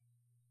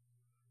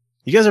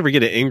You guys ever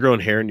get an ingrown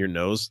hair in your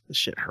nose? This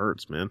shit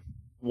hurts, man.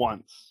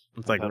 Once.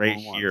 It's like right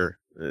here.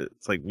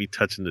 It's like me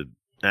touching the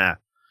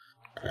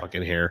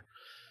fucking hair.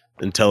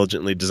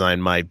 Intelligently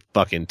designed my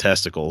fucking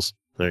testicles.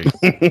 There you go.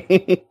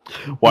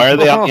 Why are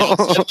they on the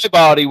outside of my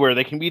body where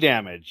they can be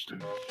damaged?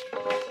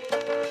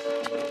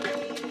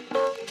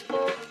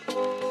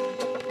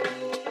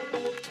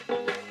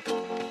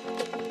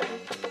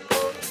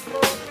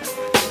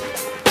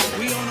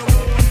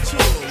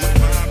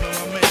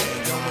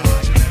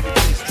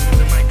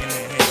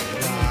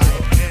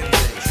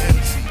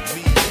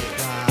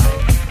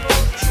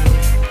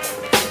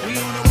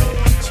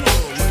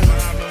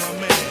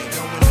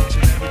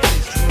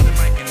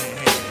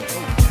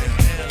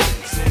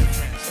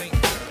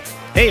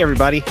 Hey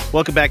everybody,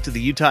 welcome back to the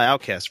Utah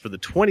Outcasts for the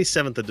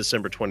 27th of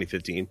December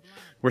 2015.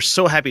 We're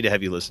so happy to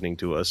have you listening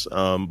to us,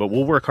 but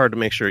we'll work hard to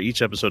make sure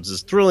each episode is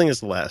as thrilling as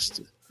the last.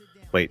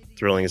 Wait,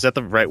 thrilling, is that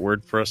the right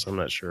word for us? I'm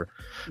not sure.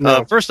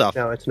 No, first off,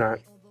 no, it's not.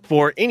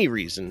 For any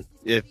reason,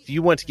 if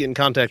you want to get in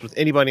contact with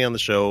anybody on the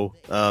show,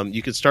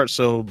 you can start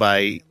so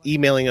by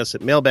emailing us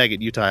at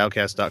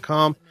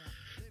mailbag@utahoutcast.com,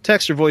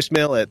 text or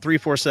voicemail at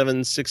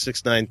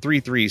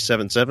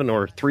 347-669-3377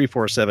 or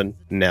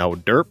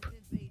 347-NOW-DERP.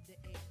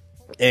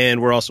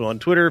 And we're also on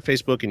Twitter,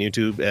 Facebook, and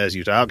YouTube as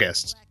Utah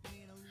Outcasts.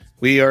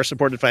 We are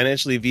supported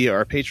financially via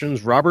our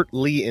patrons, Robert,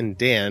 Lee, and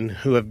Dan,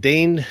 who have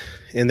deigned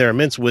in their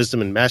immense wisdom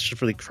and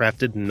masterfully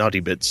crafted naughty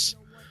bits,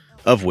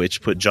 of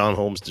which put John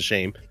Holmes to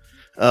shame.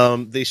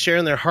 They share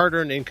in their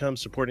hard-earned income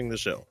supporting the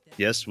show.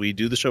 Yes, we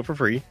do the show for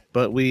free,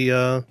 but we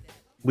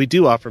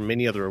do offer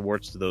many other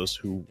rewards to those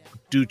who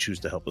do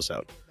choose to help us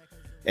out.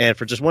 And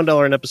for just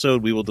 $1 an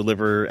episode, we will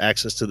deliver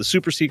access to the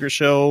super secret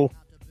show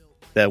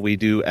that we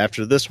do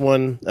after this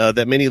one,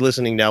 that many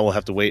listening now will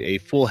have to wait a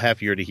full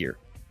half year to hear.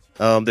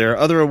 There are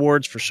other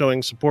awards for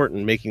showing support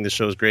and making the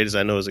show as great as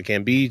I know as it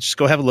can be. Just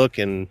go have a look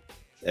and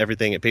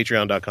everything at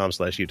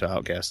patreon.com/Utah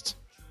Outcasts.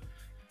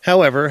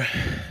 However,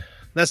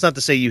 that's not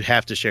to say you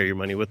have to share your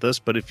money with us,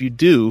 but if you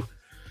do,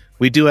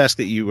 we do ask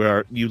that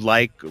if you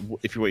like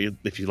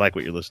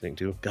what you're listening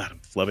to. God,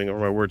 I'm flubbing over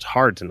my words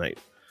hard tonight.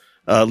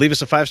 Leave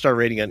us a 5-star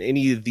rating on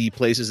any of the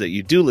places that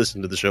you do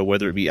listen to the show,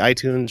 whether it be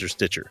iTunes or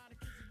Stitcher.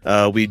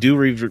 We do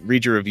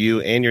read your review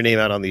and your name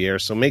out on the air,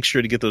 so make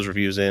sure to get those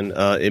reviews in.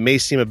 It may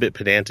seem a bit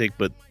pedantic,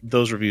 but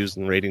those reviews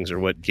and ratings are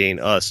what gain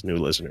us new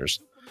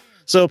listeners.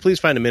 So please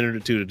find a minute or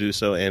two to do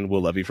so, and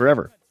we'll love you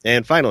forever.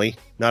 And finally,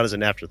 not as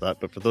an afterthought,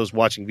 but for those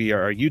watching via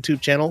our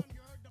YouTube channel,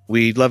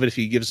 we'd love it if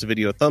you give us a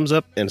video a thumbs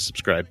up and a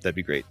subscribe. That'd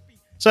be great.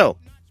 So,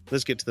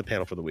 let's get to the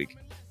panel for the week.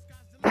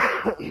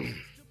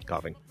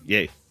 Coughing.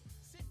 Yay.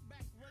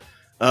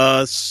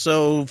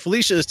 So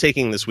Felicia is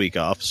taking this week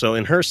off, so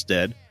in her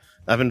stead,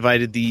 I've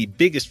invited the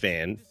biggest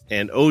fan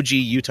and OG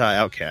Utah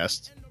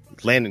Outcast,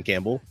 Landon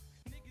Campbell.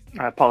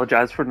 I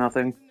apologize for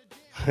nothing.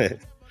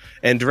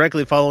 And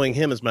directly following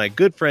him is my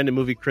good friend and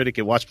movie critic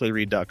at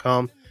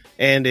WatchPlayRead.com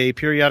and a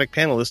periodic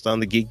panelist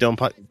on the Geek Dome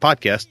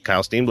podcast,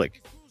 Kyle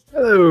Steenblick.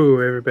 Hello,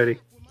 everybody.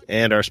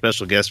 And our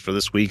special guest for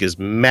this week is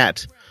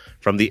Matt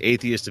from the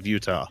Atheists of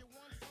Utah.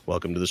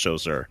 Welcome to the show,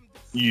 sir.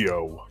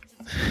 Yo.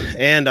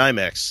 And I'm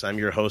X. I'm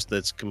your host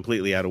that's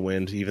completely out of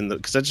wind, even though,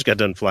 because I just got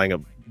done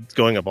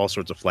going up all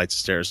sorts of flights of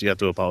stairs, so you have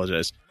to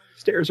apologize.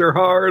 Stairs are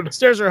hard.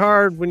 Stairs are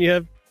hard when you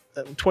have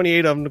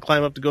 28 of them to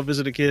climb up to go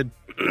visit a kid.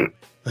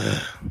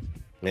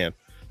 Man.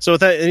 So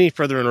without any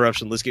further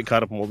interruption, let's get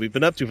caught up on what we've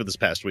been up to for this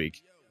past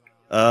week.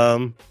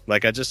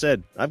 Like I just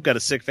said, I've got a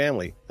sick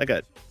family. I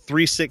got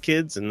 3 sick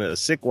kids and a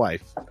sick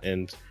wife,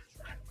 and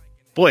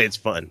boy, it's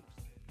fun.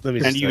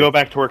 And you go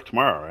back to work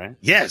tomorrow, right?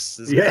 Yes.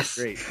 Yes.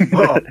 Great.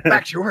 Oh,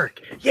 back to work.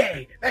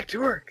 Yay, back to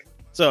work.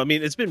 So, I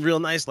mean, it's been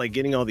real nice, like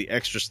getting all the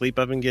extra sleep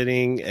I've been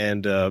getting,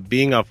 and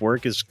being off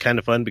work is kind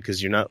of fun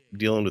because you're not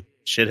dealing with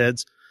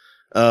shitheads.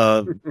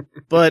 And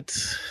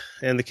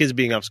the kids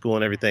being off school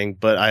and everything,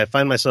 but I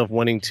find myself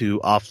wanting to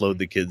offload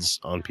the kids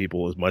on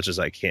people as much as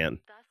I can.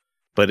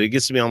 But it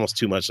gets to be almost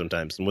too much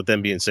sometimes. And with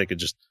them being sick, it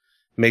just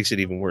makes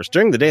it even worse.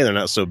 During the day, they're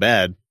not so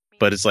bad.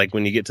 But it's like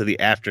when you get to the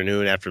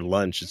afternoon after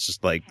lunch, it's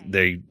just like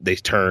they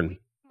turn.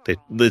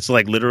 It's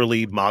like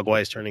literally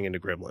Mogwais turning into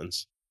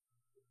gremlins.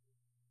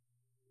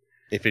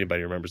 If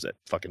anybody remembers that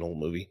fucking old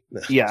movie.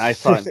 Yeah, I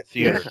saw it in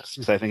theaters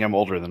because I think I'm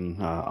older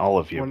than all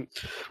of you.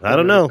 I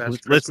don't know.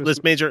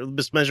 Let's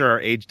measure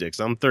our age dicks.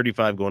 I'm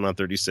 35 going on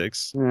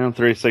 36. Yeah, I'm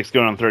 36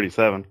 going on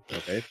 37.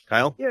 Okay.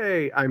 Kyle?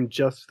 Yay, I'm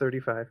just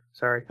 35.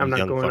 Sorry, I'm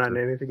not going on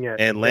anything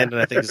yet. And Landon,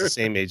 I think, is the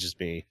same age as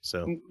me.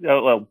 So.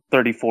 Oh, well,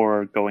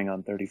 34 going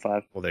on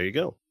 35. Well, there you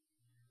go.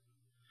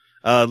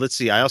 Let's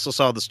see. I also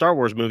saw the Star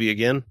Wars movie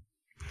again.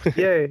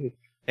 Yay.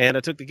 And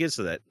I took the kids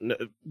to that.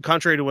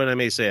 Contrary to what I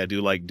may say, I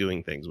do like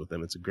doing things with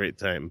them. It's a great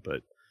time,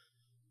 but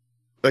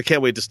I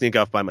can't wait to sneak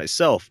off by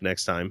myself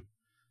next time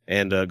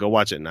and go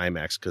watch it in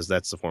IMAX, because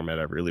that's the format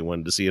I've really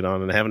wanted to see it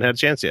on, and I haven't had a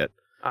chance yet.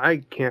 I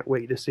can't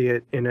wait to see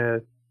it in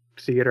a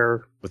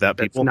theater without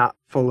people, not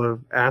full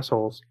of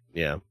assholes.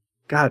 Yeah.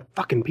 God,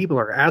 fucking people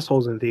are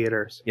assholes in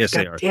theaters. Yes, God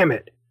they are. Damn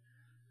it.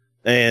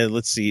 And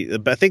let's see.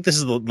 I think this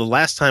is the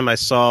last time I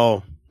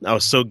saw I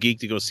was so geeked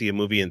to go see a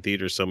movie in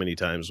theaters so many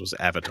times was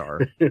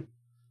Avatar,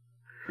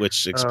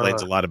 which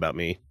explains a lot about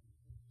me.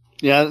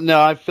 Yeah,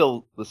 no, I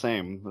feel the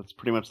same. That's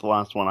pretty much the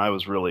last one I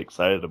was really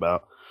excited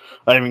about.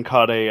 I even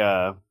caught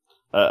a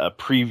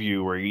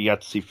preview where you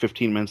got to see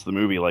 15 minutes of the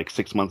movie like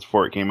 6 months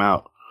before it came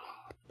out.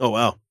 Oh,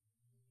 wow.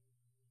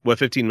 What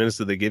 15 minutes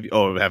did they give you?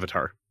 Oh,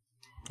 Avatar.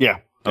 Yeah.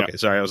 Okay,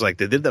 sorry. I was like,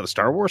 they did that with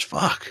Star Wars?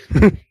 Fuck.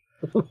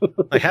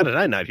 Like, how did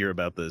I not hear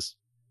about this?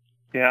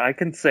 Yeah, I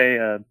can say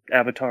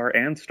Avatar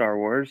and Star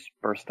Wars.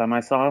 First time I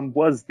saw them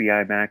was the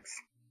IMAX.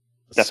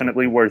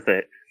 Definitely worth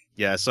it.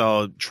 Yeah, I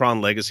saw Tron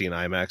Legacy in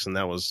IMAX, and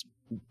that was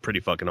pretty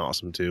fucking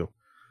awesome, too.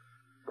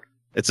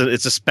 It's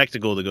a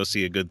spectacle to go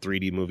see a good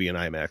 3D movie in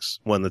IMAX,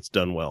 one that's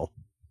done well.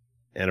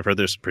 And I've heard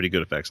there's pretty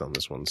good effects on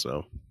this one,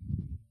 so...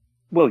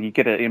 Well, you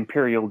get an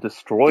Imperial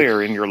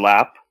Destroyer in your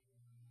lap.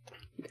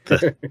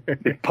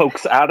 It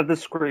pokes out of the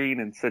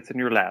screen and sits in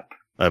your lap.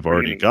 I've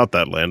already got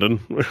that, Landon.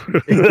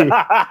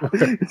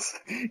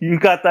 You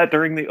got that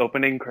during the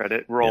opening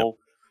credit roll.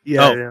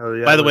 Yep.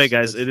 Yeah. By the way,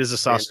 guys, it is a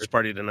sausage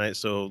party tonight,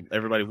 so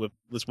everybody,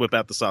 let's whip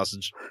out the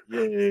sausage.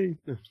 Yay!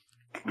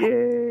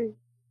 Yay!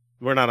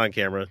 We're not on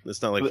camera.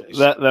 It's not like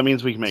that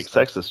means we can make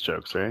sexist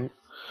jokes, right?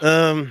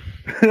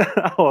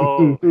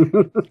 Oh,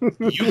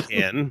 you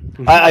can.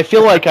 I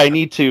feel like I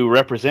need to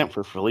represent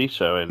for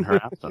Felicia in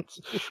her absence.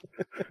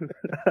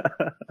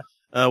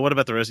 What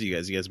about the rest of you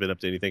guys? You guys been up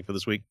to anything for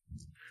this week?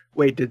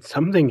 Wait, did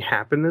something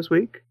happen this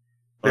week?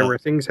 There were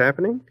things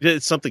happening?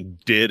 Something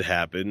did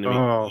happen. I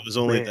mean, it was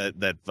only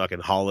that fucking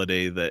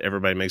holiday that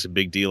everybody makes a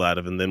big deal out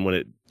of, and then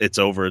when it's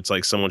over, it's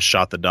like someone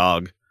shot the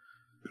dog.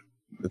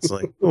 It's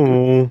like,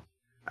 oh.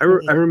 I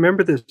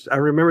remember this. I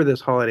remember this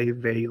holiday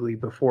vaguely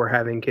before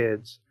having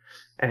kids,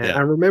 and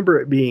I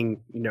remember it being,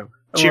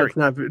 it's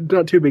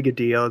not too big a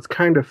deal. It's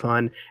kind of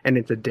fun, and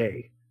it's a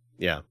day.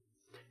 Yeah,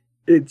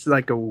 it's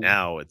like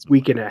it's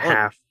week and a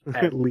half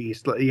at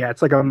least. Yeah,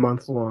 it's like a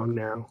month long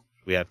now.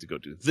 We have to go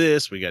do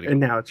this. We got to get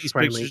now it's these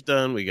finally, pictures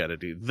done. We got to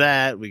do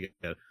that. We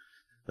got,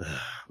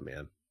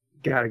 man,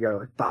 gotta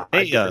go 5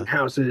 different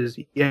houses.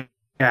 Yeah,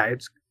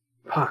 it's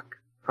fuck.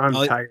 I'm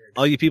tired.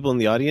 All you people in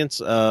the audience,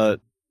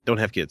 don't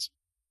have kids.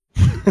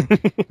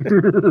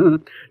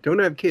 Don't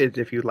have kids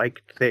if you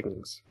like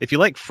things. If you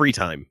like free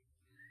time.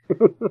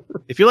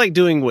 If you like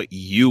doing what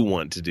you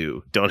want to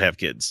do, don't have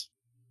kids.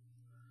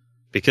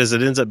 Because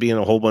it ends up being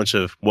a whole bunch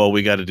of, well,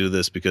 we got to do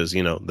this because,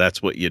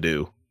 that's what you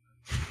do.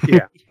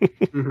 Yeah.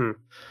 Mm-hmm.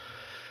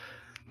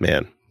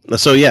 Man.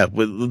 So, yeah,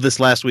 with this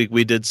last week,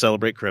 we did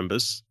celebrate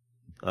Crimbus.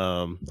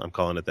 I'm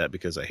calling it that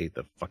because I hate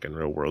the fucking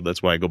real world.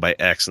 That's why I go by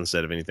X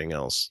instead of anything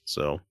else.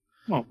 So,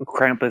 well,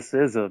 Krampus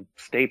is a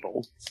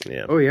staple.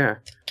 Yeah. Oh, yeah.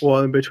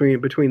 Well,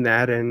 between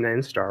that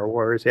and Star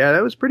Wars, yeah,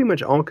 that was pretty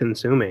much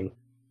all-consuming.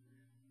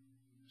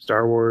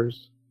 Star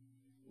Wars.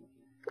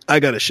 I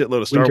got a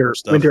shitload of Star Wars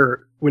stuff.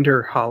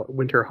 Winter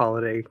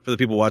holiday. For the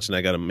people watching,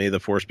 I got a May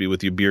the Force Be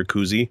With You beer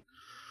koozie.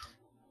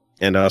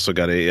 And I also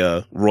got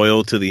a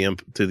loyal to the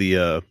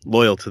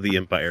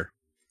Empire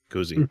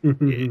koozie.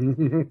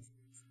 Yeah.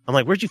 I'm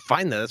like, where'd you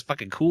find that? That's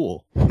fucking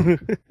cool.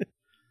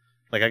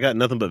 Like, I got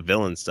nothing but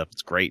villain stuff.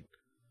 It's great.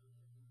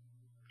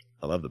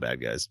 I love the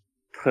bad guys.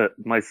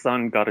 My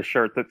son got a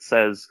shirt that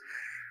says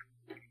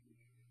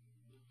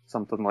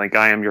something like,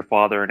 I am your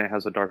father, and it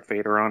has a Darth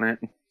Vader on it.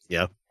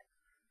 Yeah.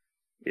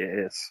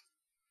 Yes.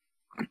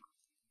 I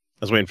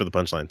was waiting for the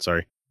punchline.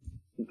 Sorry.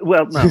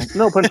 Well,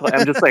 no punchline.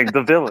 I'm just saying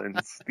the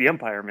villains, the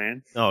Empire,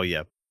 man. Oh,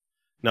 yeah.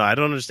 No, I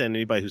don't understand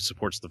anybody who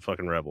supports the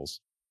fucking rebels.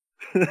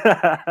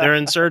 They're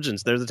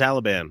insurgents. They're the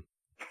Taliban.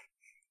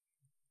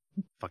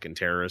 Fucking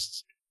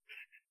terrorists.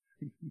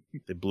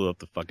 They blew up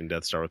the fucking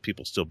Death Star with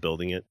people still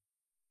building it.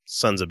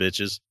 Sons of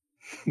bitches.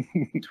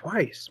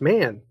 Twice,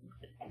 man.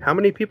 How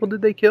many people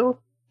did they kill?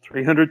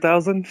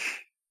 300,000?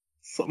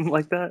 Something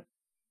like that.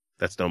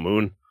 That's no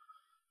moon.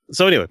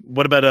 So anyway,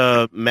 what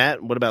about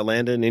Matt? What about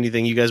Landon?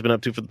 Anything you guys been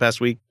up to for the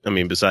past week? I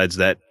mean, besides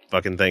that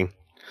fucking thing.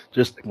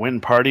 Just went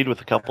and partied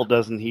with a couple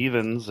dozen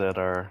heathens at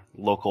our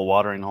local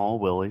watering hole,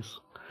 Willie's.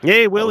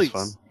 Yay, Willie's!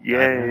 Fun.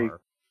 Yay!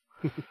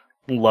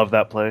 Love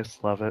that place.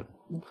 Love it.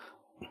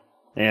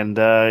 And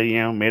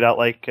made out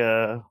like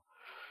a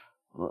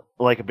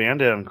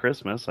bandit on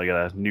Christmas. I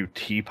got a new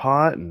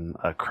teapot and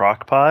a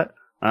crock pot.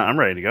 I'm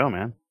ready to go,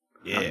 man.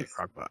 Yeah, nice.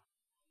 Crock pot.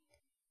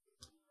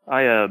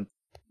 I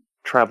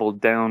traveled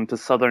down to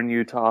southern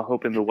Utah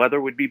hoping the weather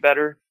would be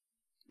better.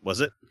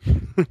 Was it?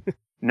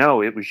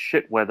 No, it was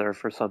shit weather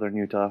for southern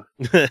Utah.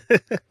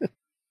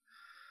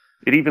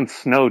 It even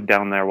snowed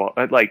down there.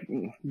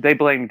 They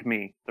blamed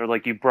me. They're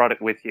like, you brought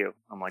it with you.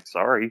 I'm like,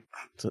 sorry.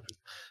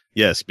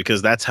 Yes,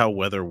 because that's how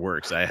weather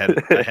works. I had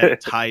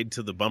it tied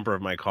to the bumper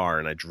of my car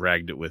and I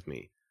dragged it with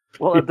me.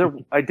 Well,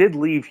 I did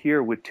leave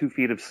here with 2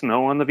 feet of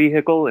snow on the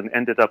vehicle and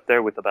ended up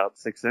there with about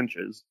 6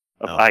 inches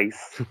of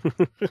ice.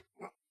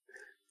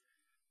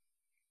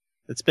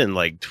 It's been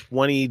like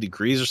 20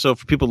 degrees or so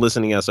for people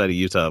listening outside of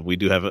Utah. We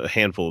do have a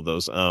handful of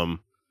those.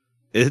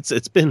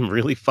 It's been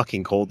really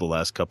fucking cold the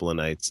last couple of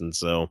nights, and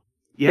so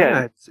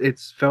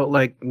it's felt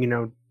like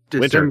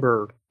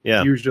December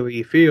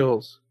usually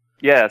feels.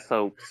 Yeah,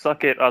 so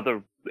suck it,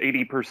 other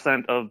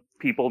 80% of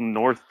people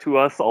north to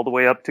us, all the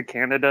way up to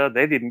Canada,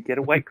 they didn't get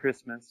a white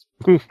Christmas.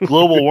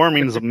 Global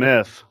warming's a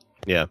myth.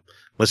 Yeah,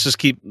 let's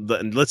keep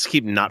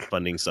not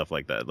funding stuff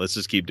like that. Let's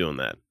just keep doing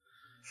that.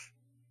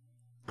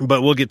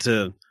 But we'll get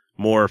to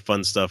more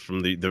fun stuff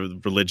from the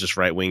religious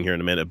right wing here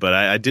in a minute. But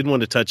I did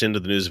want to touch into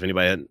the news if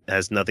anybody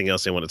has nothing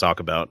else they want to talk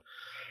about.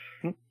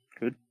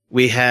 Good.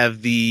 We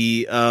have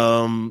the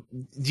do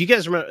you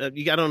guys remember?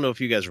 I don't know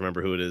if you guys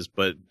remember who it is,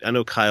 but I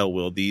know Kyle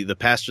will. The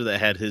pastor that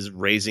had his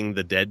Raising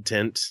the Dead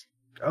tent.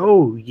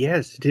 Oh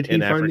yes, did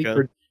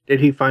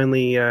he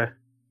finally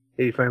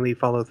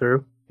follow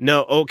through?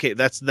 No, okay,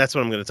 that's what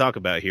I'm going to talk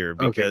about here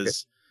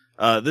because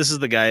this is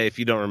the guy. If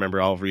you don't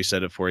remember, I'll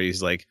reset it for you.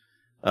 He's like,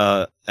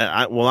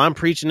 I'm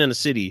preaching in a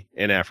city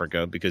in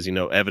Africa because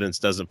evidence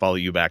doesn't follow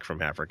you back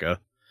from Africa.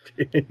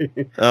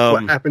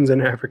 What happens in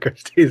Africa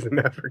stays in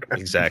Africa.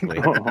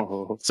 Exactly.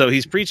 So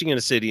he's preaching in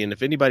a city, and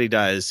if anybody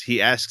dies,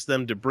 he asks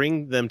them to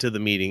bring them to the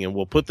meeting, and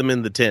we'll put them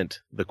in the tent,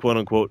 the quote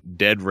unquote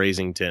dead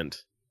raising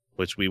tent,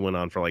 which we went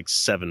on for like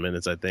 7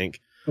 minutes, I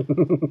think.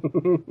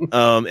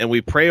 And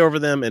we pray over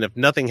them, and if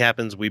nothing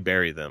happens, we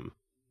bury them.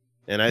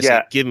 And I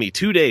said, give me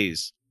 2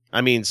 days.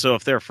 I mean, so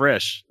if they're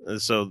fresh,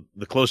 so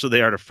the closer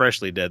they are to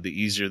freshly dead,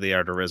 the easier they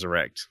are to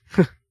resurrect.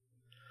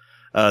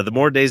 The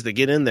more days that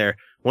get in there,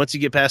 once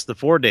you get past the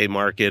 4-day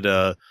mark, it,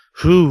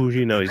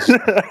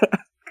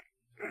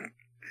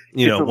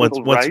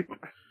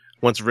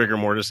 once rigor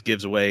mortis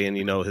gives away and,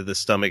 the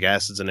stomach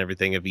acids and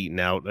everything have eaten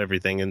out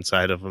everything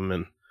inside of them.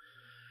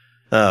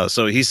 And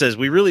so he says,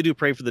 we really do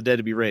pray for the dead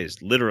to be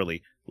raised.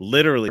 Literally,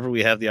 whenever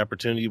we have the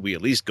opportunity, we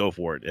at least go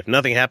for it. If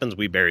nothing happens,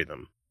 we bury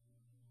them.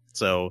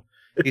 So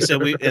he said,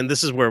 and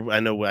this is where I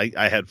know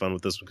I had fun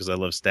with this one because I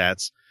love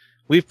stats.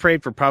 We've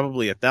prayed for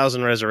probably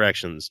 1,000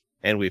 resurrections,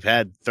 and we've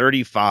had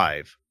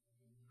 35.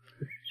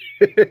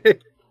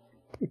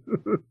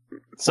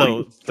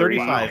 So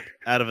 35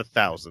 out of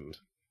 1,000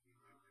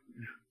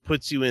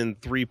 puts you in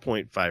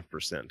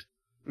 3.5%.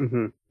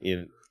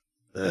 Mm-hmm.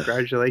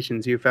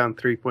 Congratulations, you found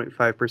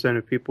 3.5%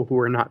 of people who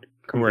are not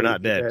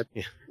dead.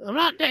 Yeah. I'm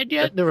not dead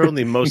yet. They were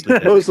only mostly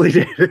dead. Mostly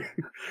dead.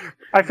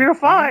 I feel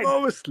fine.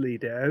 Mostly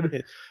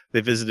dead.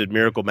 They visited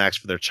Miracle Max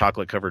for their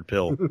chocolate covered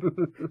pill.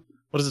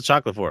 What is the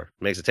chocolate for?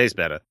 It makes it taste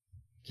better.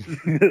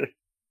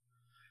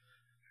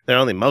 They're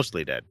only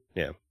mostly dead.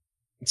 Yeah.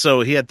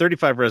 So he had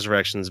 35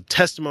 resurrections,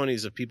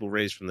 testimonies of people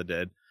raised from the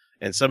dead,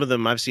 and some of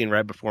them I've seen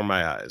right before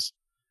my eyes.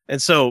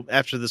 And so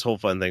after this whole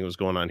fun thing was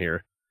going on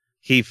here,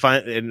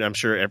 and I'm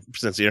sure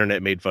since the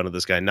internet made fun of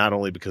this guy, not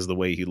only because of the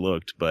way he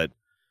looked, but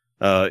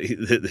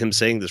him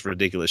saying this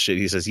ridiculous shit.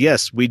 He says,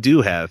 yes, we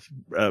do have,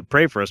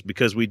 pray for us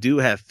because we do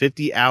have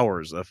 50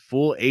 hours of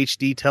full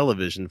HD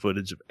television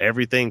footage of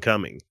everything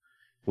coming.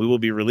 We will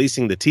be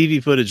releasing the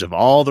TV footage of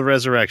all the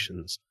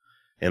resurrections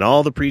and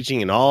all the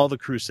preaching and all the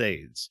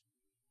crusades.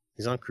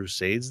 He's on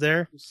crusades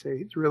there?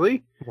 Crusades,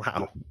 really?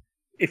 Wow.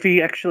 If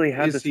he actually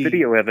had this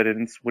video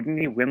evidence, wouldn't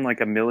he win like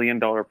 $1 million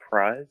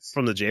prize?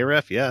 From the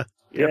JREF? Yeah.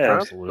 Yeah,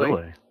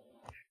 absolutely.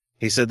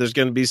 He said there's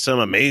going to be some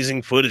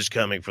amazing footage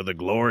coming for the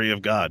glory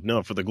of God.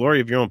 No, for the glory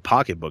of your own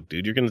pocketbook,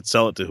 dude. You're going to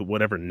sell it to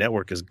whatever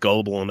network is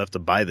gullible enough to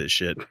buy this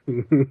shit.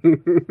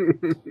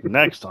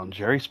 Next on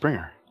Jerry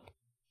Springer.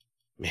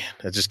 Man,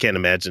 I just can't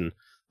imagine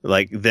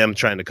like them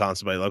trying to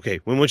consummate. Okay,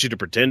 we want you to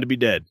pretend to be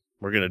dead.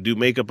 We're going to do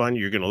makeup on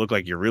you. You're going to look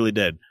like you're really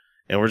dead.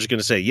 And we're just going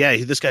to say, yeah,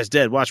 this guy's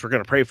dead. Watch, we're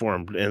going to pray for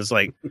him. And it's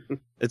like,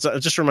 it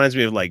just reminds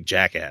me of like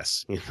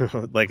Jackass,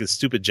 like a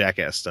stupid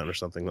Jackass stunt or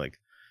something. Like,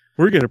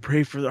 we're going to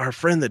pray for our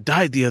friend that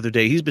died the other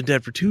day. He's been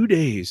dead for 2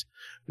 days.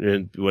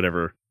 And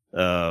whatever.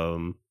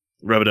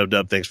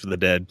 Rub-a-dub-dub, thanks for the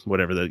dead.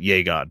 Whatever, the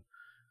yay God.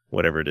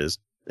 Whatever it is.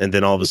 And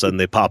then all of a sudden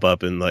they pop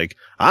up and like,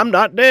 I'm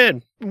not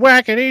dead.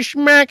 Whackity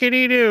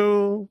schmackity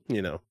doo.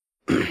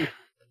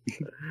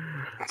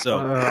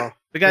 So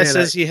the guy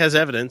says he has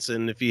evidence,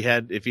 and if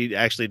he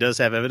actually does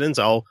have evidence,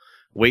 I'll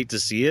wait to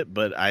see it.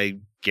 But I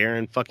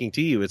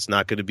guarantee you, it's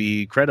not going to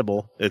be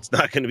credible. It's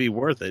not going to be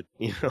worth it.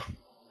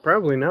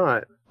 Probably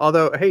not.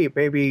 Although, hey,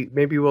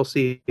 maybe we'll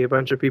see a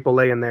bunch of people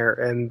laying there,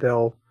 and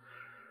they'll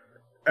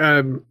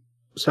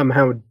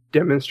somehow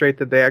demonstrate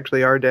that they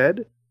actually are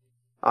dead.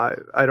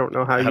 I don't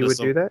know how you would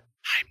do that.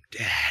 I'm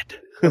dead.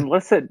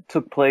 Unless it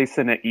took place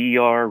in an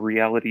ER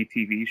reality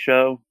TV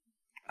show,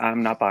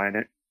 I'm not buying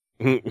it.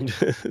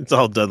 It's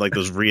all done like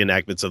those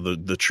reenactments of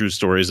the true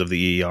stories of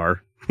the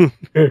ER.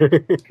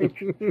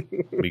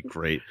 Be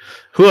great.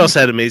 Who else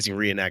had amazing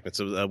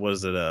reenactments?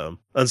 Was it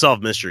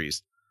Unsolved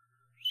Mysteries?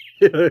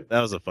 That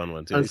was a fun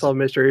one too. Unsolved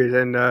Mysteries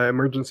and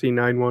Emergency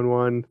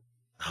 911.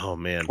 Oh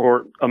man.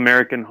 Or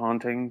American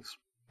Hauntings.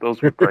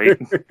 Those were great.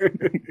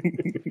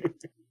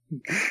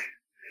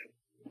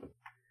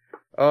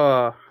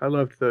 Oh, I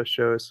loved those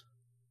shows.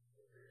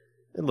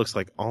 It looks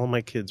like all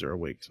my kids are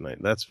awake tonight.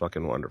 That's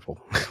fucking wonderful.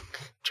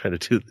 Trying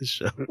to do this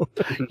show.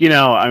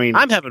 I mean,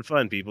 I'm having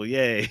fun, people.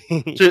 Yay.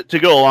 to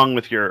go along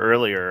with your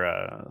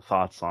earlier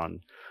thoughts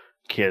on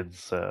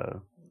kids,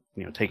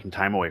 taking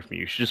time away from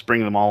you, you should just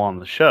bring them all on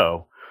the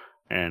show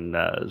and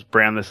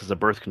brand this as a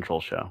birth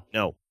control show.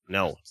 No,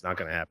 it's not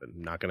going to happen.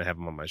 I'm not going to have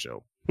them on my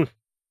show.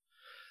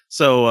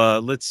 So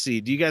let's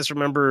see. Do you guys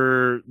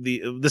remember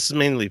this is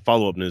mainly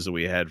follow-up news that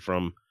we had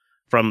from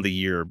the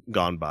year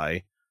gone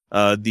by.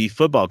 The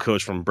football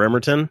coach from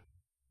Bremerton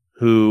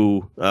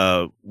who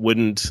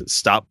wouldn't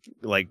stop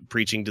like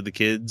preaching to the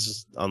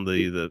kids on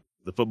the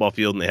football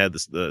field, and they had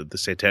the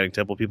Satanic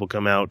Temple people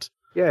come out.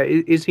 Yeah,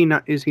 is he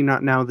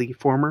not now the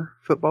former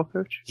football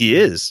coach? He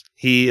is.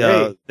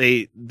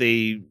 They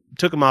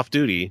took him off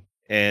duty,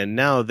 and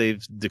now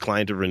they've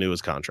declined to renew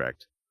his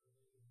contract.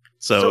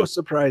 So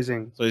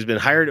surprising. So he's been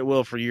hired at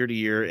will for year to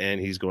year, and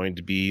he's going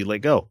to be let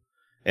go.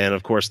 And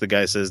of course, the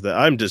guy says that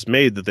I'm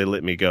dismayed that they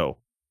let me go.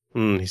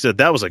 He said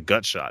that was a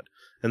gut shot.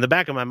 In the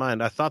back of my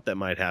mind, I thought that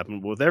might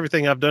happen. But with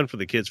everything I've done for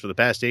the kids for the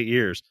past 8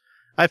 years,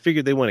 I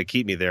figured they want to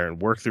keep me there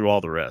and work through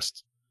all the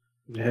rest.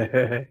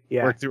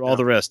 Work through all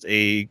the rest.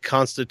 A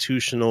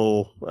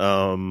constitutional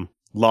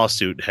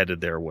lawsuit headed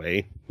their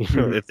way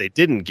if they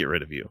didn't get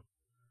id of you.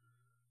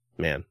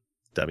 Man,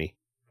 dummy.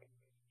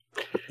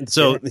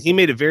 So he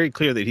made it very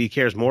clear that he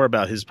cares more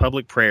about his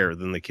public prayer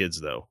than the kids,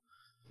 though.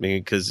 I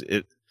mean, because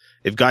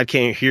if God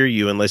can't hear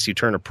you unless you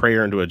turn a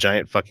prayer into a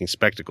giant fucking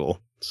spectacle.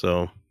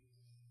 So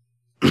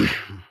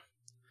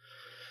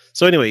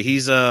anyway,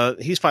 he's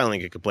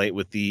filing a complaint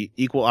with the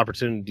Equal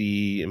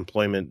Opportunity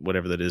Employment,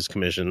 whatever that is,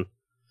 Commission.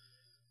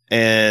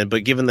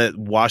 But given that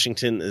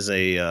Washington is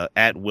a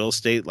at will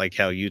state like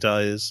how Utah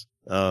is,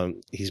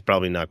 he's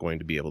probably not going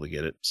to be able to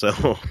get it.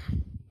 So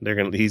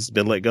he's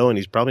been let go, and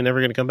he's probably never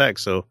going to come back.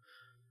 So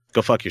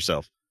go fuck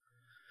yourself.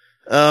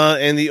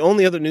 And the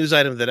only other news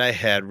item that I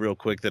had real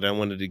quick that I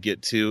wanted to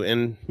get to,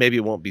 and maybe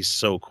it won't be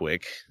so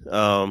quick,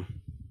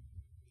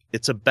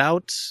 it's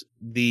about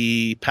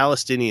the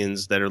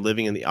Palestinians that are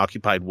living in the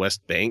occupied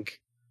West Bank.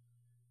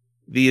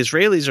 The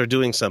Israelis are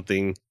doing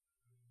something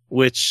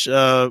which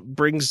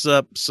brings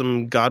up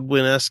some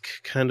Godwin-esque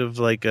kind of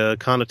like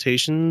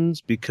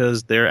connotations,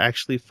 because they're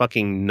actually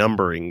fucking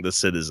numbering the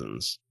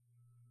citizens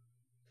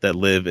that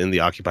live in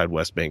the occupied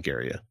West Bank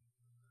area.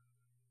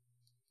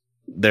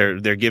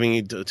 They're giving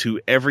it to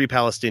every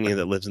Palestinian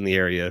that lives in the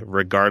area,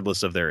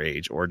 regardless of their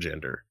age or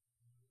gender.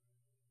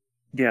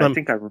 Yeah, I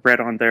think I read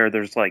on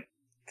there's like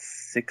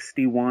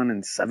 61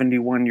 and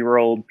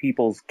 71-year-old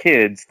people's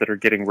kids that are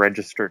getting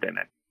registered in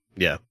it.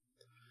 Yeah.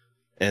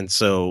 And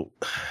so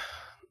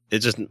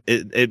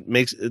it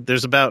makes,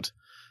 it's about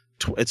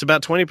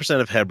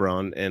 20% of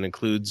Hebron, and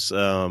includes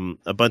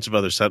a bunch of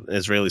other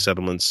Israeli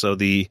settlements. So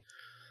the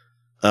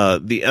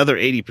other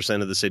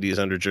 80% of the city is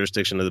under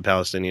jurisdiction of the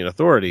Palestinian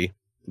Authority.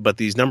 But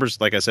these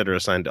numbers, like I said, are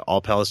assigned to all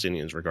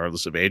Palestinians,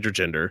 regardless of age or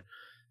gender.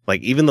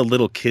 Like, even the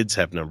little kids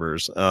have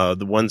numbers.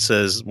 The one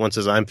says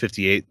I'm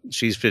 58,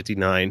 she's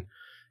 59,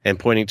 and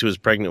pointing to his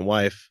pregnant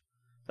wife.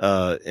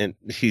 And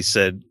he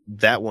said,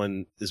 that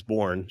one is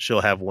born,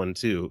 she'll have one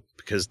too,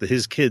 because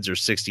his kids are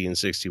 60 and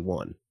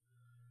 61.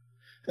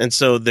 And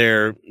so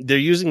they're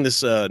using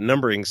this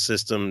numbering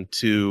system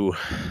to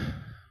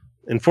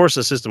enforce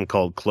a system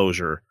called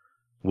closure,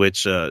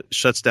 which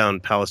shuts down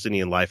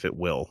Palestinian life at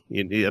will.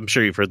 I'm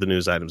sure you've heard the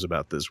news items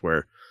about this,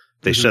 where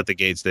they shut the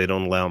gates. They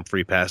don't allow them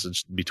free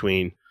passage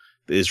between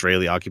the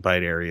Israeli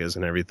occupied areas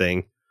and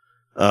everything.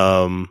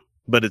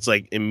 But it's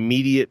like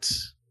immediate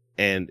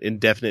and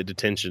indefinite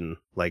detention,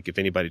 like if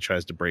anybody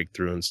tries to break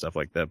through and stuff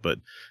like that. But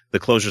the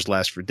closures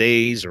last for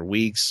days or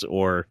weeks,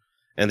 and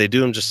they do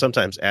them just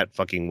sometimes at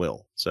fucking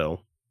will. So,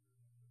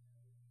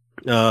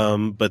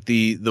 but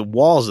the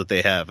walls that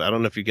they have, I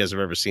don't know if you guys have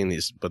ever seen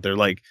these, but they're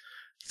like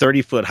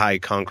 30-foot high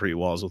concrete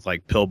walls with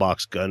like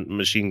pillbox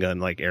machine gun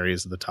like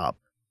areas at the top.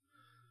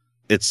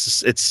 It's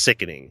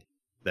sickening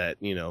that,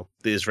 the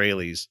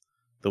Israelis,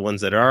 the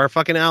ones that are our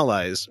fucking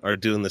allies, are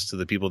doing this to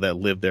the people that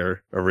lived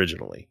there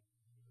originally.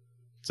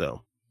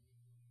 So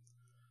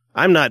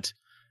I'm not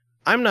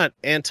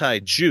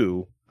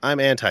anti-Jew, I'm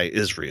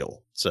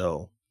anti-Israel.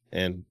 So,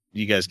 and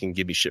you guys can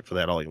give me shit for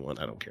that all you want.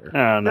 I don't care.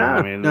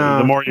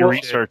 The more you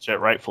research it,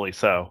 rightfully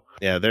so.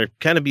 Yeah, they're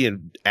kind of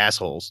being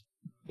assholes.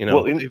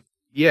 Well, they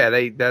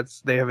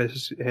have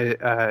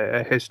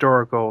a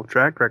historical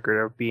track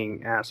record of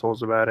being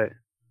assholes about it.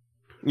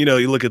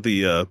 You look at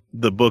the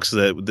books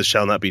that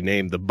shall not be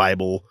named, the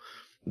Bible,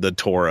 the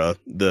Torah,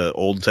 the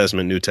Old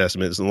Testament, New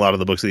Testament, and a lot of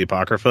the books of the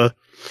Apocrypha.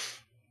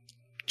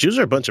 Jews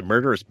are a bunch of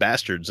murderous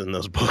bastards in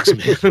those books,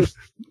 man.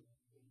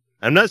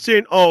 I'm not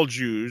saying all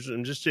Jews.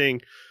 I'm just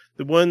saying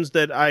the ones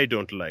that I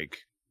don't like.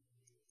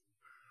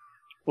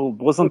 Well,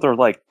 wasn't there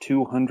like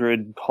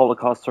 200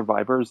 Holocaust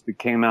survivors that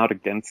came out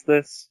against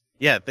this?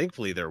 Yeah,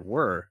 thankfully there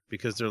were,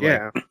 because they're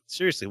like,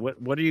 seriously,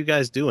 what are you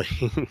guys doing?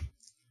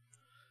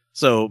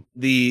 So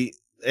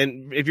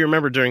and if you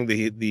remember during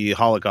the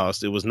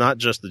Holocaust, it was not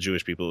just the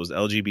Jewish people; it was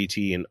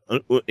LGBT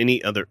and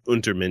any other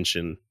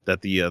Untermenschen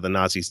that the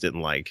Nazis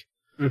didn't like.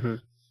 Mm-hmm.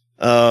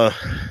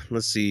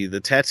 Let's see.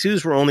 The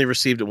tattoos were only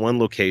received at one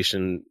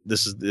location.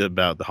 This is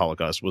about the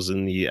Holocaust. Was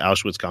in the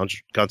Auschwitz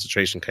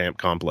concentration camp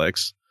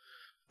complex.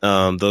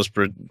 Those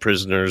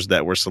prisoners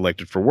that were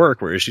selected for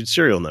work were issued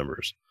serial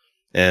numbers,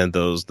 and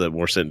those that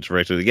were sent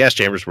directly to the gas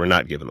chambers were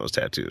not given those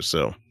tattoos.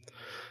 So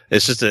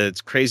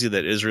it's crazy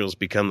that Israel's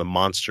become the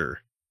monster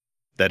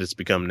that it's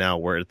become now,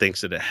 where it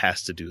thinks that it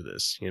has to do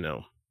this,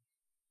 Cool.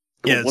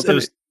 Yeah,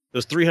 it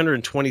was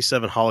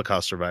 327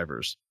 Holocaust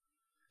survivors.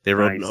 They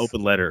wrote an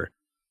open letter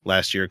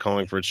last year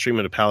calling for its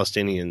treatment of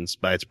Palestinians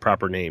by its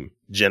proper name,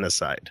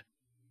 genocide.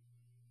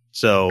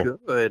 So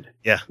good.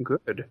 Yeah.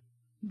 Good.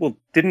 Well,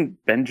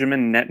 didn't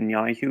Benjamin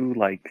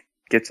Netanyahu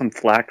get some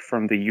flack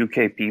from the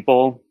UK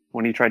people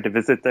when he tried to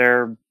visit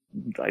there?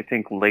 I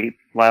think late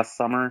last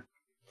summer.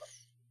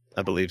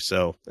 I believe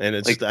so. And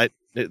it's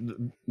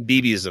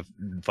Bibi is a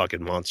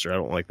fucking monster. I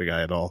don't like the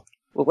guy at all.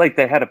 Well,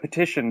 they had a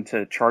petition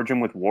to charge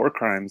him with war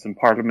crimes, and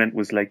Parliament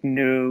was like,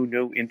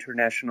 no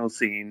international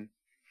scene.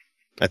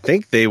 I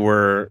think there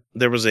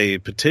was a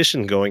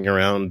petition going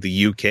around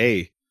the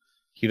UK.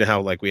 You know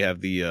how we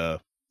have the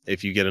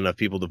if you get enough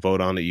people to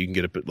vote on it, you can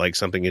get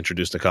something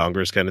introduced to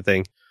Congress kind of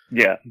thing.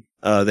 Yeah.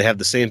 They have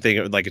the same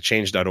thing, like a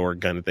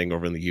change.org kind of thing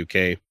over in the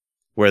UK,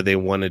 where they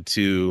wanted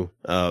to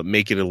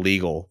make it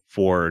illegal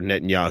for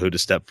Netanyahu to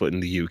step foot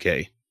in the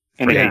UK.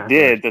 And if they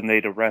did, then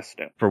they'd arrest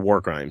him. For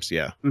war crimes,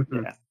 yeah.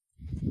 Mm-hmm. Yeah.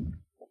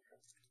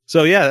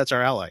 So, yeah, that's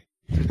our ally.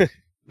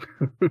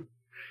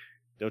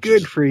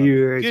 Good for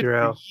you,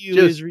 Israel. Good for you,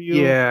 Israel.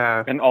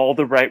 Yeah. And all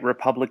the right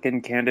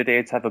Republican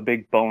candidates have a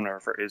big boner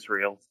for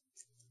Israel.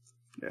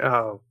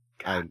 Oh.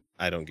 I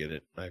don't get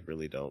it. I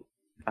really don't.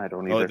 I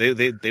don't either. Oh,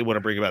 they want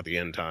to bring about the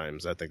end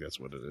times. I think that's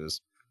what it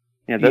is.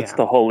 Yeah, that's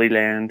the Holy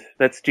Land.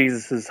 That's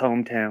Jesus'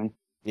 hometown.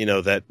 You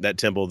know, that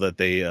temple that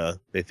they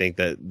think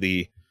that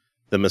the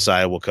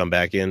Messiah will come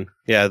back in.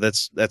 Yeah,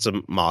 that's a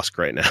mosque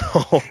right now.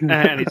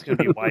 And he's going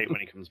to be white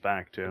when he comes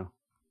back, too.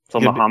 So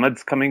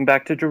Muhammad's coming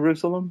back to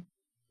Jerusalem?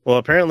 Well,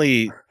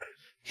 apparently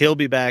he'll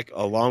be back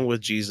along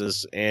with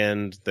Jesus,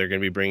 and they're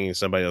going to be bringing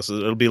somebody else.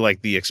 It'll be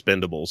like the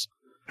Expendables.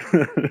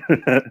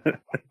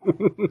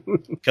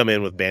 Come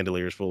in with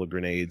bandoliers full of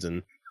grenades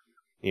and,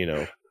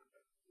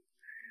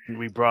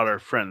 We brought our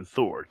friend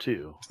Thor,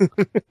 too.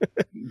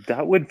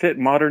 That would fit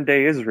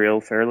modern-day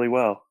Israel fairly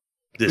well.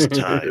 This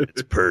time,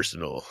 it's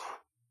personal.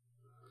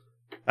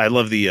 I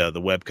love the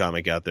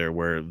webcomic out there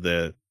where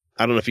I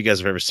don't know if you guys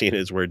have ever seen it,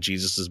 it's where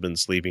Jesus has been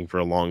sleeping for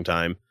a long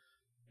time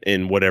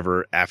in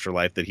whatever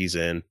afterlife that he's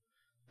in.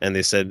 And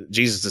they said,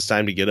 Jesus, it's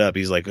time to get up.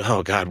 He's like,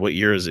 oh God, what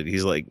year is it?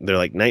 He's like, they're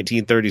like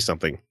 1930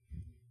 something.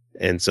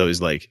 And so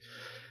he's like,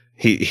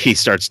 he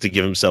starts to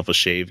give himself a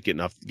shave,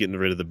 getting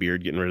rid of the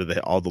beard, getting rid of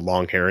all the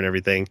long hair and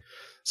everything.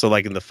 So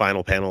like in the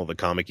final panel of the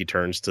comic, he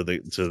turns to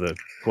the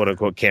quote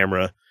unquote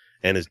camera,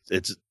 and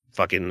it's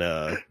fucking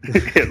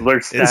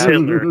Hitler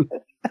saying,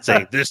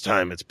 this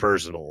time it's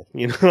personal,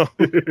 I'm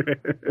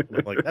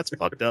like, that's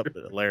fucked up,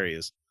 but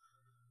hilarious.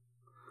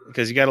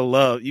 Because you gotta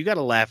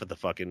laugh at the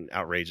fucking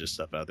outrageous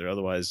stuff out there.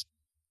 Otherwise,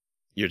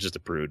 you're just a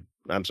prude.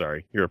 I'm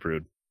sorry, you're a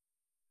prude.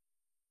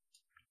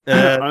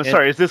 I'm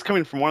sorry, is this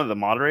coming from one of the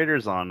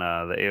moderators on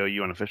the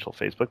AOU unofficial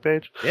Facebook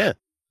page? Yeah.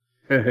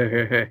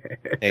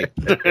 Hey,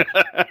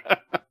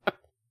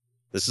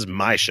 this is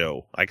my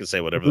show. I can say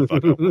whatever the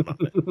fuck I want on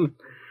it.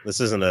 This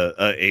isn't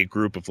a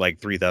group of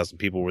 3,000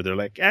 people where they're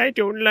like, I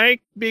don't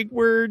like big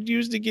words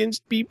used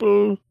against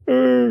people.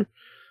 But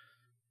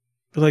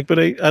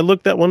I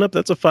looked that one up.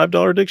 That's a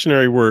 $5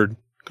 dictionary word.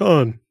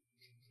 Gone.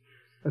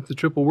 That's a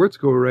triple word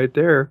score right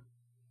there.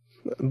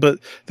 But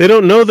they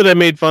don't know that I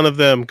made fun of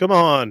them. Come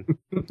on.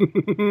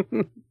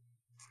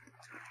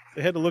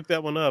 They had to look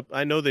that one up.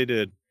 I know they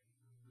did.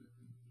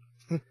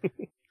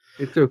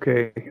 It's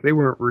okay. They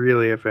weren't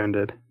really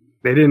offended.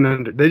 They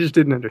just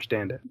didn't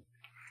understand it.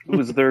 It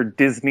was their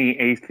Disney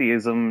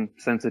atheism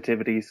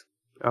sensitivities.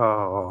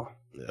 Oh.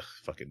 Ugh,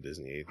 fucking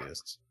Disney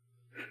atheists.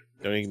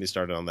 Don't even get me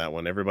started on that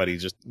one. Everybody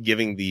just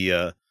giving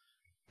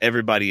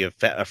everybody a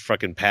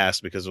fucking pass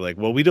because they're like,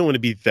 well, we don't want to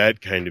be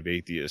that kind of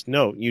atheist.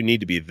 No, you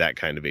need to be that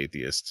kind of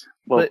atheist.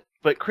 Well,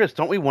 but Chris,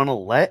 don't we want to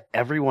let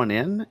everyone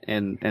in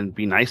and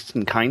be nice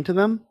and kind to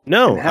them?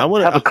 No, I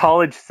want to have a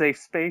college safe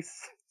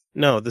space.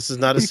 No, this is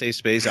not a safe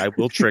space. I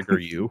will trigger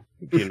you.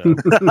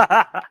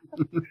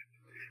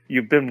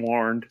 You've been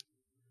warned.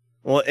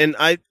 Well, and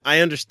I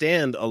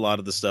understand a lot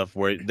of the stuff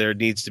where there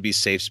needs to be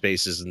safe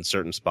spaces in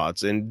certain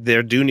spots, and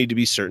there do need to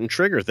be certain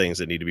trigger things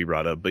that need to be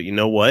brought up. But you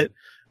know what?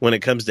 When it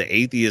comes to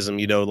atheism,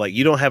 you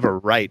don't have a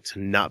right to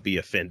not be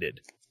offended.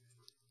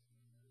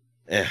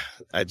 Well,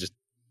 I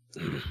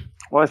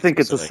think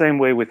it's the same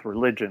way with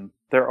religion.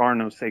 There are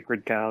no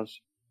sacred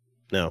cows.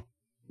 No.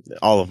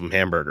 All of them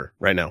hamburger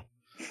right now.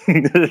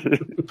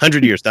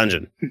 100 years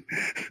dungeon.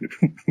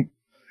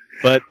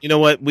 But you know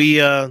what?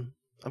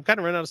 I'm kind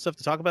of running out of stuff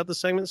to talk about this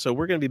segment, so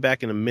we're going to be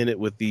back in a minute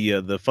with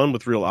the fun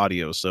with real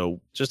audio. So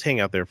just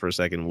hang out there for a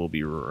second, and we'll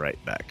be right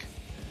back.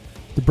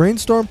 The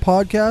Brainstorm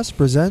Podcast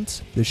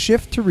presents The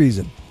Shift to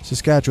Reason,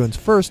 Saskatchewan's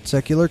first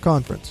secular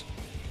conference.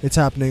 It's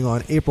happening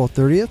on April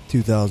 30th,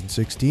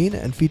 2016,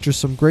 and features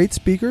some great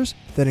speakers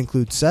that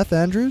include Seth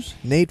Andrews,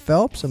 Nate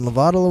Phelps, and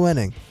Levada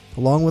Lewenning,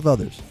 along with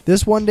others.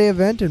 This one-day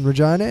event in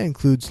Regina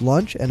includes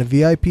lunch and a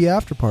VIP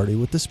after-party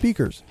with the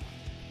speakers.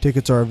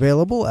 Tickets are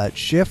available at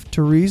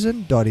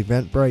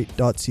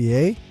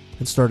shifttoreason.eventbrite.ca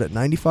and start at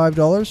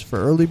 $95 for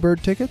early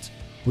bird tickets,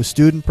 with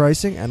student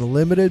pricing and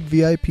limited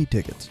VIP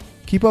tickets.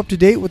 Keep up to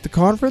date with the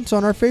conference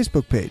on our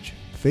Facebook page,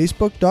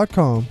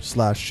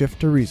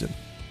 facebook.com/shifttoreason.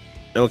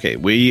 Okay,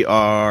 we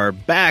are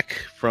back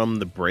from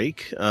the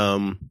break.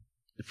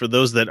 For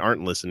those that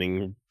aren't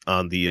listening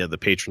on the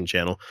Patreon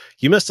channel,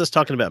 you missed us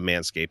talking about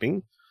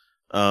manscaping.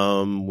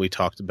 We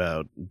talked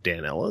about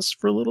Dan Ellis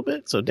for a little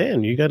bit. So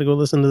Dan, you got to go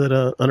listen to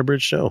that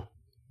unabridged show.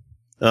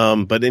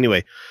 But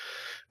anyway,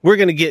 we're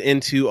going to get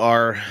into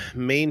our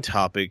main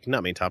topic.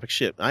 Not main topic.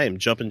 Shit, I am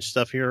jumping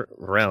stuff here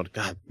around.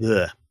 God,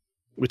 ugh.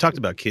 We talked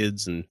about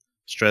kids and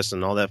stress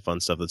and all that fun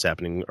stuff that's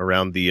happening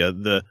around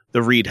the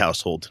Reed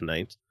household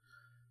tonight.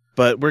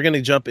 But we're going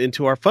to jump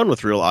into our Fun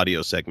with Real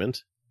audio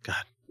segment.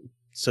 God,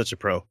 such a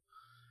pro.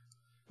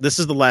 This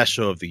is the last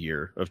show of the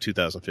year of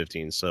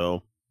 2015.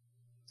 So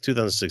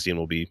 2016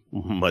 will be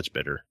much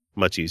better,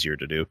 much easier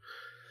to do.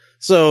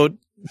 So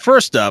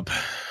first up,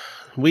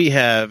 we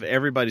have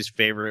everybody's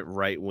favorite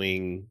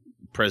right-wing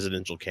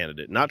presidential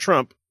candidate. Not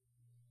Trump,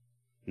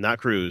 not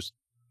Cruz,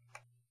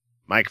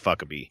 Mike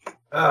Huckabee.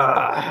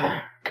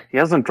 He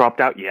hasn't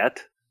dropped out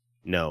yet.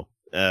 No.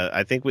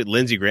 I think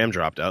Lindsey Graham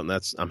dropped out, and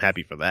I'm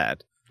happy for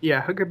that.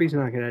 Yeah, Huckabee's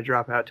not going to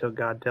drop out till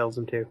God tells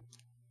him to.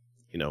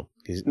 You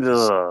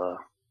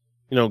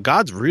know,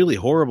 God's really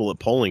horrible at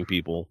polling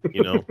people.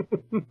 You know,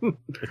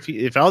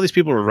 if all these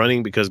people are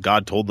running because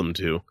God told them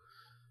to,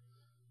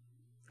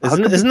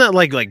 isn't that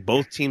like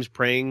both teams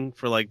praying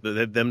for like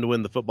them to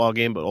win the football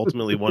game, but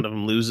ultimately one of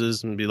them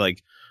loses and be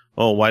like,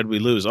 "Oh, why did we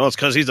lose? Oh, it's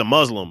because he's a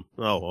Muslim."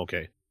 Oh,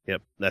 okay,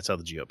 yep, that's how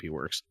the GOP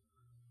works.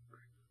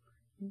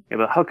 Yeah,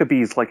 but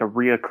Huckabee's like a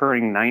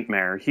reoccurring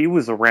nightmare. He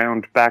was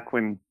around back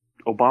when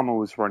Obama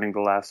was running the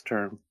last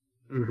term.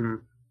 Mm-hmm.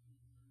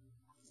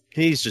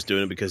 He's just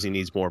doing it because he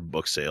needs more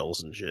book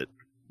sales and shit.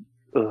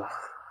 Ugh.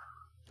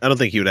 I don't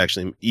think he would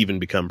actually even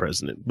become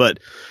president. But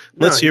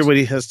let's hear what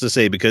he has to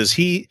say, because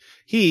he,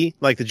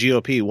 like the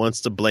GOP,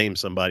 wants to blame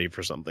somebody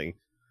for something.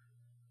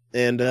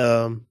 And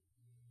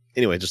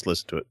anyway, just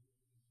listen to it.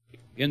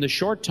 In the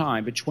short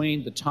time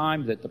between the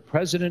time that the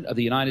President of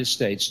the United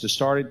States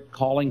started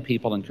calling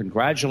people and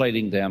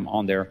congratulating them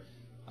on their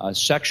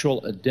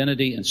sexual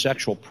identity and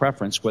sexual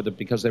preference, whether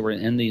because they were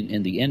in the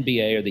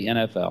NBA or the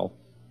NFL,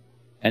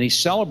 and he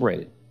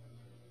celebrated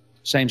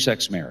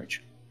same-sex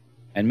marriage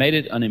and made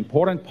it an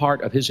important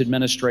part of his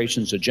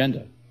administration's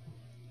agenda.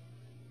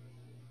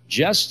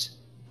 Just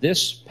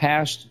this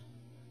past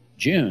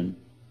June,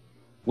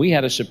 we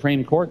had a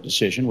Supreme Court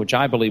decision, which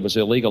I believe was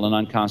illegal and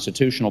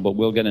unconstitutional, but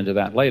we'll get into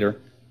that later.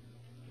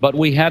 But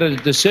we had a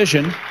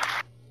decision.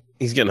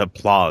 He's getting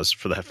applause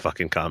for that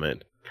fucking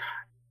comment.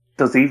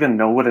 Does he even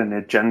know what an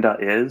agenda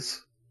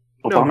is?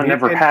 Obama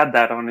never had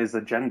that on his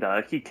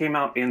agenda. He came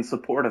out in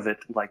support of it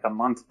like a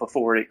month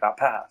before it got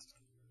passed.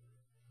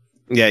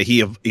 Yeah,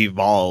 he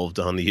evolved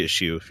on the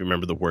issue, if you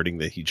remember the wording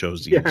that he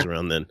chose to use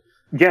around then.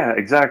 Yeah,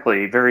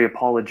 exactly. Very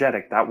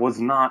apologetic. That was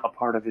not a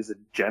part of his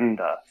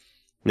agenda.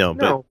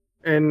 No.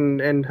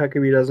 And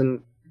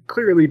Huckabee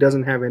clearly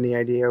doesn't have any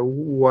idea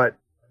what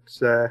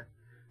the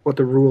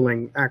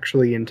ruling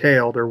actually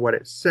entailed or what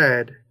it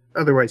said.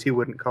 Otherwise, he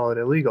wouldn't call it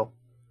illegal.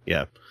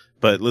 Yeah,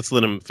 but let's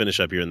let him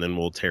finish up here, and then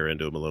we'll tear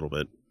into him a little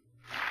bit.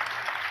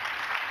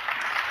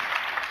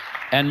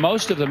 And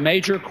most of the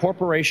major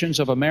corporations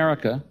of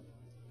America,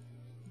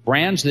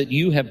 brands that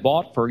you have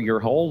bought for your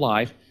whole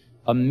life,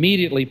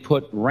 immediately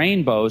put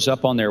rainbows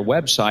up on their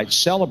website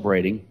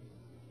celebrating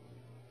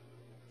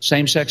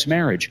same-sex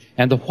marriage.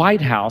 And the White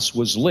House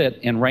was lit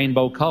in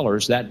rainbow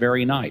colors that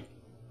very night.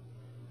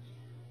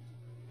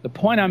 The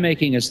point I'm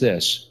making is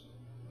this.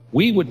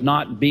 We would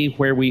not be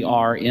where we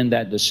are in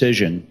that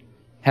decision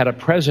had a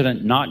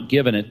president not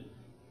given it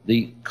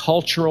the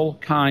cultural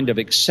kind of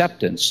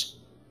acceptance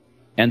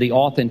and the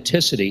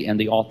authenticity and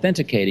the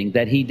authenticating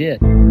that he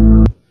did.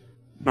 No,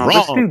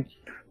 this dude,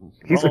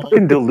 he's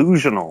fucking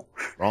delusional.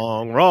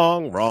 Wrong.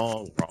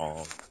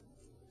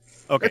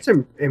 Okay. That's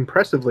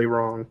impressively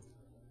wrong.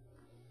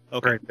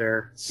 Okay. Right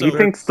there. So he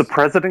thinks the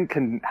president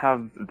can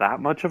have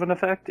that much of an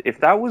effect? If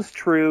that was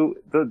true,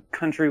 the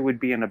country would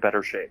be in a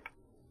better shape.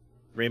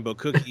 Rainbow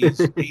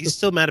cookies. He's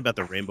still mad about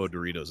the rainbow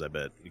Doritos, I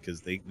bet,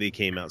 because they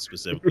came out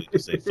specifically to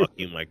say "fuck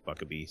you, Mike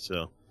Huckabee."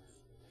 So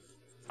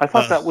I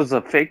thought that was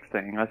a fake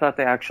thing. I thought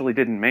they actually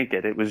didn't make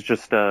it. It was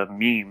just a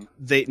meme.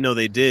 They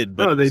did.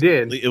 But they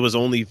did. It was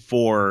only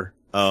for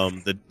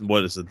not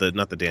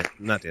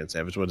Dan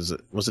Savage. What is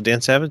it? Was it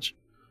Dan Savage?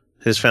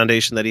 His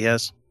foundation that he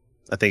has?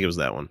 I think it was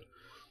that one.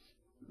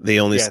 They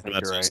only sent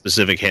out to a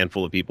specific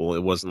handful of people.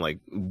 It wasn't like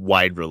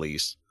wide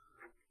release.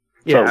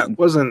 Yeah, it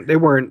wasn't. They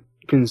weren't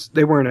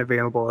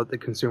available at the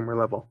consumer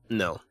level.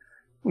 No.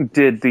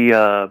 Did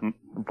the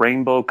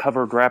rainbow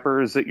covered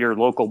wrappers at your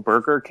local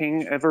Burger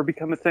King ever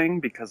become a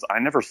thing? Because I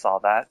never saw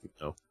that.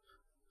 No.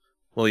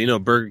 Well,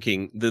 Burger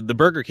King. The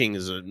Burger King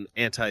is an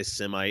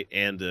anti-Semite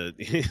and no,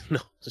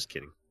 just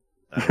kidding.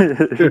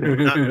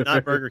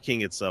 Not Burger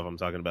King itself. I'm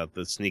talking about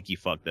the sneaky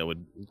fuck that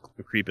would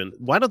creep in.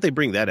 Why don't they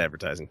bring that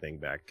advertising thing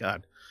back?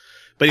 God.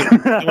 But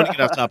anyway, I want to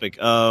get off topic.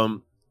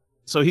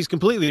 So he's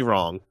completely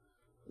wrong.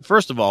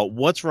 first of all,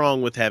 what's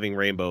wrong with having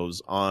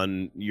rainbows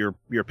on your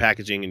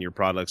packaging and your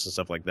products and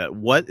stuff like that?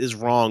 What is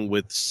wrong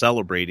with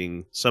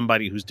celebrating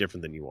somebody who's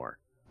different than you are?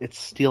 It's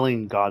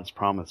stealing God's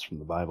promise from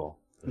the Bible.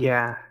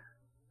 Yeah.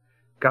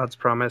 God's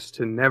promise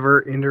to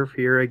never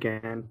interfere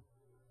again.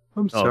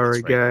 I'm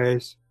sorry, that's right.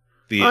 guys.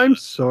 I'm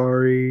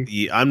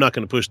sorry. I'm not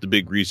going to push the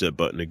big reset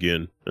button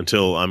again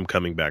until I'm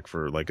coming back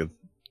for like a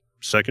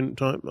second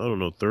time. I don't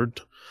know,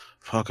 third.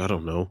 Fuck, I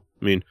don't know.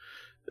 I mean,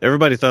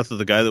 everybody thought that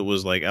the guy that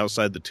was like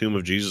outside the tomb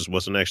of Jesus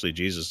wasn't actually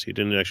Jesus. He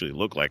didn't actually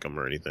look like him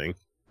or anything.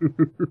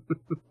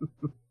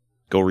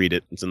 Go read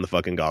it. It's in the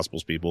fucking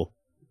Gospels, people.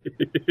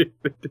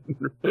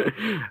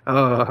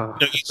 Oh,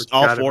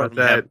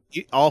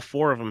 all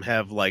four of them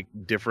have like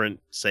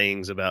different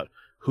sayings about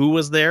who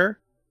was there,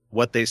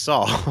 what they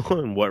saw,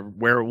 and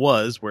where it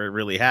was, where it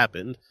really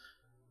happened.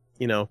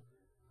 You know,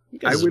 you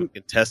guys'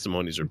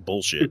 testimonies are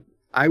bullshit.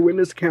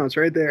 Eyewitness accounts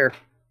right there.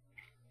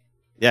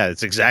 Yeah,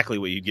 it's exactly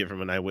what you get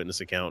from an eyewitness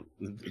account.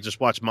 Just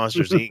watch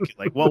Monsters Inc.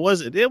 Like, what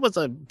was it? It was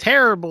a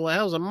terrible.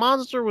 It was a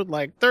monster with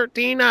like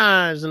 13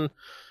 eyes and.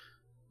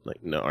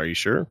 Like, no, are you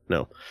sure?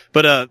 No.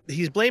 But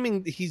he's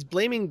blaming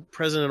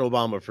President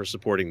Obama for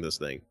supporting this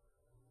thing.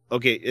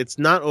 Okay, it's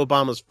not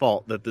Obama's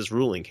fault that this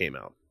ruling came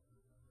out.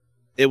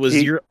 It was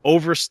your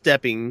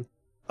overstepping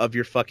of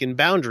your fucking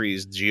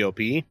boundaries,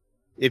 GOP.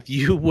 If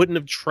you wouldn't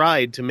have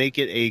tried to make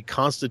it a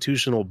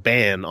constitutional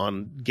ban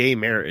on gay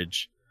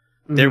marriage,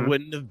 there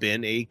wouldn't have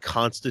been a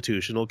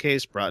constitutional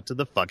case brought to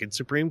the fucking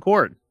Supreme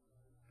Court.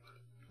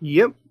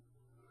 Yep.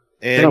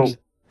 And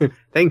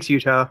thanks,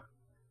 Utah.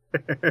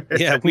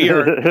 Yeah, we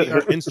are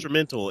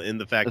instrumental in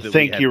the fact that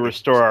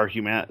restore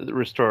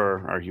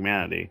our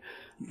humanity.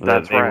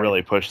 That's they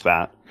really push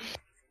that.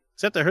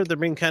 Except I heard they're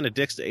being kind of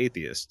dicks to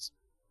atheists.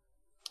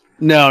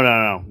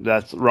 No.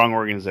 That's wrong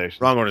organization.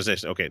 Wrong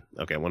organization. Okay.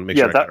 I want to make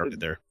sure I got it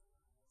there.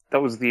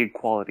 That was the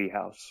Equality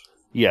House.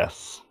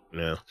 Yes.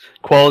 Yeah.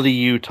 Quality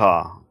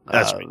Utah.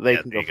 That's right. They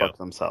can go fuck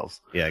themselves.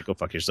 Yeah, go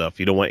fuck yourself.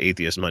 You don't want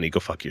atheist money, go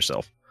fuck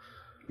yourself.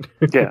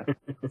 Yeah.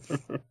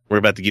 We're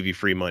about to give you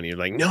free money. You're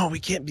like, no, we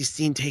can't be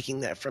seen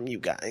taking that from you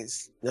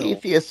guys. No.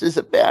 Atheist is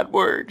a bad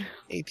word.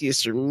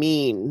 Atheists are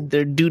mean.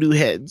 They're doo-doo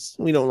heads.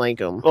 We don't like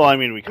them. Well, I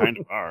mean, we kind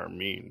of are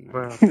mean.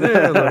 Well,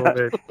 a little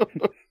bit.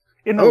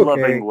 In a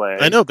loving way.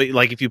 I know, but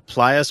like if you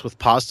ply us with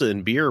pasta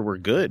and beer, we're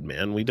good,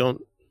 man. We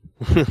don't...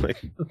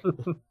 like,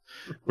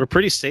 we're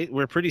pretty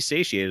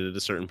satiated at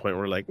a certain point.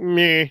 We're like,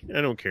 meh,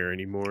 I don't care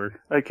anymore.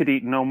 I could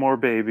eat no more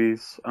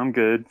babies. I'm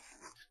good.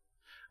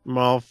 I'm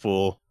all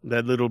full.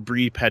 That little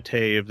brie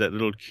pate of that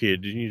little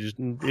kid.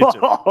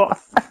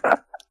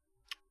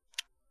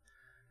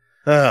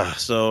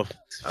 So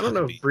I don't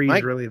know if brie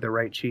is really the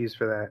right cheese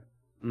for that.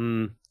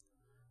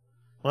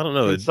 I don't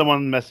know. Can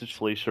someone message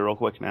Felicia real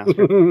quick and ask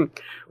her?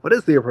 What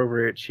is the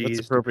appropriate cheese?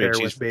 What's appropriate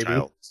cheese with for baby?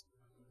 child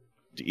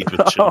to eat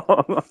with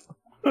children?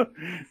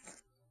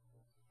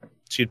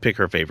 She'd pick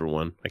her favorite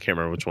one. I can't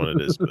remember which one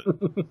it is, but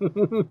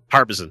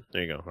Harbison.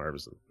 There you go,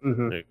 Harbison.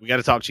 We got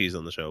to talk cheese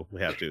on the show.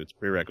 We have to. It's a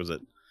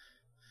prerequisite.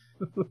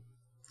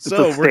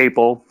 So it's a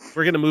staple.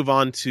 We're going to move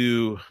on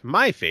to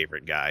my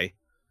favorite guy,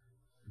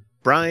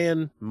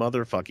 Brian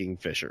motherfucking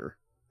Fisher.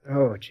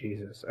 Oh,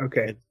 Jesus.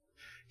 Okay. And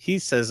he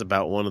says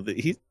about one of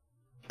the...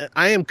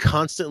 I am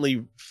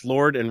constantly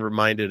floored and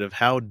reminded of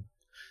how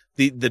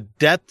the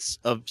depths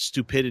of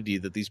stupidity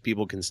that these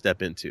people can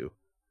step into.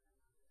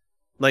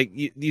 Like,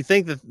 you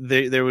think that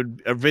there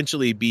would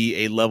eventually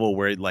be a level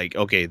where, like,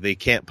 okay, they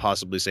can't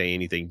possibly say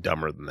anything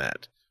dumber than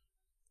that.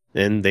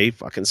 And they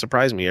fucking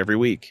surprise me every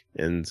week.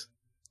 And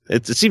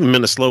it's even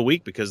been a slow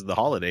week because of the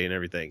holiday and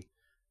everything.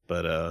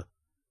 But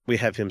we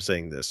have him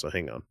saying this, so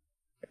hang on.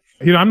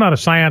 You know, I'm not a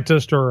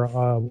scientist or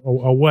a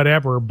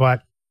whatever,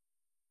 but...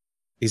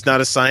 He's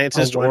not a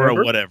scientist or a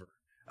whatever.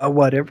 A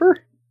whatever?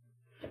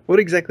 What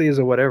exactly is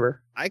a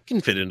whatever? I can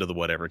fit into the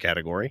whatever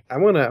category. I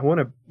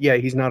wanna. Yeah,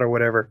 he's not a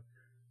whatever.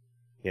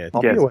 Yeah,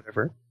 I'll be a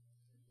whatever.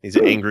 He's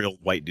an angry old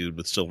white dude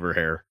with silver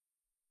hair.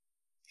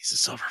 He's a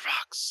silver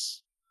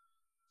fox.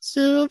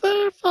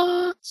 Silver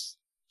fox.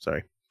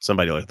 Sorry,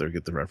 somebody out there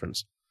get the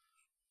reference.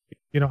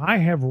 You know, I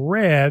have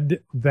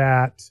read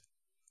that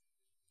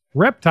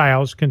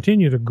reptiles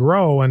continue to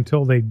grow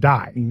until they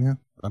die. Yeah,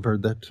 I've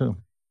heard that too.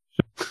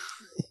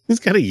 He's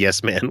got a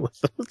yes man with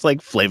them. It's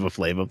like Flava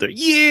Flav up there.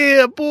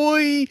 Yeah,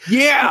 boy.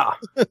 Yeah.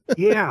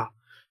 Yeah.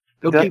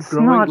 They'll keep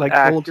growing like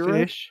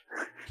goldfish.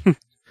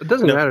 It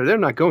doesn't matter. They're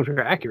not going for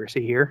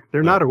accuracy here.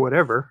 They're not or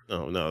whatever.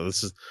 No.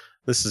 This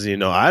is you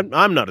know,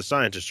 I'm not a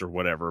scientist or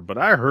whatever, but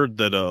I heard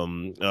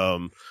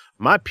that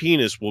my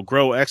penis will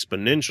grow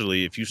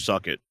exponentially if you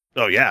suck it.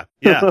 Oh yeah.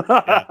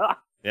 Yeah.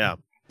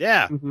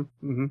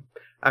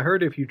 I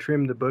heard if you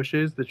trim the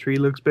bushes, the tree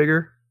looks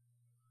bigger.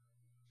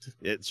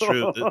 It's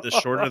true. The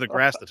shorter the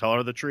grass, the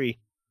taller the tree.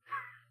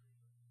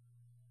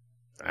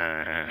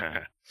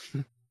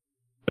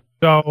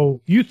 So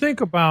you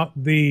think about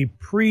the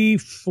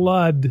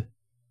pre-flood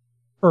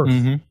Earth.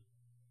 Mm-hmm.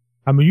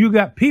 I mean, you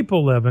got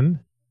people living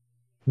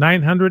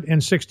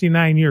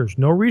 969 years.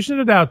 No reason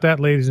to doubt that,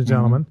 ladies and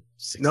gentlemen.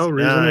 No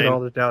reason at all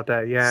to doubt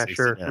that. Yeah,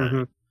 69.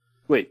 Sure.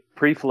 Wait,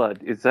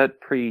 pre-flood, is that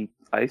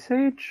pre-Ice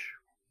Age?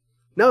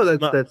 No,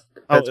 that's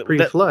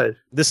pre-flood.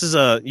 This is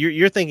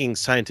you're thinking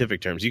scientific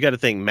terms. You got to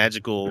think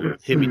magical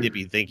hippy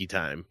dippy thinky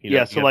time.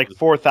 So like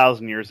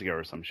 4,000 years ago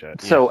or some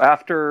shit. So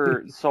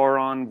after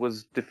Sauron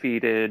was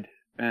defeated,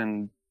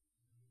 and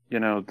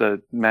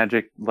the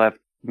magic left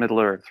Middle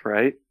Earth,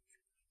 right?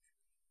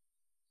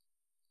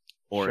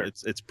 Or Sure.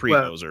 it's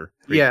pre-Gozer.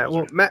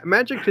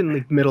 Magic didn't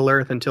leave Middle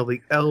Earth until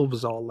the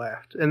elves all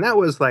left, and that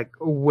was like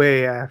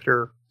way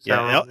after.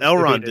 Yeah,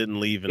 Elrond didn't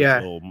leave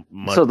until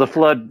much. So the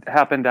flood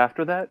happened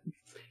after that?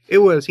 It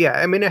was,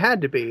 I mean, it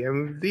had to be. I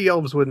mean, the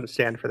elves wouldn't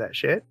stand for that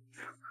shit.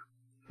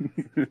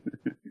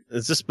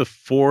 Is this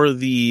before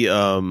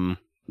the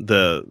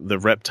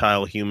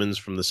reptile humans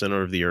from the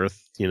center of the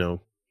earth?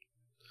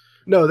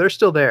 No, they're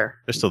still there.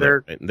 They're still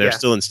there. Right? They're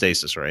still in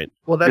stasis, right?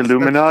 Well, that's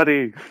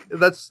Illuminati.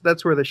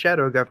 That's where the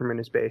shadow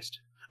government is based.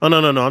 Oh no!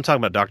 I'm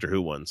talking about Doctor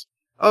Who ones.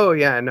 Oh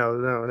yeah,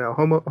 no.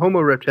 Homo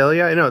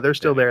reptilia. No, they're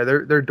still there.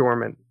 They're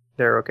dormant.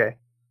 They're okay.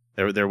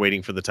 They're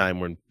waiting for the time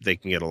when they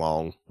can get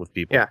along with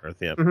people on Earth.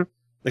 Yeah. Mm-hmm.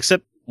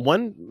 Except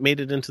one made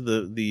it into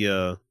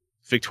the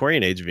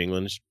Victorian age of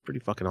England. It's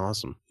pretty fucking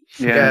awesome.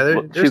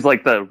 Yeah, she's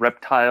like the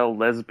reptile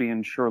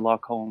lesbian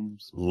Sherlock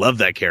Holmes. Love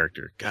that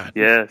character. God.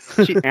 Yes.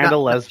 A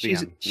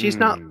lesbian. She's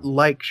not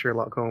like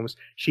Sherlock Holmes.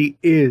 She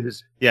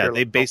is. Yeah, Sherlock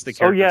they based the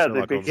Holmes.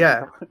 character.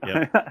 Yeah.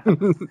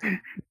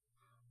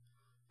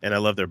 And I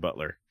love their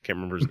butler. Can't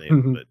remember his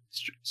name, but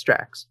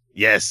Strax.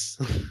 Yes.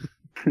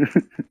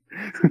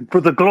 For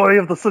the glory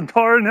of the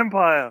Centauran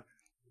Empire.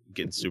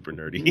 Getting super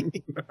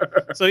nerdy.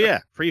 So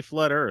yeah,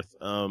 pre-flood Earth.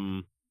 No.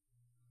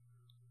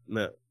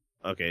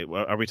 Okay,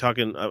 well, are we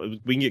talking?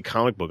 We can get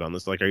comic book on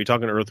this. Like, are you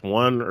talking Earth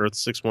 1, Earth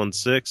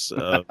 616?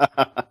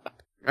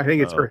 I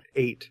think it's Earth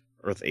 8.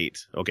 Earth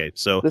 8. Okay,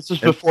 so this is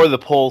before the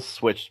poles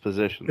switched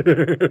position.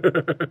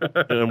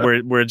 And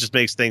where it just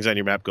makes things on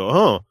your map go,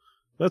 oh,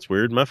 that's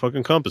weird. My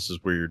fucking compass is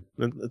weird.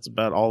 That's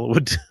about all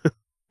it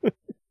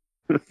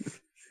would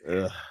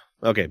do.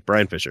 Okay,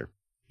 Brian Fisher.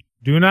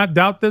 Do not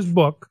doubt this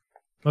book.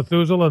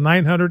 Methuselah,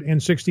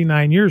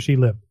 969 years he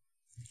lived.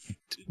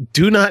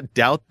 Do not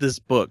doubt this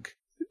book.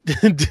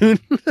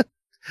 Dude.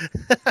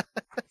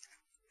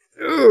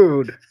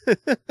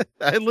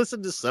 I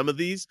listen to some of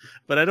these,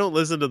 but I don't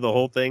listen to the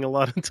whole thing a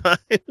lot of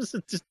times.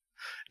 Just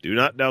do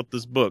not doubt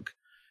this book.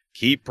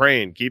 Keep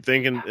praying. Keep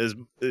thinking.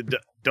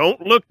 Don't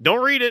look.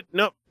 Don't read it.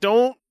 No.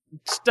 Don't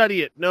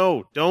study it.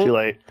 No. Don't. Too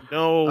late.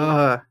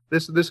 No.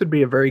 This would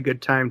be a very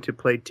good time to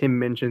play Tim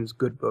Minchin's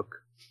Good Book.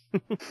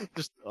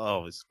 It's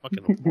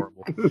fucking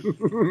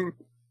horrible.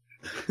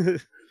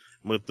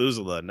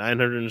 Methuselah,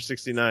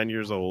 969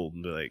 years old.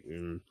 Like,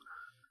 no.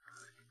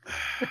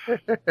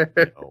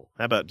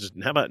 How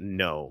about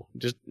no?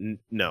 Just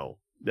no.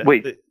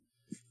 Wait,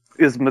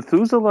 is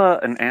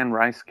Methuselah an Anne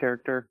Rice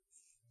character?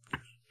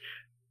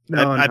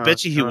 I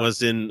bet you he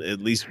was in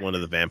at least one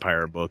of the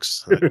vampire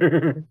books.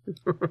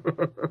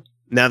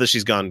 Now that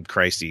she's gone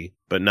Christy,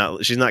 but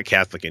she's not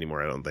Catholic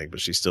anymore, I don't think, but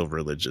she's still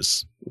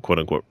religious, quote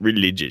unquote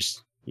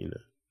religious.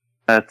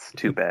 That's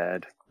too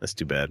bad. That's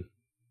too bad.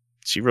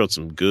 She wrote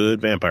some good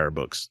vampire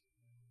books.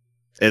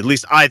 At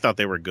least I thought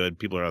they were good.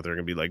 People are out there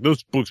going to be like,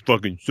 those books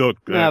fucking suck.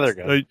 Nah, they're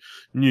good.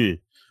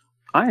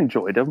 I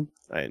enjoyed them.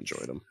 I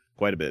enjoyed them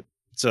quite a bit.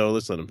 So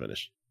let's let him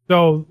finish.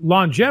 So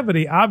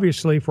longevity,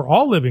 obviously, for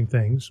all living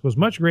things was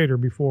much greater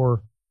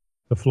before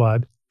the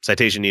flood.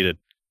 Citation needed.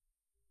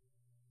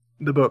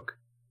 The book.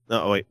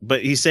 Oh, wait.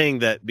 But he's saying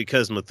that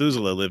because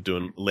Methuselah lived to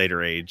a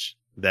later age,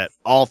 that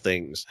all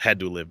things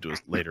had to live to a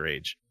later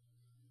age.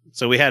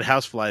 So we had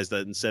houseflies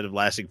that instead of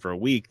lasting for a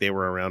week, they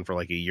were around for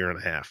like a year and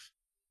a half.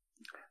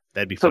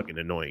 That'd be fucking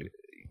annoying.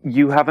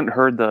 You haven't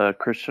heard the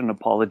Christian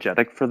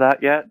apologetic for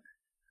that yet?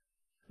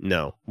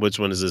 No. Which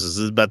one is this? Is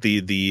this about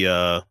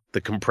the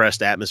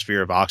compressed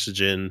atmosphere of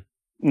oxygen?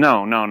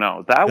 No.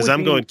 Because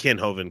I'm going Ken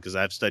Hovind because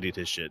I've studied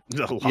his shit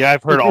a lot. Yeah,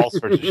 I've heard all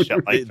sorts of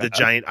shit like the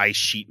giant ice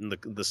sheet in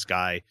the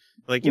sky.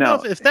 Like, you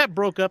know, if that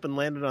broke up and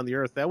landed on the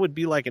Earth, that would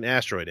be like an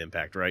asteroid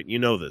impact, right? You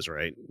know this,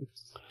 right?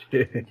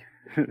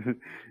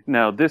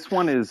 No, this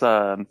one is,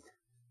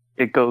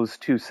 it goes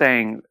to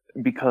saying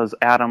because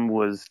Adam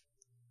was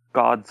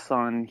God's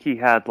son, he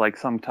had like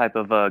some type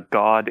of a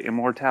God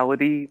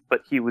immortality,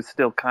 but he was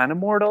still kind of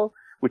mortal,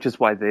 which is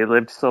why they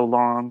lived so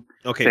long.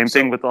 Okay, Same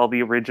thing with all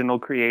the original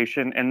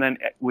creation. And then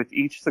with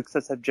each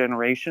successive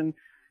generation,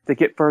 they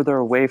get further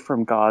away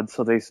from God,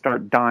 so they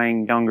start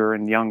dying younger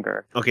and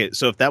younger. Okay,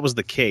 so if that was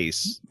the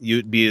case,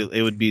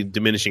 it would be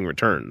diminishing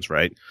returns,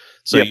 right?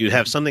 So you'd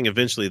have something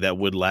eventually that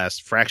would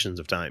last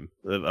fractions of time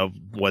of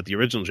what the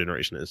original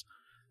generation is.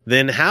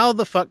 Then how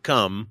the fuck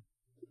come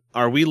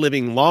are we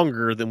living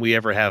longer than we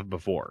ever have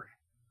before?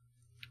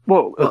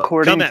 Well,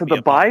 according to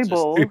the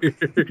Bible,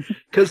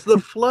 because the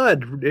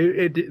flood,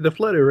 the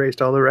flood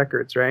erased all the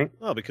records, right?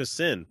 Oh, because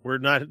sin. We're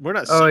not.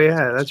 Oh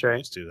yeah, that's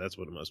right. That's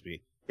what it must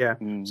be. Yeah.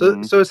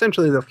 Mm-hmm. So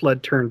essentially, the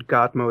flood turned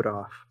God mode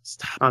off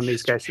on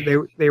these guys.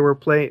 They were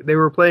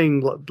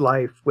playing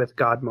life with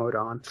God mode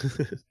on.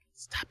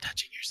 Stop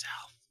touching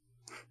yourself.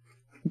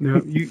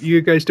 No,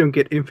 you guys don't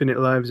get infinite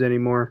lives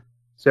anymore.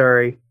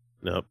 Sorry.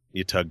 Nope.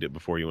 You tugged it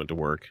before you went to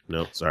work.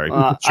 Nope. Sorry.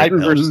 I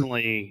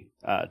personally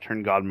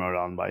turned God mode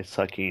on by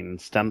sucking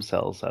stem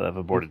cells out of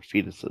aborted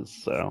fetuses.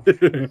 So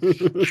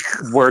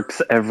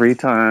Works every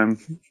time.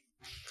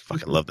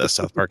 Fucking love that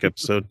South Park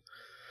episode.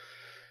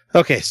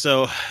 Okay,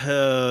 so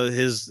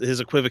his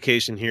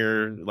equivocation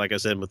here, like I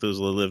said,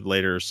 Methuselah lived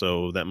later,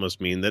 so that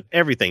must mean that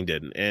everything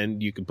didn't,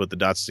 and you can put the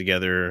dots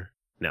together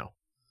now.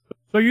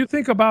 So you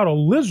think about a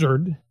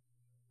lizard.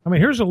 I mean,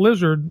 here's a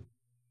lizard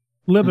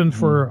living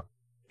for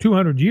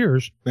 200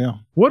 years. Yeah.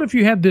 What if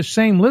you had this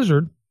same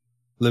lizard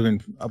living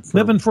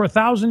for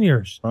 1,000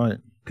 years? Right.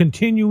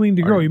 Continuing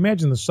to grow. You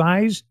imagine the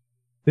size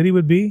that he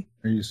would be?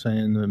 Are you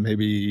saying that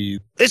maybe...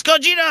 It's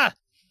Gogeta!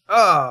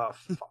 Oh,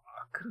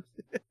 fuck.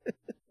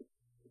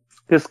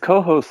 This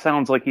co-host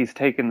sounds like he's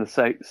taken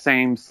the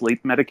same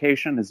sleep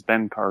medication as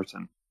Ben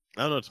Carson.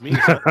 I don't know, to me,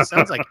 it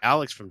sounds like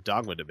Alex from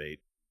Dogma Debate.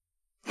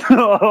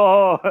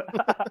 Oh.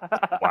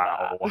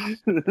 wow.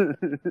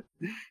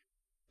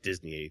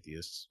 Disney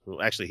atheists.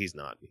 Well, actually, he's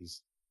not.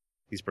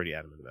 He's pretty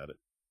adamant about it.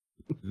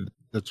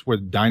 That's where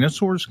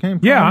dinosaurs came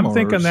from? Yeah, I'm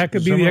thinking that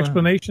could be the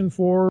explanation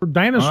for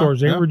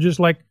dinosaurs. They were just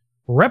like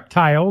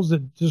reptiles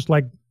that just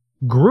like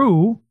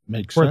grew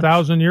Makes for sense.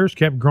 1,000 years,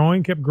 kept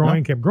growing.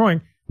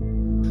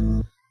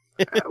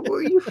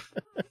 Were you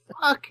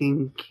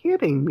fucking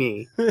kidding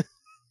me?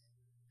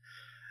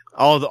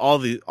 All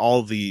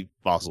the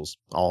fossils,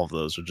 all of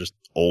those are just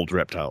old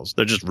reptiles.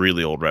 They're just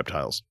really old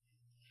reptiles.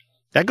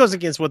 That goes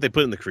against what they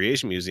put in the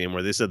Creation Museum,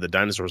 where they said the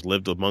dinosaurs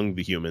lived among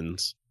the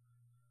humans.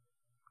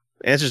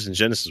 Answers in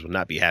Genesis would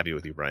not be happy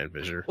with you, Brian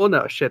Fisher. Well,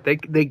 no, shit.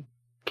 They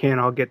can't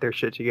all get their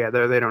shit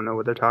together. They don't know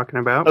what they're talking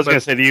about. I was going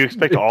to say, do you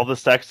expect all the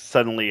sects to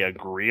suddenly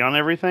agree on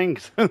everything?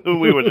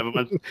 We would have a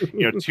bunch,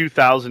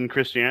 2,000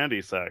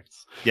 Christianity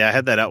sects. Yeah, I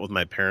had that out with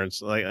my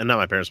parents. Like, not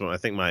my parents, but I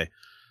think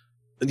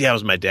it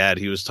was my dad.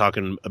 He was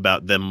talking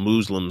about them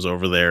Muslims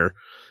over there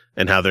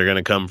and how they're going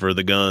to come for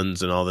the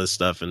guns and all this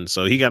stuff. And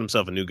so he got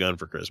himself a new gun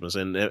for Christmas.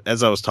 And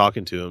as I was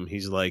talking to him,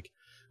 he's like,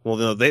 well,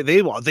 no,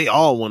 they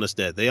all want us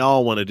dead. They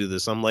all want to do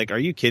this. I'm like, are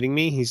you kidding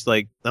me?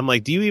 I'm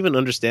like, do you even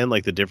understand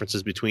like the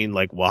differences between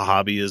like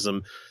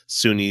Wahhabism,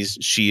 Sunnis,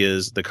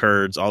 Shias, the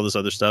Kurds, all this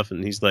other stuff?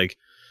 And he's like,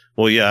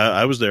 well, yeah,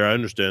 I was there. I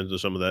understand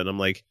some of that. And I'm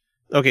like,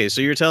 okay,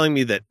 so you're telling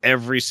me that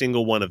every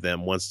single one of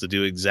them wants to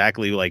do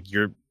exactly like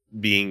you're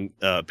being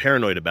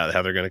paranoid about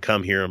how they're going to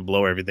come here and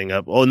blow everything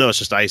up. Oh no, it's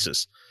just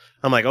ISIS.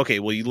 I'm like, okay,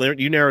 well,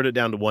 you narrowed it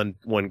down to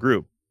one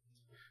group.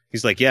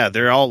 He's like, yeah,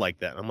 they're all like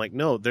that. I'm like,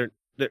 no, they're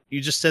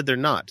you just said they're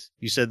not.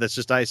 You said that's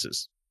just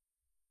ISIS.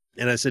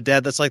 And I said,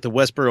 Dad, that's like the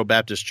Westboro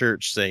Baptist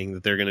Church saying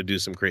that they're going to do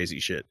some crazy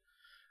shit.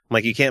 I'm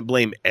like, you can't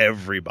blame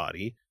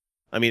everybody.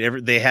 I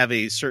mean, they have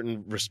a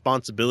certain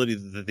responsibility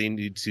that they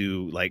need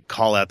to like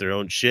call out their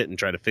own shit and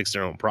try to fix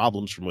their own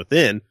problems from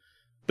within,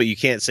 but you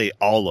can't say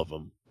all of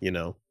them,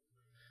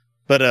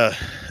 But I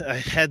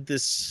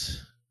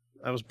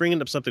was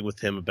bringing up something with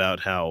him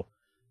about how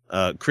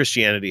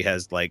Christianity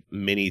has like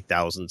many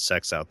thousand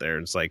sects out there.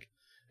 And it's like,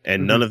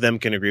 and none of them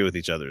can agree with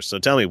each other. So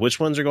tell me, which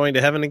ones are going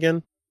to heaven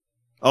again?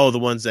 Oh, the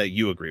ones that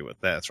you agree with.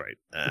 That's right.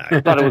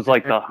 I thought it was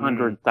like the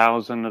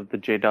 100,000 of the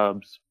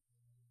J-dubs.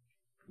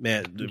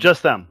 Man,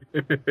 just them.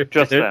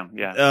 Just them,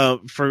 yeah.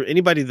 For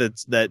anybody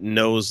that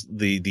knows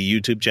the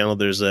YouTube channel,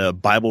 there's a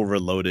Bible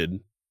Reloaded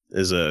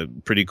is a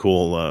pretty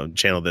cool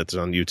channel that's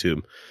on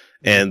YouTube.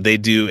 And they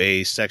do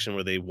a section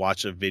where they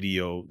watch a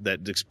video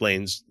that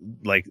explains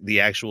like the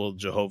actual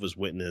Jehovah's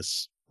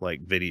Witness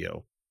like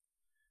video,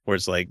 where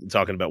it's like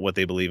talking about what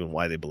they believe and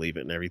why they believe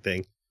it and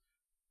everything.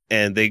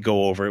 And they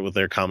go over it with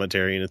their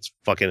commentary, and it's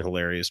fucking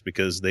hilarious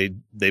because they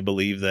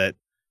believe that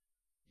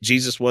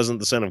Jesus wasn't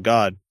the Son of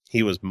God.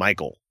 He was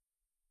Michael,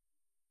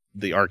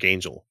 the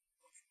archangel,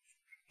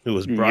 who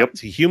was brought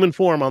to human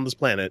form on this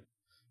planet.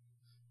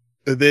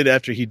 And then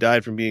after he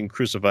died from being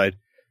crucified,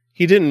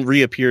 he didn't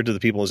reappear to the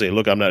people and say,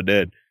 look, I'm not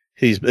dead.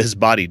 His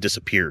body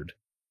disappeared.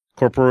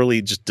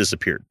 Corporally just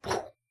disappeared.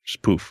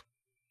 Just poof.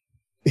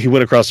 He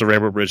went across the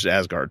Rainbow Bridge to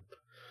Asgard.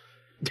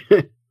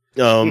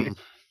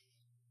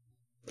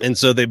 And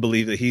so they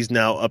believe that he's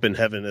now up in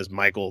heaven as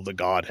Michael, the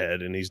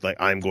Godhead, and he's like,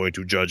 I'm going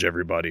to judge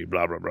everybody,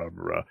 blah, blah, blah,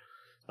 blah, blah.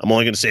 I'm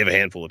only going to save a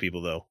handful of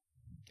people, though.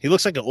 He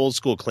looks like an old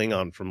school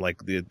Klingon from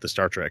like the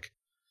Star Trek,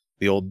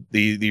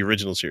 the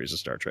original series of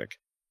Star Trek,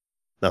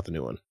 not the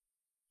new one.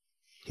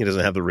 He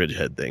doesn't have the ridge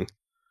head thing.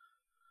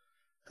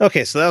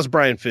 Okay, so that was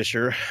Brian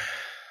Fisher.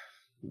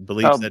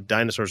 Believes that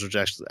dinosaurs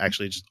are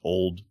actually just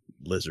old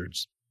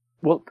lizards.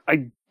 Well,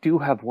 I do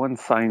have one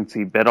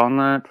sciencey bit on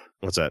that.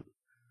 What's that?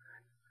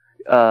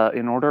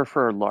 In order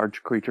for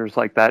large creatures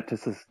like that to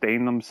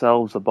sustain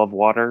themselves above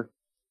water,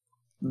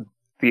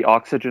 the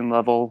oxygen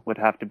level would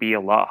have to be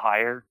a lot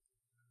higher,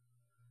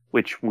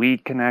 which we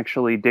can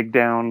actually dig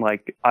down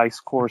like ice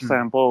core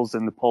samples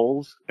in the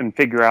poles and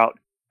figure out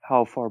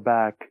how far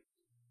back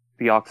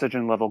the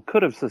oxygen level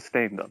could have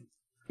sustained them.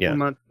 Yeah.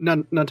 Well,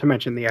 not to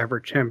mention the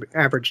average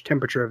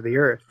temperature of the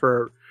Earth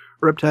for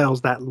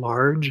reptiles that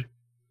large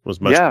Was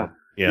much more.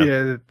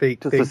 Yeah. they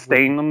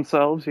sustain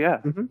themselves. Yeah.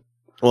 Mm-hmm.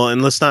 Well,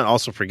 and let's not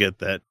also forget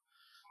that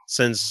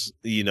since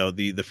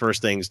the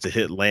first things to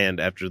hit land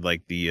after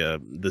like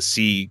the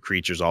sea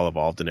creatures all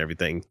evolved and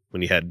everything,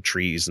 when you had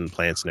trees and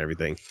plants and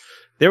everything,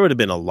 there would have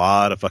been a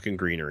lot of fucking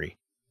greenery.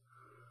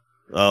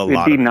 It'd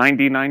be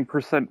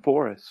 99%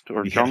 forest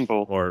or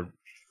jungle or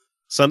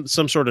some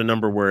sort of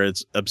number where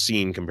it's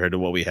obscene compared to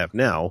what we have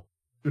now.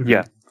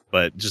 Yeah.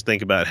 But just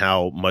think about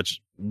how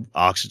much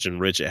oxygen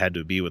rich it had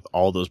to be with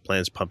all those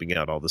plants pumping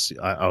out all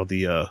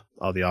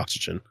the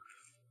oxygen.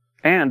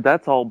 And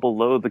that's all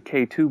below the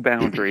K2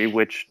 boundary,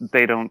 which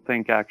they don't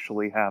think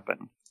actually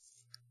happened.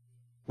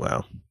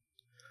 Wow.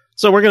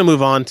 So we're gonna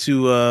move on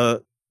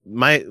to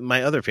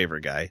my other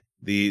favorite guy,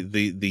 the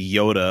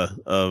Yoda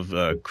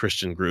of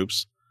Christian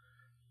groups.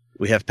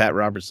 We have Pat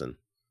Robertson.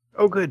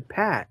 Oh, good,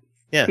 Pat.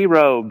 Yeah,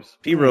 P-Robes.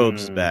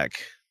 P-Robes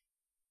back.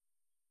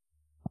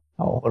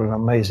 Oh, what an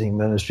amazing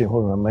ministry!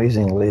 What an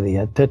amazing lady!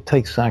 That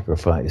takes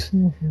sacrifice.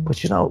 Mm-hmm.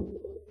 But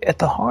at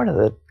the heart of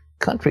that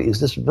country is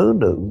this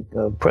voodoo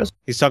presence.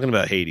 He's talking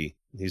about Haiti.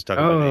 He's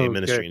talking about a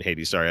ministry in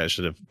Haiti. Sorry, I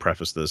should have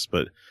prefaced this,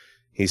 but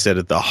he said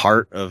at the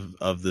heart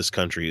of this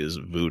country is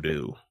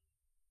voodoo.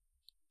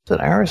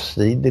 That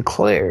Aristide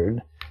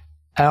declared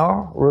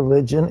our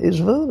religion is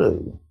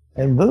voodoo.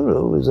 And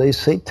voodoo is a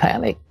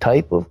satanic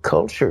type of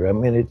culture. I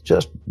mean, it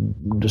just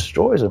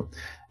destroys them.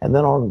 And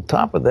then on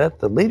top of that,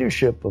 the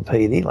leadership of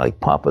Haiti, like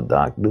Papa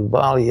Doc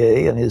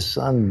Duvalier and his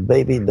son,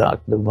 Baby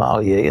Doc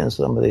Duvalier, and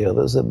some of the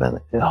others have been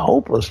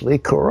hopelessly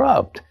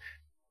corrupt.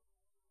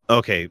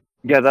 Okay.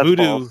 Yeah, that's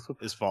voodoo false.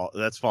 Is false.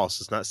 That's false.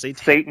 It's not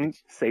satanic.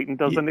 Satan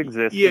doesn't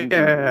exist.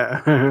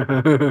 Yeah.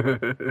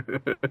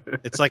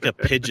 It's like a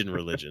pigeon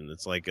religion.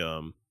 It's like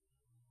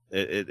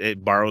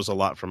it borrows a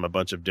lot from a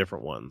bunch of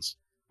different ones.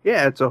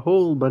 Yeah, it's a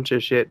whole bunch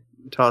of shit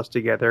tossed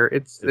together.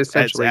 It's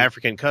essentially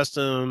African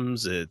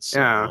customs. It's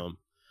a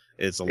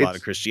lot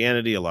of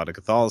Christianity, a lot of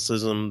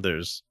Catholicism.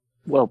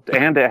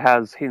 And it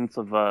has hints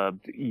of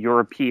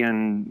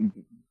European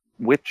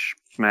witch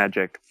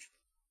magic.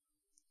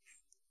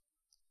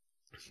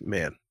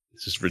 Man,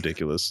 it's just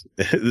ridiculous.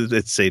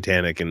 It's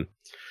satanic, and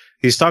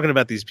he's talking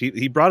about these people.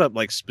 He brought up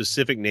like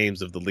specific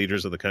names of the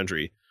leaders of the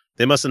country.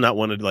 They must have not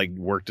wanted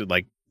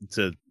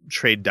to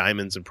trade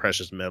diamonds and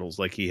precious metals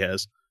like he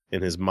has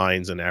in his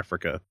mines in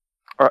Africa.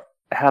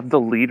 Have the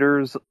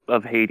leaders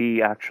of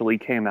Haiti actually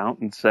came out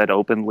and said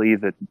openly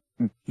that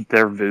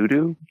they're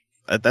voodoo?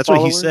 That's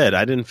what he said.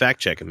 I didn't fact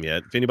check him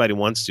yet. If anybody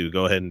wants to,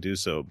 go ahead and do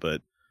so.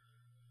 But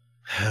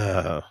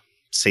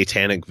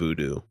satanic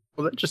voodoo.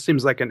 Well, that just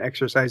seems like an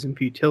exercise in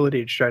futility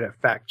to try to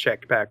fact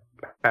check back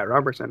Pat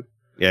Robertson.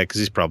 Yeah, because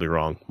he's probably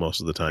wrong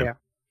most of the time. Yeah.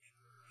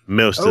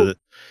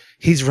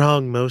 He's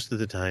wrong most of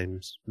the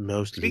times.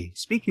 Mostly.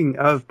 Speaking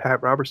of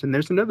Pat Robertson,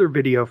 there's another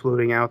video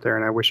floating out there,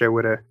 and I wish I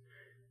would have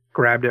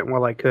grabbed it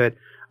while I could,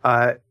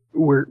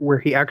 where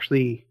he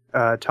actually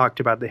talked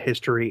about the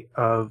history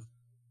of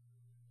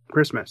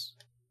Christmas.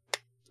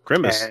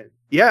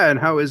 And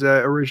how it was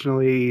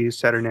originally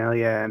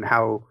Saturnalia, and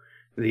how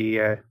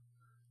the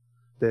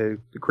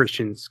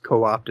Christians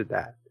co-opted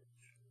that.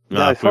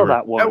 Yeah, I saw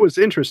that one. That was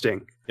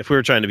interesting. If we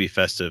were trying to be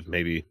festive,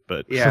 maybe,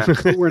 but yeah,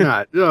 we're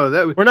not.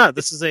 No, we're not.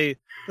 This is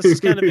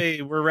kind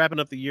of we're wrapping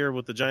up the year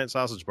with the giant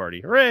sausage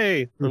party.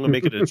 Hooray! I'm gonna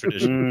make it a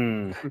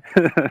tradition.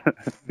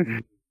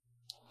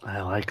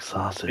 I like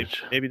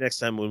sausage. Maybe next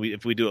time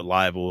if we do it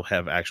live, we'll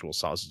have actual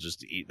sausages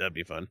to eat. That'd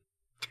be fun.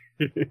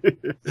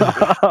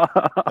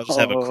 I'll just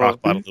have a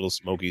crock pot of little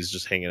Smokies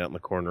just hanging out in the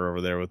corner over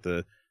there with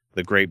the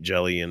grape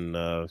jelly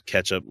and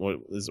ketchup. Or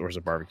is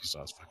it barbecue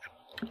sauce?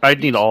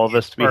 I'd need all of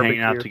us to be hanging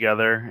out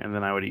together, and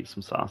then I would eat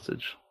some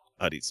sausage.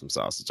 I'd eat some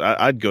sausage.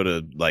 I'd go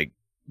to like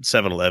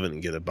 7-Eleven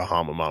and get a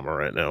Bahama Mama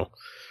right now.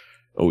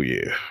 Oh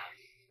yeah,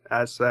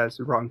 that's the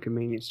wrong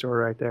convenience store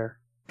right there.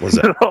 Was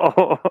that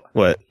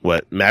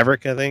what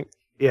Maverick? I think.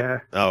 Yeah.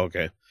 Oh,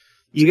 okay.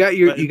 You got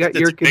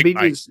your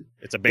convenience.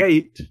 It's a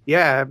big.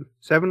 Yeah.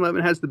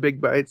 7-Eleven has the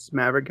big bites.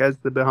 Maverick has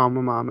the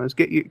Bahama Mamas.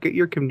 Get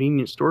your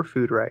convenience store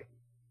food right.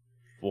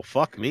 Well,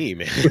 fuck me,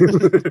 man.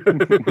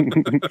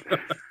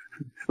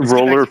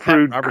 Roller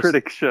food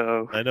critic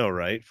show. I know,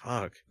 right?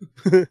 Fuck.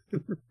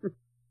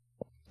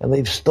 And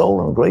they've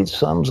stolen great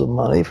sums of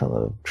money from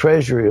the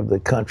treasury of the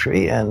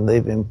country, and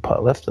they've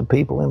left the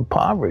people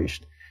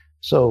impoverished.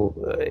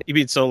 So you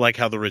mean like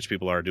how the rich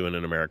people are doing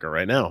in America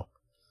right now?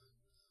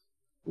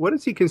 What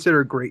does he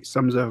consider great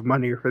sums of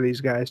money for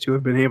these guys to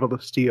have been able to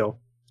steal?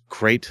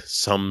 Great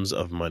sums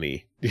of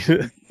money. They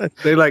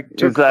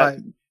took took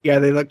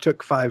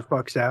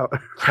 $5 out.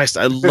 Christ,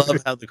 I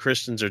love how the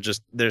Christians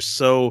they're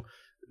so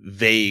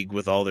vague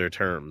with all their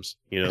terms.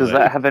 Does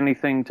that have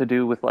anything to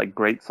do with like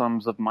great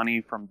sums of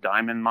money from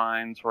diamond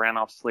mines ran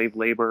off slave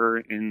labor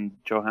in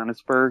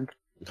Johannesburg?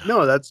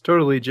 No, that's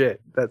totally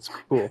legit. That's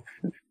cool.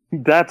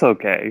 That's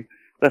okay.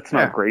 That's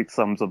not great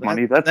sums of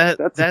money. That's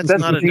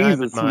not a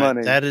Jesus diamond mine.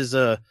 Money.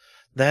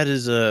 That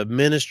is a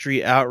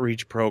ministry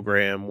outreach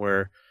program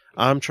where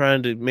I'm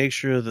trying to make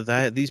sure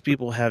that these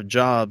people have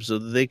jobs so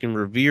that they can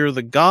revere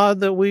the God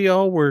that we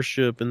all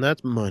worship, and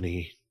that's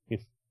money.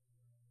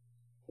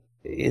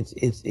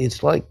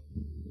 It's like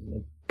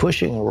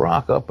pushing a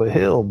rock up a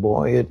hill,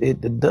 boy.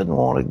 It doesn't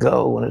want to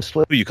go, and it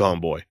slips. Who you calling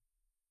boy?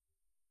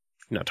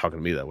 You're not talking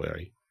to me that way, are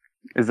you?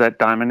 Is that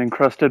diamond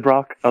encrusted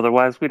rock?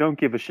 Otherwise, we don't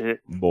give a shit.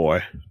 Boy.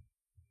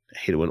 I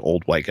hate it when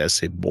old white guys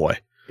say boy.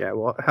 Yeah,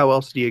 well, how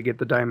else do you get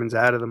the diamonds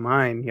out of the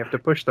mine? You have to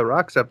push the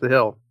rocks up the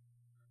hill.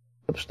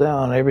 Ups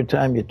down every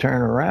time you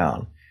turn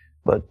around.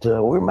 But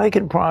we're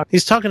making progress.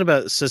 He's talking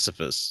about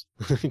Sisyphus.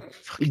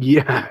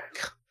 Yeah.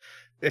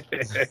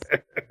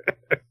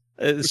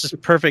 It's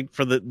just perfect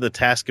for the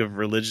task of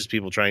religious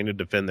people trying to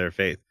defend their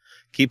faith.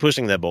 Keep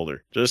pushing that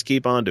boulder. Just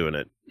keep on doing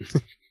it.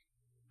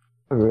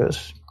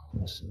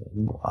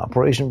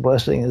 Operation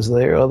Blessing is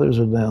there. Others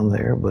are down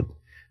there. But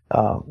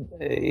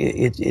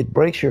it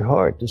breaks your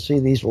heart to see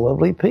these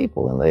lovely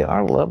people, and they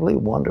are lovely,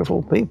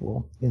 wonderful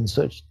people, in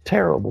such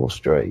terrible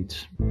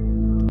straits.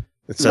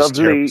 It's such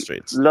terrible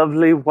straits.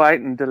 Lovely,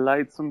 white, and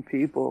delightsome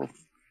people.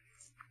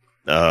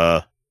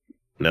 No.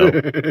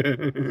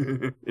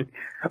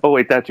 Oh,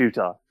 wait, that's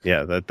Utah.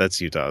 Yeah, that's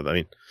Utah. I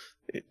mean,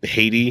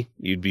 Haiti,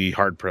 you'd be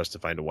hard-pressed to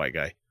find a white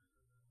guy.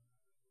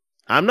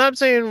 I'm not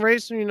saying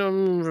race,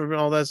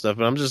 all that stuff,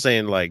 but I'm just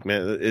saying, like,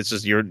 man, it's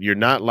just you're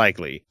not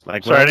likely.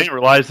 Like, sorry, I didn't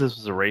realize this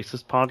was a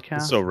racist podcast.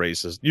 It's so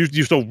racist.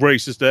 You're so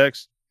racist,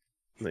 X.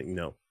 Like,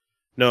 no,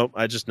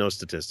 I just know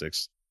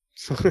statistics.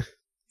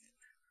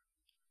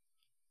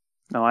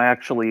 No, I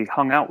actually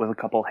hung out with a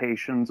couple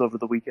Haitians over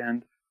the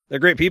weekend. They're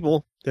great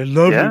people. They're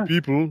lovely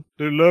people.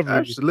 They're lovely.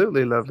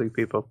 Absolutely lovely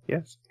people.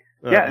 Yes.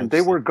 Yeah, and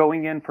they were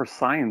going in for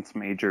science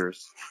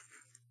majors.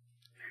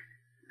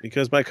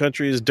 Because my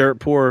country is dirt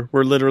poor,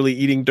 we're literally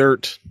eating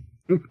dirt.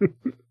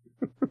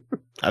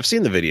 I've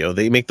seen the video.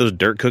 They make those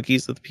dirt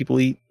cookies that the people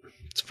eat.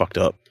 It's fucked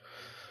up.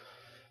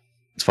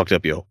 It's fucked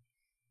up, yo.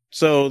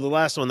 So the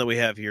last one that we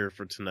have here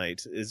for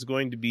tonight is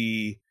going to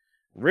be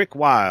Rick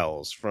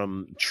Wiles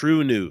from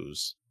True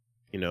News.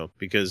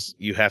 Because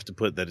you have to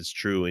put that it's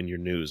true in your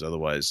news.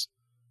 Otherwise,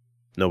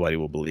 nobody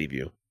will believe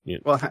you.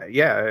 Well,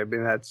 yeah, I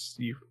mean, that's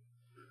you.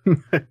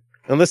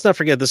 And let's not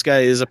forget, this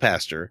guy is a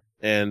pastor.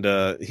 And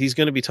he's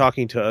going to be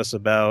talking to us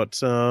about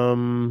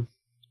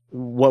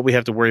what we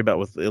have to worry about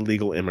with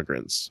illegal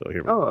immigrants. So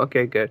here. Oh,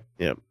 okay, good.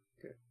 Yeah.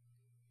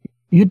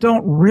 You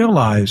don't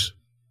realize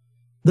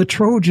the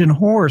Trojan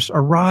horse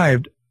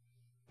arrived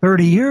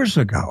 30 years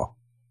ago.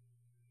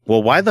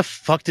 Well, why the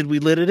fuck did we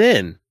let it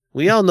in?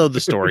 We all know the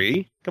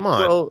story. Come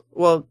on.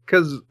 Well,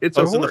 because it's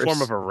a horse. In the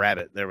form of a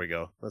rabbit. There we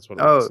go. That's what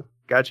it was. Oh,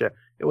 gotcha.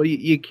 Well,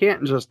 you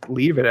can't just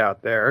leave it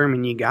out there. I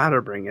mean, you got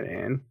to bring it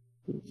in.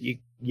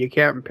 You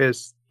can't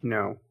piss,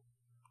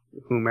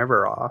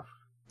 whomever off.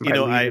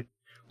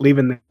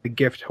 Leaving the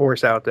gift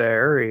horse out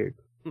there.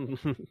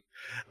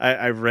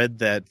 I read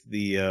that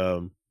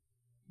the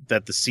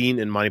scene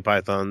in Monty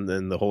Python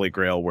and the Holy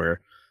Grail where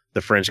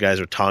the French guys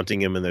are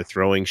taunting him and they're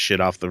throwing shit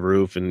off the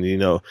roof and,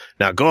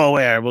 now go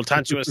away, I will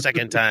taunt you a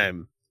second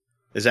time,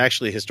 is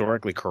actually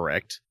historically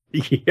correct.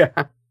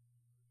 Yeah.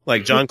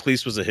 Like John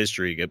Cleese was a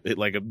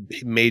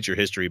major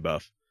history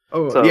buff.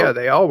 Oh, yeah,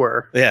 they all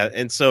were. Yeah,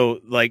 and so,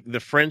 like, the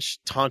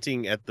French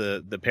taunting at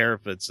the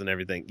parapets and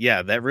everything,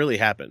 yeah, that really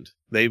happened.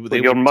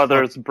 Your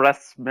mother's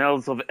breath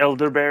smells of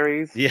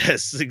elderberries?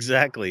 Yes,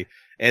 exactly.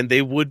 And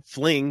they would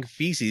fling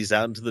feces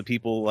out into the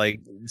people, like,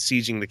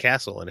 sieging the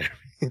castle and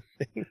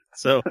everything.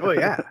 So, oh,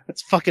 yeah.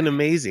 It's fucking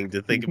amazing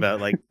to think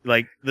about,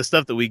 like the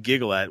stuff that we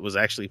giggle at was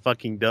actually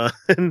fucking done.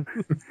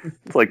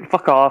 It's like,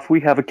 fuck off, we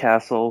have a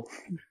castle.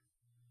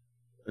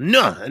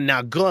 No,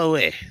 now go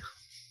away.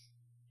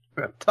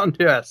 And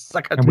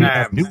we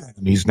have new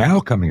enemies now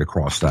coming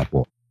across that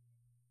wall.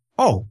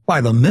 Oh,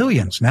 by the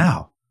millions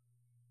now.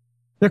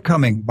 They're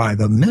coming by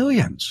the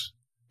millions.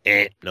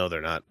 No,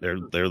 they're not.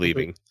 They're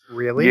leaving.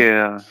 Really?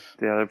 Yeah,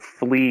 they're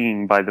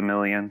fleeing by the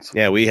millions.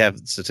 Yeah, we have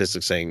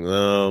statistics saying,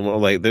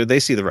 they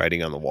see the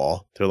writing on the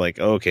wall. They're like,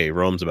 okay,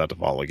 Rome's about to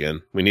fall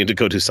again. We need to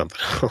go do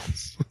something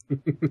else.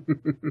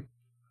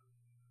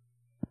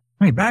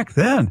 I mean, back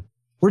then,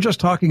 we're just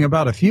talking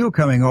about a few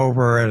coming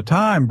over at a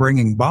time,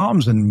 bringing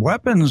bombs and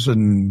weapons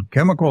and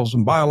chemicals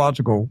and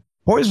biological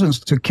poisons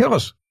to kill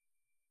us.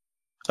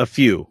 A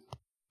few.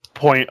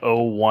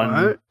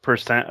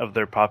 0.01% of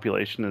their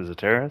population is a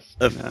terrorist?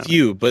 A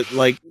few, but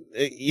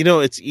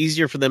it's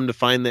easier for them to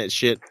find that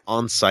shit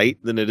on site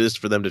than it is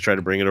for them to try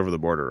to bring it over the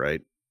border,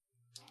 right?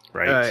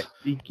 Right.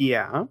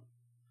 Yeah.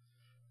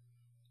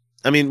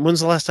 I mean,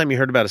 when's the last time you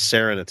heard about a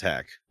sarin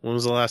attack? When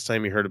was the last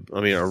time you heard a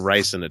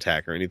ricin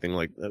attack or anything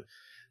like that?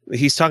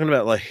 He's talking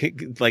about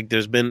like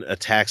there's been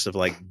attacks of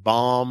like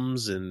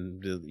bombs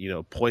and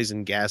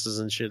poison gases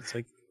and shit. It's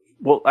like,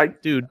 well,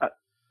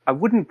 I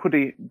wouldn't put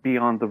it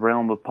beyond the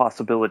realm of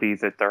possibility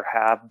that there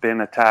have been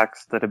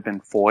attacks that have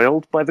been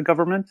foiled by the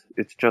government.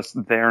 It's just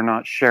they're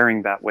not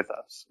sharing that with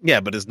us.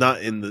 Yeah, but it's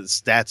not in the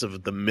stats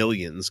of the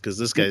millions because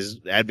this guy's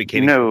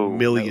advocating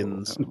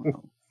millions.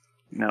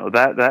 No,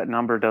 that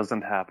number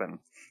doesn't happen.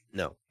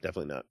 No,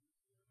 definitely not.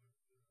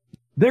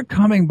 They're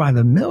coming by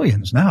the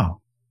millions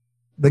now.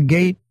 The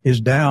gate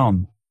is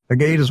down. The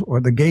gate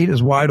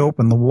is wide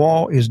open. The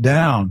wall is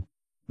down.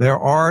 There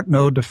are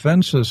no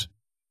defenses.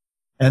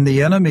 And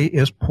the enemy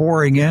is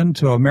pouring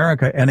into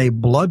America, and a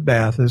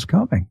bloodbath is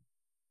coming.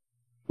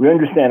 We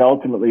understand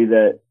ultimately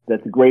that the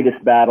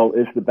greatest battle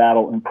is the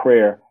battle in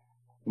prayer.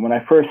 When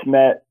I first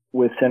met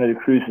with Senator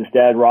Cruz's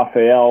dad,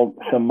 Raphael,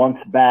 some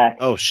months back.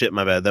 Oh, shit,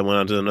 my bad. That went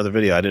on to another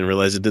video. I didn't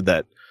realize it did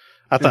that.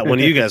 I thought one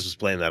of you guys was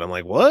playing that. I'm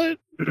like, what?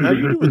 How are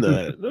you doing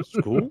that? That's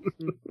cool.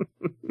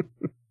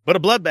 But a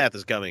bloodbath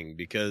is coming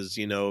because,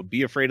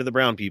 be afraid of the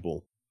brown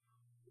people.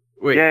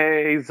 Wait.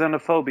 Yay,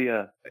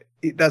 xenophobia.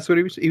 That's what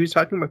he was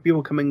talking about,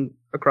 people coming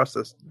across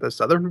the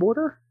southern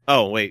border?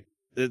 Oh, wait.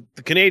 The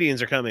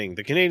Canadians are coming.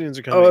 The Canadians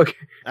are coming. Oh, okay.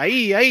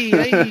 Aye.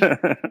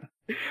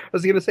 I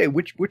was going to say,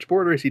 which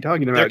border is he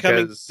talking about?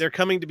 They're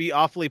coming to be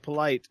awfully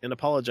polite and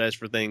apologize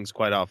for things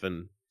quite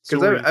often.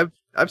 Because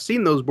I've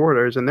seen those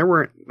borders, and there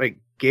weren't,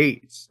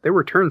 gates. They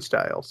were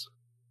turnstiles.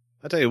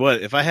 I'll tell you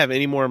what, if I have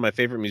any more of my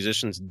favorite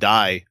musicians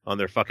die on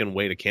their fucking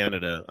way to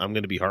Canada, I'm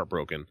going to be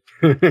heartbroken.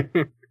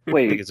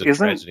 Wait, it's a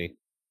tragedy.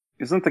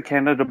 Isn't the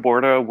Canada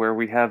border where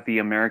we have the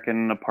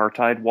American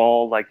apartheid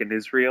wall like in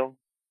Israel?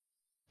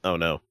 Oh,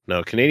 no.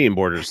 No, Canadian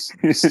border's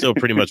still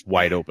pretty much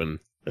wide open.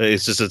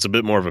 It's a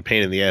bit more of a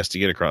pain in the ass to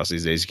get across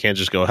these days. You can't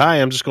just go,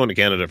 hi, I'm just going to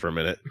Canada for a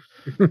minute.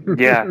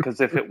 Yeah, because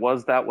if it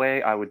was that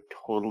way, I would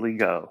totally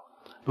go.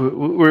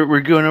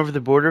 We're going over the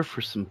border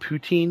for some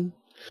poutine.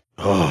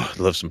 Oh,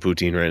 I love some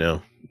poutine right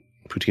now.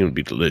 Poutine would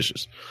be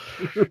delicious.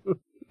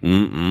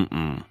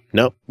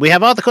 Nope. We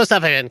have all the cool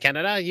stuff in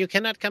Canada. You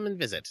cannot come and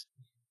visit.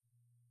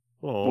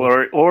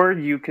 Oh. Or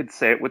you could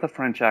say it with a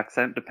French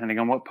accent, depending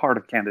on what part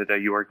of Canada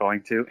you are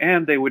going to,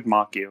 and they would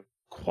mock you.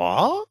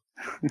 Quoi?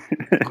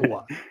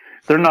 Quoi?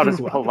 They're not as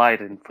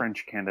polite in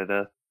French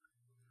Canada.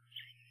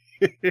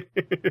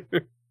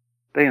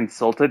 They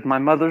insulted my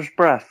mother's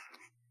breath.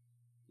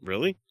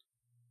 Really?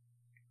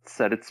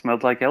 Said it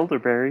smelled like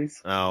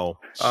elderberries. Oh.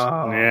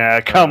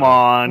 Yeah, come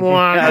on.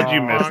 How'd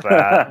you miss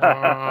that?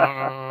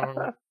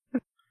 I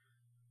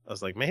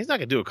was like, man, he's not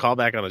going to do a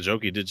callback on a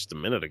joke he did just a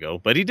minute ago.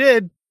 But he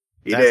did.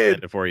 That's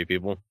it for you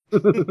people.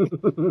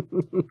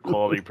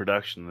 Quality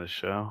production, this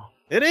show.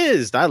 It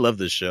is. I love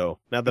this show.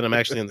 Now that I'm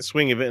actually in the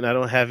swing of it and I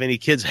don't have any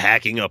kids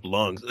hacking up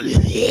lungs.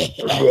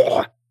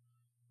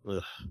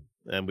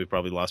 And we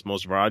probably lost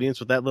most of our audience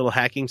with that little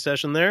hacking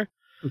session there.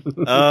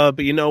 But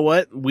you know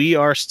what? We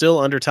are still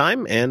under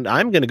time, and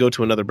I'm going to go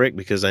to another break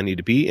because I need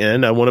to pee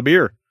and I want a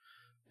beer.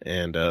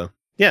 And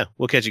yeah,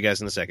 we'll catch you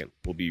guys in a second.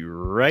 We'll be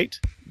right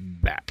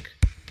back.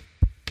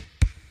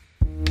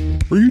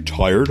 Are you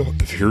tired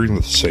of hearing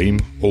the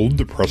same old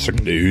depressing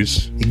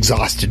news?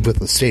 Exhausted with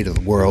the state of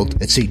the world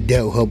and see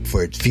no hope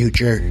for its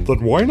future?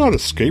 Then why not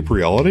escape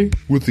reality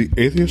with the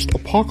Atheist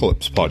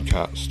Apocalypse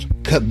podcast?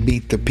 Come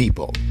meet the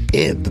people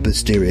in the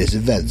mysterious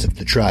events of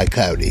the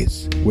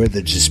Tri-Counties, where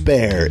the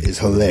despair is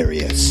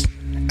hilarious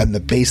and the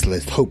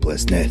baseless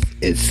hopelessness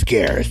is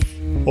scarce.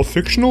 A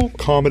fictional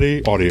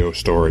comedy audio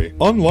story,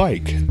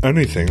 unlike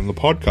anything in the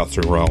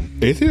podcasting realm.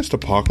 Atheist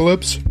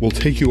Apocalypse will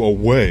take you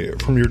away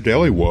from your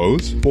daily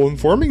woes while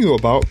informing you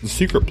about the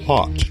secret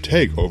plot to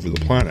take over the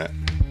planet.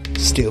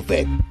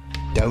 Stupid.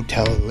 Don't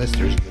tell the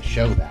listeners of the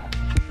show that.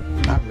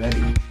 I'm not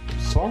ready.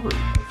 Sorry,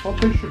 I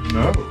thought they should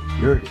know.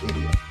 You're an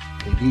idiot.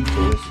 They need to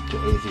listen to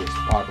Atheist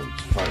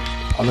Apocalypse first.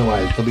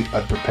 Otherwise, they'll be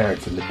unprepared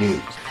for the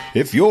news.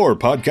 If your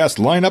podcast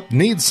lineup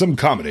needs some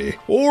comedy,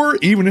 or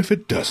even if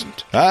it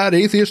doesn't, add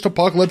Atheist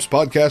Apocalypse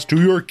Podcast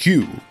to your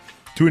queue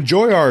to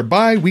enjoy our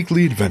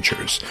bi-weekly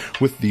adventures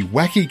with the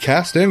wacky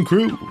cast and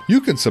crew.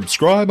 You can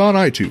subscribe on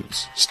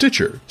iTunes,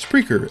 Stitcher,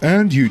 Spreaker,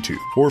 and YouTube,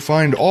 or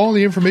find all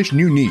the information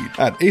you need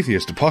at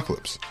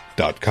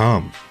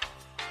atheistapocalypse.com.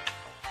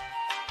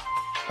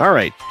 All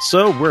right,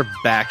 so we're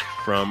back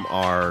from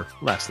our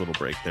last little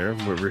break there.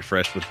 We're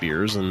refreshed with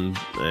beers and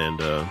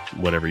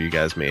whatever you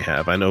guys may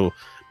have. I know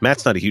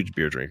Matt's not a huge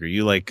beer drinker.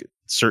 You like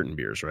certain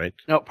beers, right?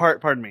 No,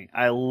 pardon me.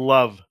 I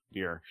love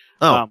beer.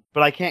 Oh.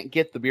 But I can't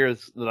get the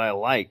beers that I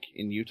like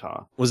in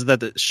Utah. Was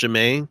that the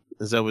Chimay?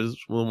 Is that was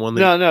one?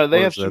 No,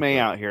 they have Chimay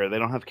out here. They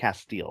don't have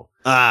Castile.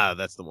 Ah,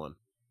 that's the one.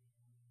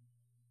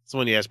 It's the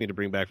one you asked me to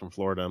bring back from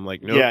Florida. I'm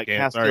like, no, yeah,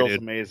 Castile's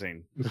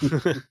amazing.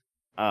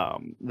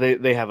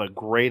 They have a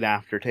great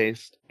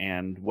aftertaste,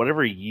 and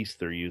whatever yeast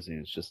they're using,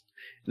 it's just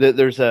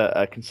there's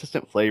a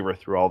consistent flavor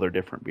through all their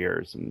different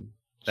beers, and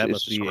that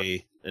must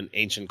be an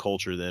ancient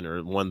culture then,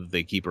 or one that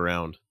they keep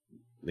around.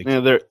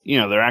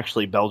 They're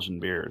actually Belgian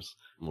beers.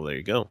 Well, there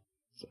you go.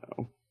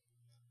 So,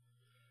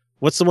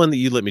 what's the one that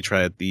you let me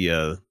try at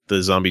the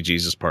Zombie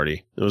Jesus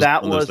party?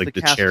 That was like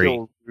the cherry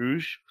Castile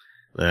Rouge.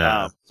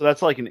 Yeah. So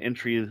that's like an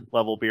entry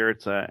level beer.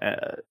 It's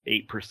a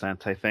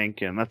 8%, I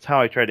think, and that's how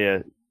I try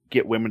to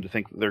get women to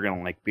think that they're going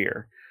to like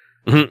beer.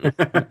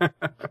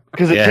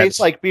 Because it tastes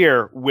like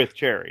beer with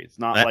cherries,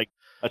 not like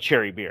a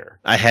cherry beer.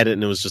 I had it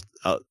and it was just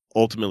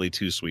ultimately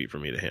too sweet for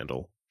me to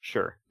handle.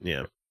 Sure.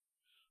 Yeah.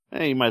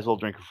 Hey, you might as well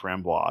drink a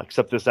Framboise,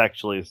 except this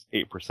actually is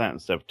 8%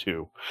 instead of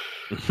 2.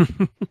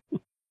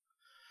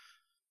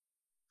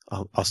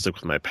 I'll stick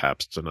with my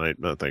Pabst tonight.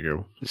 No, thank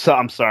you. So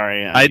I'm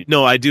sorry. I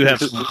do have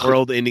some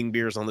world-ending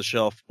beers on the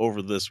shelf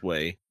over this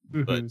way,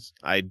 but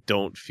I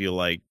don't feel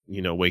like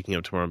waking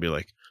up tomorrow and be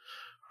like,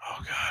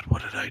 oh God,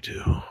 what did I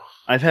do?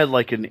 I've had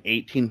like an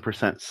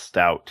 18%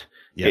 stout.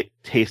 Yep. It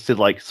tasted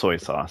like soy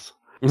sauce.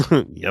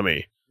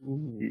 Yummy.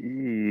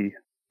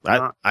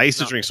 I used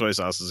to drink soy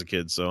sauce as a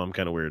kid, so I'm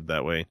kind of weird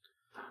that way.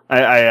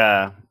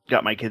 I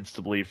got my kids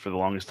to believe for the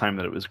longest time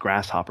that it was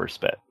grasshopper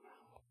spit.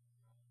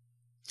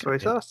 Soy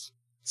sauce?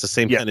 It's the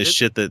same kind of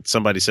shit that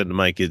somebody said to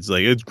my kids,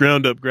 like, it's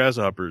ground up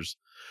grasshoppers.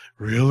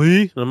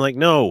 Really? And I'm like,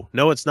 no,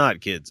 it's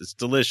not, kids. It's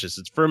delicious.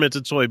 It's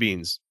fermented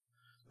soybeans.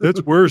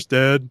 That's worse,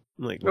 Dad.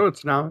 I'm like, no,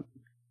 it's not.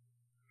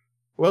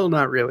 Well,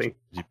 not really.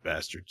 You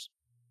bastards.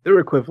 They're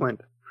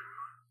equivalent.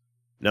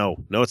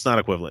 No, it's not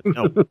equivalent.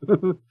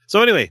 No.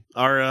 So anyway,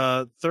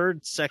 our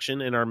third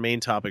section in our main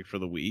topic for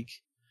the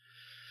week,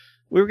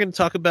 we were going to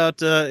talk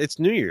about it's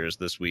New Year's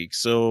this week.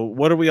 So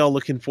what are we all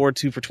looking forward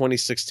to for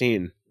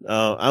 2016?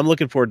 I'm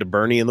looking forward to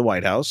Bernie in the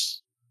White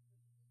House.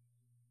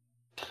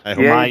 I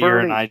hope you're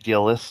an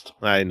idealist.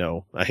 I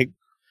know.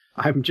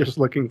 I'm just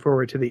looking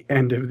forward to the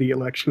end of the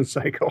election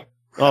cycle.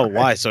 Oh,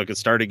 why? So it could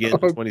start again in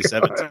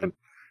 2017?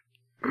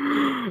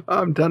 God.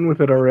 I'm done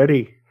with it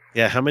already.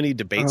 Yeah, how many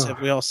debates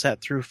have we all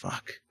sat through?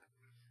 Fuck.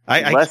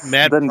 I Less give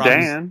mad than props.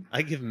 Dan.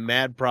 I give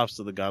mad props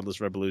to the Godless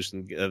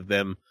Revolution of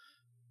them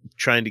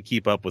trying to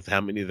keep up with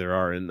how many there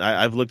are. And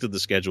I've looked at the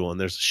schedule,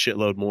 and there's a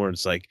shitload more. And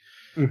it's like,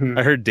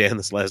 I heard Dan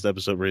this last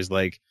episode where he's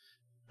like,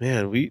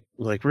 man, we're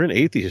an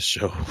atheist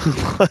show.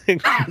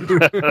 Like,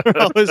 we're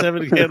always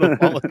having to handle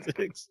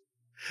politics.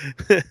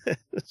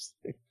 It's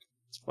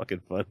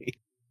fucking funny.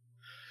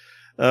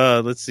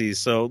 Let's see.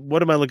 So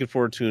what am I looking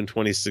forward to in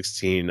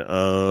 2016?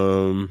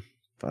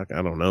 Fuck,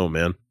 I don't know,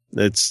 man.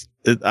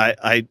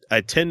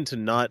 I tend to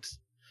not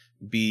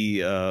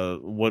be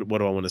what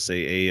do I want to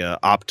say, a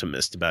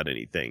optimist about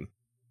anything.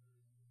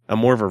 I'm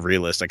more of a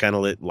realist. I kind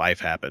of let life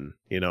happen.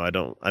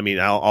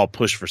 I'll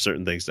push for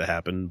certain things to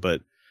happen,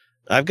 but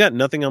I've got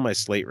nothing on my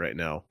slate right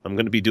now. I'm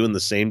going to be doing the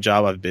same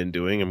job I've been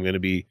doing. I'm going to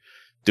be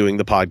doing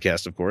the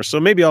podcast, of course. So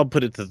maybe I'll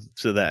put it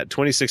to that.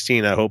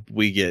 2016, I hope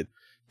we get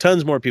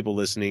tons more people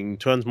listening,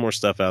 tons more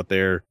stuff out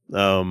there.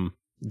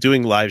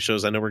 Doing live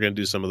shows. I know we're going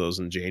to do some of those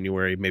in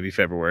January, maybe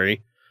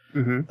February.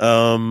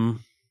 Mm-hmm.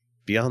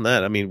 Beyond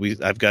that,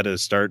 I've got to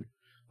start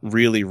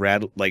really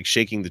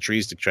shaking the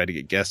trees to try to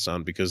get guests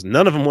on, because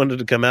none of them wanted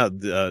to come out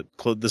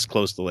this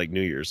close to like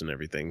New Year's and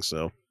everything.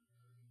 So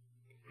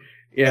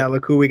yeah,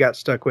 look who we got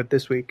stuck with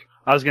this week.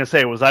 I was going to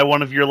say, was I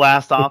one of your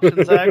last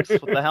options, X?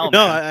 What the hell?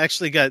 No, man? I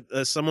actually got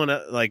someone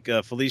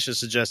Felicia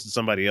suggested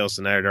somebody else,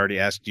 and I had already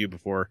asked you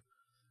before.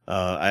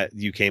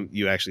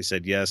 You actually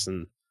said yes,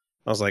 and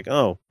I was like,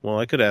 oh, well,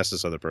 I could ask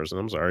this other person.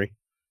 I'm sorry.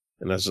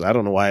 And I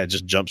don't know why I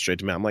just jumped straight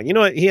to him. I'm like, you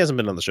know what? He hasn't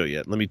been on the show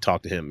yet. Let me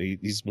talk to him.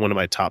 He's one of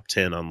my top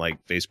 10 on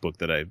like Facebook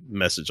that I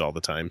message all the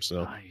time.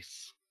 So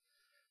nice.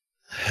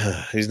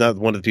 He's not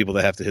one of the people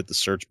that have to hit the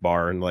search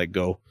bar and like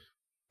go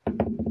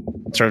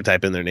try to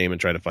type in their name and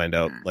try to find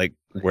out like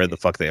where the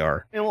fuck they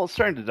are. Yeah, well, it's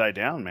starting to die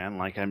down, man.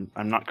 Like I'm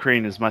not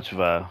creating as much of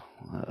a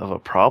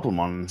problem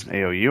on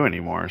AOU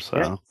anymore. So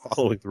yeah,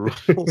 following the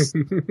rules.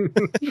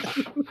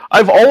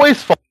 I've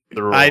always followed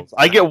the rules.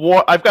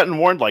 I've gotten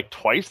warned like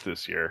twice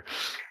this year.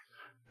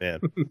 Man,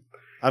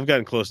 I've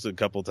gotten close to a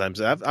couple of times.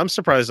 I'm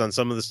surprised on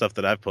some of the stuff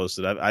that I've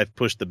posted. I've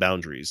pushed the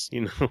boundaries,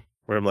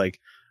 where I'm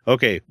like,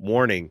 okay,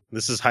 warning,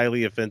 this is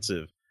highly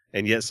offensive.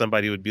 And yet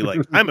somebody would be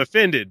like, I'm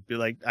offended. Be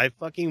like, I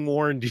fucking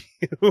warned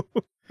you.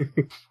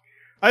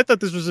 I thought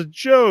this was a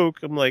joke.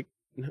 I'm like,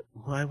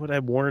 why would I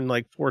warn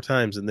like 4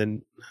 times? And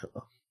then,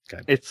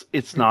 God.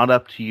 It's not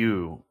up to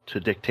you to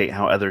dictate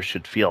how others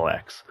should feel,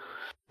 X.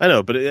 I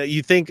know, but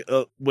you think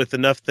with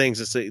enough things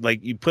to say,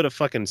 like you put a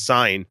fucking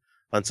sign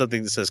on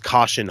something that says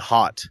caution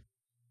hot.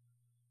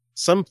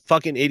 Some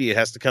fucking idiot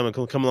has to come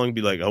along and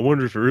be like, I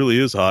wonder if it really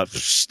is hot.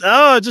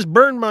 Oh, I just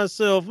burned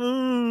myself.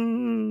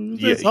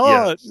 It's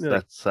hot. Yes,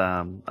 that's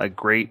a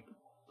great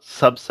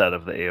subset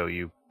of the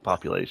AOU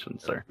population,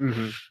 sir.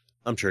 Mm-hmm.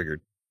 I'm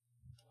triggered.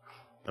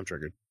 I'm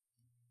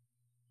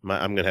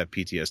going to have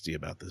PTSD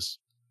about this.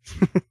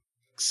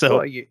 So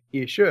well,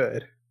 you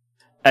should.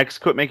 X,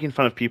 quit making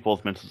fun of people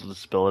with mental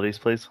disabilities,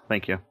 please.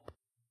 Thank you.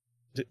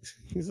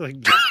 He's like...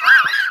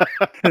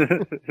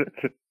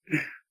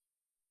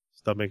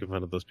 Stop making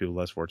fun of those people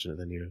less fortunate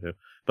than you do.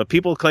 But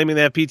people claiming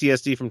they have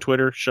PTSD from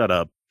Twitter, shut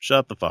up.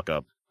 Shut the fuck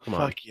up. Come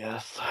on. Fuck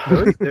yes.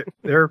 Really?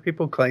 There are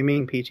people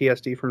claiming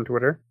PTSD from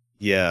Twitter?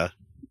 Yeah.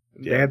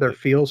 They had their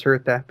feels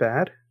hurt that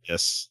bad?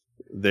 Yes.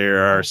 There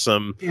are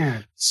some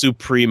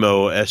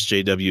supremo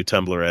SJW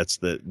Tumblrettes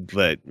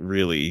that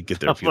really get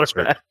their feels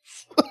hurt.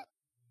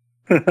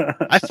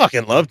 I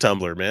fucking love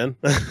Tumblr, man.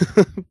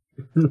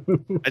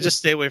 I just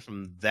stay away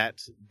from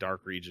that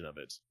dark region of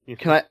it.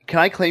 Can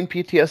I claim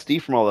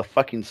PTSD from all the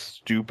fucking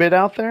stupid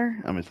out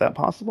there? Is that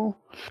possible?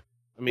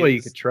 Well,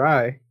 you could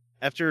try.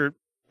 After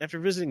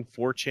visiting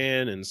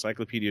 4chan and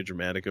Encyclopedia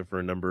Dramatica for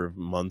a number of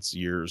months,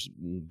 years,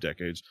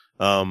 decades,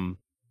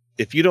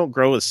 if you don't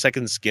grow a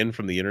second skin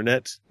from the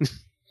internet,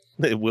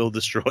 it will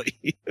destroy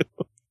you.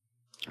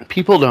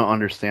 People don't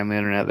understand the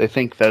internet. They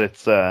think that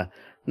it's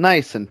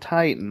nice and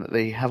tight and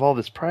they have all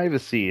this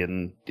privacy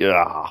and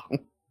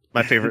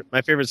My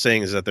favorite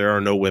saying is that there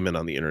are no women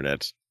on the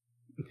internet.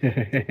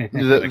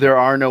 There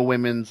are no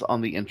women's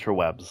on the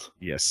interwebs.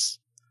 Yes.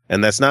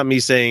 And that's not me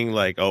saying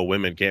like, oh,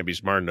 women can't be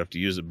smart enough to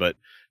use it, but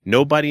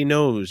Nobody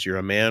knows you're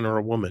a man or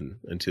a woman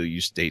until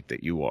you state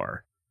that you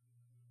are.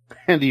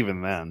 And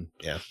even then.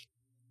 Yeah.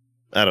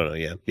 I don't know.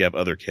 Yeah. You have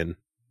other kin.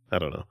 I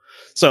don't know.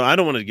 So I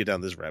don't want to get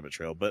down this rabbit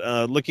trail,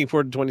 but looking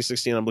forward to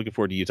 2016. I'm looking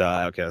forward to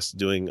Utah Outcasts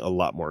doing a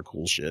lot more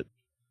cool shit.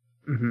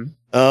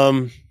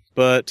 Mm-hmm.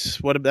 But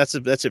that's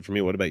it for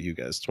me. What about you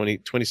guys?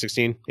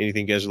 2016?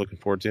 Anything you guys are looking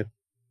forward to?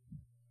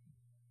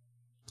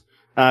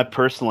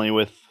 Personally,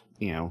 with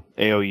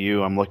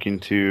AOU, I'm looking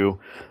to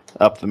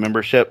up the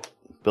membership,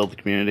 build the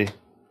community.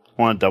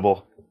 I want to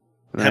double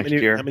next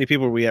year. How many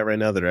people are we at right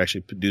now that are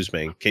actually dues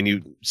paying? Can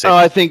you say? Oh,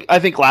 I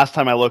think last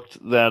time I looked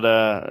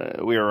that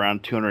we were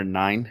around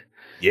 209.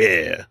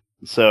 Yeah.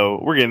 So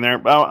we're getting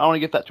there. I want to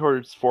get that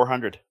towards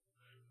 400.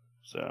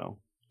 So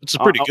it's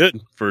pretty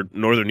good for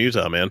Northern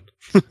Utah, man.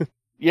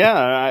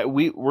 Yeah,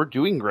 we're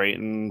doing great,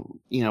 and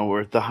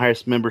we're at the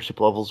highest membership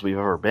levels we've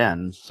ever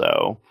been.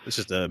 So it's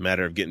just a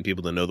matter of getting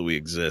people to know that we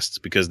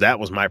exist, because that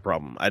was my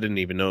problem. I didn't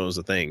even know it was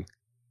a thing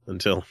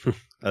until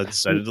I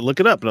decided to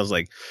look it up, and I was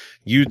like,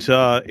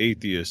 Utah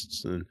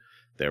Atheists, and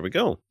there we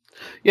go.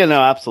 Yeah,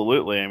 no,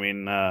 absolutely. I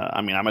mean,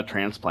 I'm a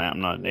transplant.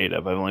 I'm not a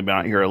native. I've only been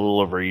out here a little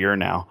over a year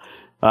now,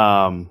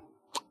 and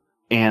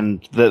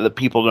the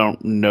people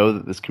don't know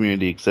that this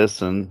community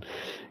exists, and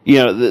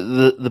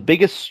the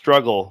biggest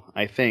struggle,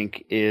 I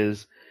think,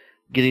 is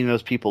getting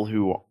those people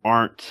who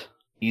aren't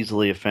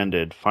easily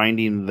offended,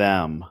 finding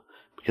them,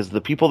 because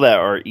the people that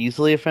are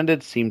easily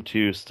offended seem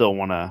to still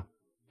want to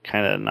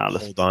kind of not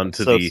hold on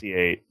to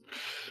associate.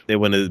 They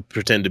want to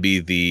pretend to be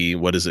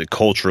the,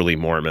 culturally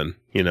Mormon,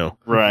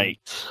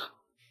 Right.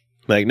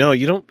 Like, no,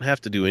 you don't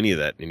have to do any of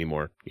that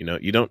anymore.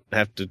 You don't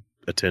have to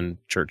attend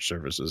church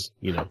services,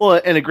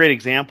 Well, and a great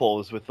example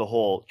is with the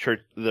whole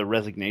the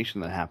resignation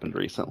that happened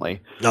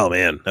recently. Oh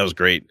man, that was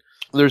great.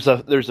 There's a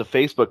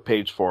Facebook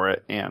page for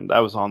it, and I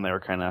was on there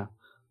kind of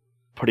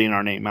putting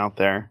our name out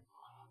there.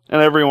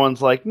 And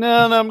everyone's like,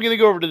 no, I'm going to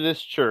go over to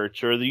this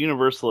church or the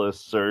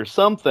Universalists or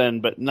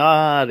something, but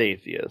not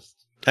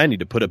atheists. I need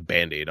to put a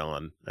Band-Aid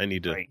on. I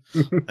need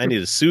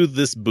to soothe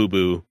this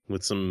boo-boo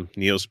with some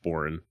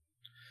Neosporin,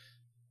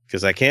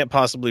 because I can't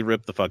possibly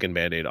rip the fucking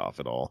Band-Aid off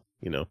at all,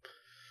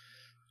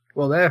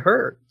 Well, that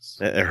hurts.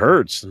 It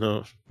hurts.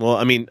 No. Well,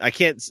 I mean,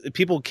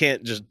 people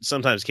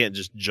sometimes can't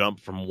just jump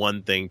from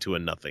one thing to a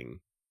nothing.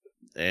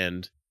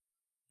 And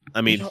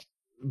I mean,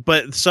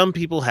 but some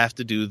people have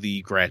to do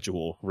the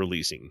gradual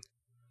releasing,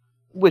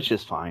 which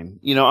is fine.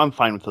 I'm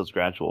fine with those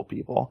gradual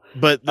people.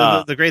 But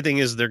the great thing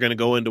is they're going to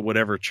go into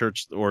whatever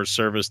church or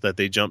service that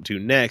they jump to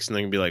next, and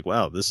they're going to be like,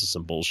 wow, this is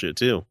some bullshit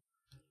too.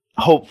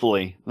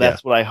 Hopefully.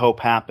 That's what I hope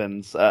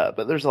happens.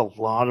 But there's a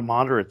lot of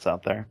moderates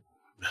out there.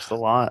 Just a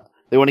lot.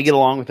 They want to get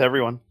along with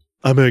everyone.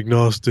 I'm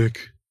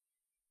agnostic.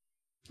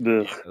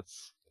 Ugh.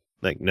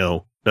 Like,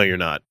 no, you're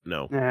not.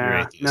 No, you're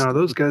atheist. No,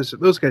 those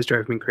guys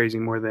drive me crazy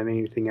more than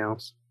anything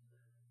else.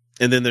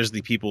 And then there's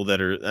the people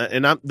that are,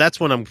 and that's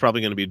what I'm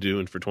probably going to be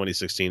doing for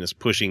 2016, is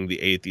pushing the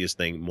atheist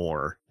thing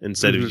more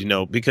instead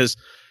of, because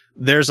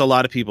there's a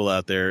lot of people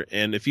out there.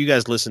 And if you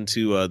guys listen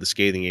to the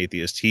Scathing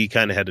Atheist, he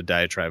kind of had a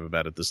diatribe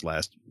about it this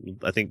last,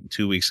 I think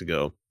 2 weeks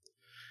ago,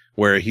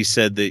 where he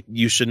said that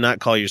you should not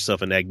call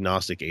yourself an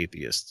agnostic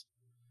atheist.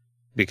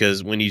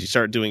 Because when you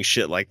start doing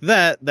shit like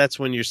that, that's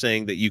when you're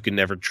saying that you can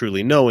never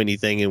truly know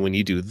anything. And when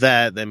you do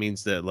that, that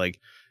means that, like,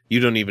 you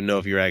don't even know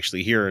if you're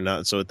actually here or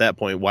not. So at that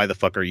point, why the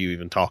fuck are you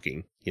even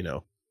talking?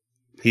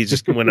 He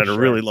just went on a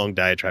really long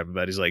diatribe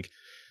about it. He's like,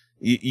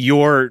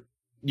 you're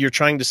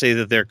trying to say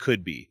that there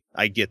could be.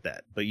 I get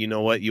that. But you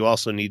know what? You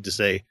also need to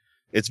say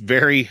it's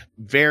very,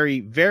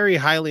 very, very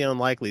highly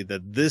unlikely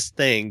that this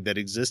thing that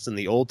exists in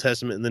the Old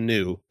Testament and the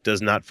New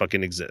does not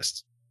fucking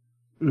exist.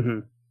 Mm-hmm.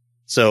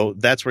 So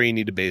that's where you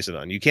need to base it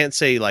on. You can't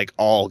say like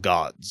all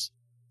gods.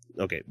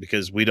 Okay,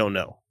 because we don't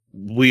know.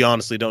 We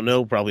honestly don't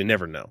know, probably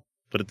never know.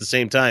 But at the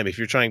same time, if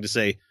you're trying to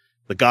say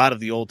the God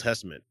of the Old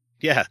Testament,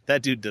 yeah,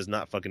 that dude does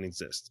not fucking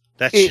exist.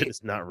 That shit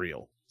is not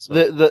real. So.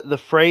 The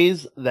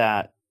phrase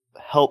that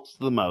helps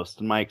the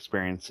most, in my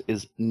experience,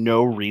 is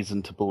no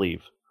reason to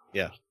believe.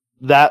 Yeah.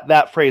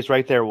 That phrase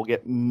right there will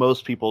get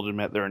most people to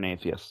admit they're an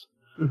atheist.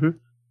 Mm-hmm.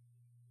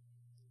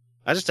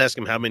 I just ask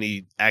them how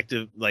many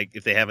active, like,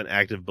 if they have an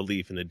active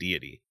belief in a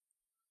deity.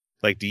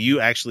 Like, do you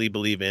actually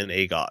believe in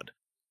a god?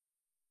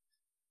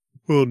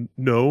 Well,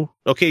 no.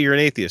 Okay, you're an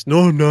atheist. No,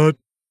 I'm not.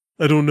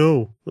 I don't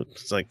know.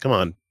 It's like, come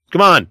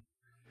on.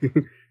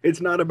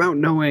 It's not about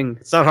knowing.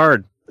 It's not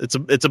hard. It's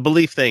a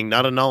belief thing,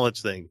 not a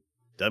knowledge thing.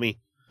 Dummy.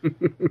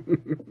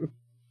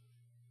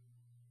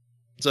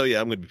 So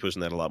yeah, I'm going to be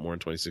pushing that a lot more in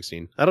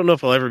 2016. I don't know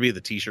if I'll ever be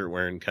the t-shirt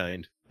wearing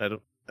kind.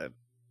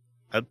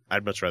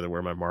 I'd much rather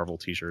wear my Marvel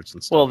t-shirts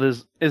and stuff. Well,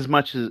 there's as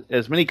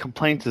many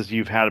complaints as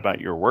you've had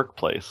about your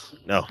workplace.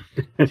 No.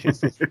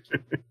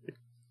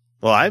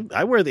 Well,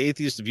 I wear the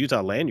Atheists of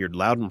Utah lanyard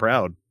loud and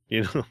proud,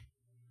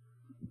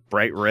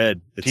 bright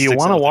red. Do you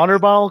want a water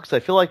bottle? Because I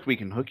feel like we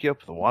can hook you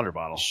up with a water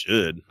bottle.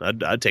 Should.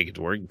 I'd take it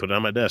to work and put it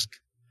on my desk.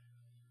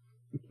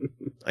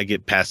 I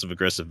get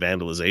passive-aggressive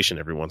vandalization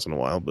every once in a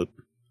while, but...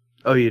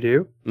 Oh, you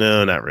do?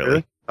 No, not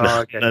really.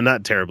 Oh, okay. No,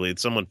 not terribly.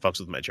 Someone fucks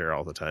with my chair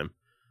all the time.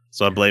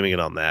 So I'm blaming it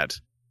on that.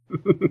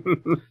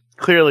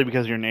 Clearly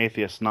because you're an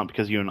atheist, not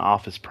because you're an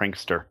office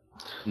prankster.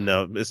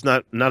 No, it's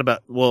not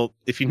about. Well,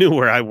 if you knew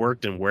where I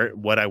worked and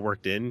what I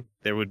worked in,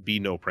 there would be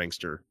no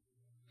prankster.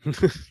 I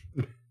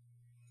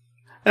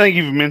think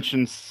you've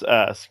mentioned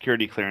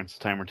security clearance a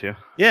time or two.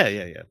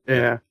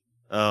 Yeah.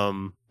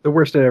 The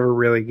worst it ever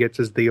really gets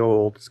is the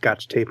old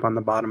scotch tape on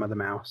the bottom of the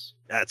mouse.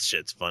 That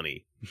shit's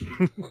funny.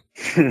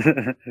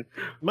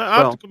 My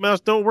optical mouse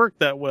don't work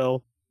that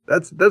well.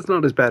 That's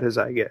not as bad as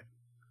I get.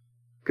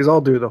 Because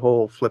I'll do the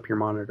whole flip your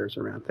monitors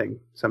around thing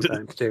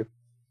sometimes too.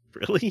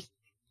 Really?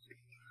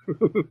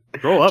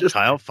 Grow up,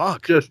 Kyle.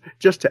 Fuck.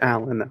 Just to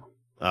Alan though.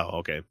 Oh,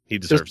 okay. He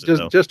deserves it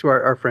though. Just to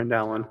our friend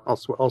Alan.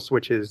 I'll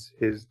switch his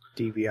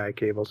DVI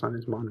cables on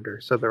his monitor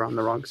so they're on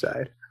the wrong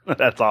side.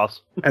 That's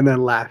awesome. And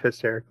then laugh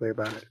hysterically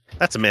about it.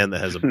 That's a man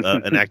that has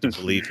an active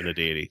belief in a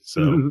deity.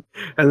 So,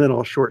 and then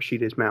I'll short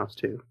sheet his mouse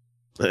too.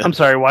 I'm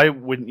sorry. Why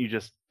wouldn't you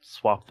just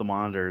swap the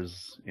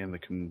monitors in the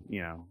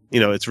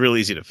it's real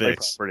easy to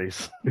fix.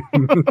 Properties.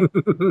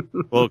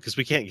 Well, because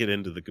we can't get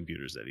into the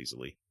computers that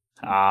easily.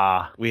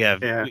 We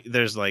have.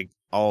 There's like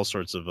all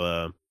sorts of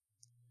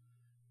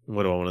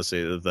what do I want to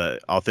say? The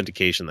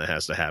authentication that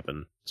has to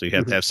happen. So you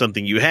have to have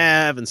something you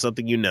have and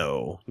something you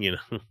know.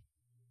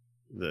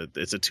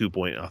 It's a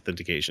 2-point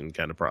authentication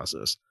kind of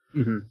process.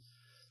 Mm-hmm.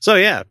 So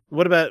yeah,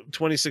 what about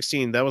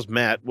 2016? That was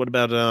Matt. What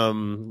about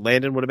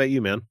Landon? What about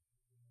you, man?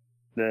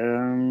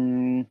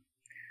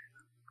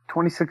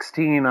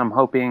 2016, I'm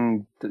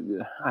hoping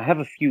I have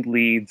a few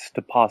leads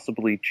to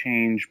possibly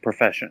change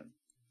profession.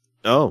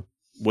 Oh,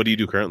 what do you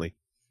do currently?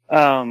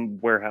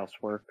 Warehouse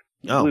work,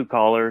 blue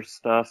collar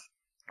stuff.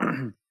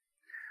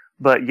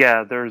 But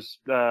yeah, there's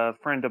a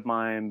friend of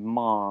my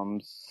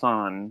mom's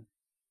son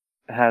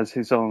has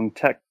his own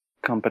tech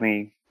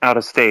company out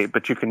of state,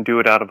 but you can do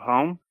it out of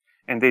home,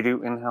 and they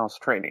do in-house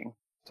training.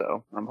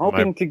 So I'm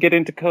hoping to get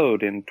into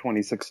code in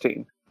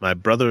 2016. My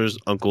brother's,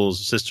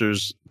 uncle's,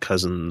 sister's,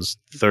 cousin's,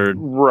 third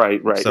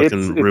right.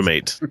 Second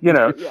roommate.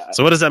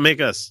 So what does that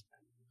make us?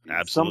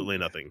 Absolutely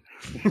nothing.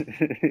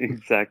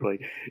 Exactly.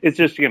 It's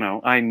just,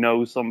 I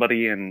know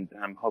somebody and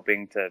I'm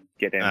hoping to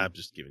get in. I'm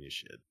just giving you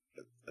shit.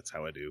 That's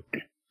how I do.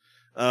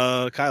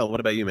 Kyle, what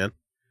about you, man?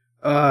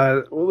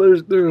 Well,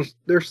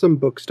 there's some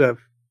book stuff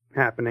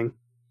happening.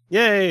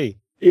 Yay!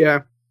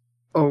 Yeah.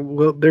 Oh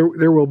well,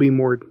 there will be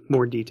more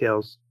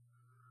details.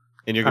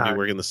 And you're gonna be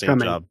working the same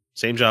job.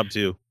 Same job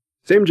too.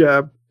 Same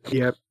job.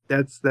 Yep.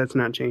 That's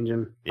not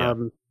changing. Yeah.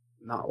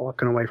 Not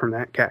walking away from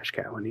that cash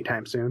cow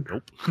anytime soon.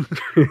 Nope.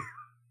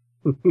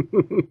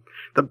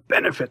 The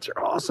benefits are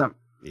awesome.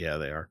 Yeah,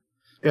 they are.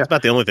 Yeah. It's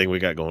about the only thing we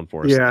got going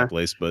for us in that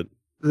place, but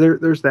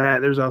there's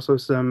that. There's also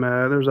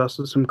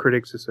some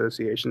Critics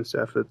Association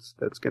stuff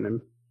that's gonna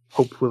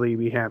hopefully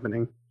be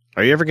happening.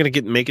 Are you ever gonna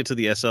make it to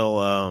the SL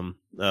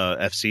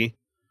FC?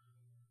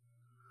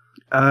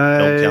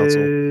 Film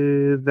Council?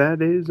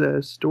 That is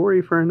a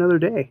story for another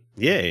day.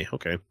 Yay,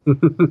 okay.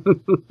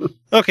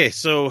 Okay,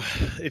 so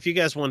if you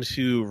guys want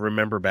to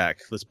remember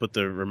back, let's put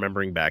the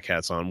remembering back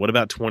hats on. What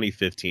about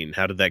 2015?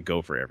 How did that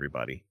go for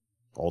everybody,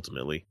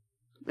 ultimately?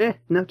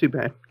 Not too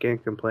bad.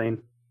 Can't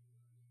complain.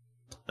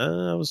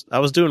 I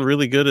was doing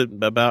really good at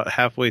about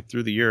halfway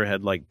through the year. I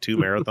had like 2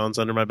 marathons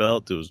under my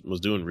belt. Was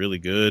doing really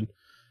good.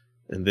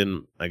 And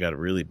then I got a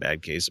really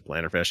bad case of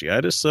plantar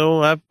fasciitis,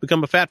 so I've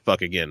become a fat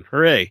fuck again.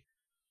 Hooray.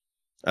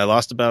 I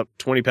lost about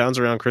 20 pounds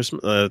around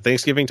Christmas,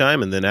 Thanksgiving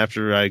time, and then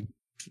after I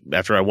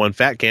won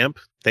Fat Camp,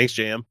 thanks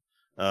Jam,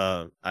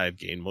 I've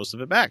gained most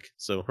of it back.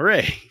 So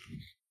hooray!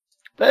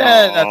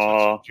 That's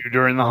what you do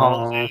during the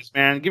holidays,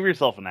 man. Give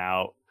yourself an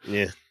out.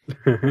 Yeah,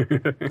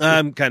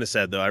 I'm kind of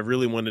sad though. I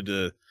really wanted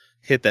to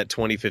hit that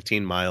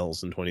 2015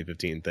 miles in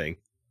 2015 thing,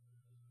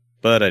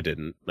 but I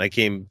didn't. I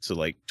came to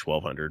like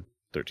 1,200,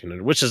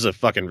 1,300, which is a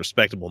fucking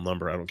respectable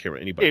number. I don't care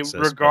what anybody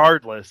says.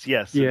 Regardless,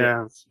 yes.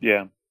 Yeah.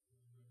 Yeah.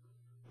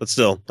 But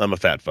still, I'm a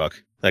fat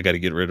fuck. I got to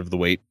get rid of the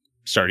weight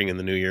starting in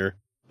the new year.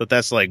 But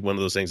that's like one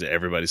of those things that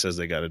everybody says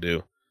they got to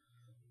do.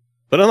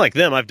 But unlike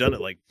them, I've done it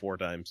like 4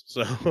 times.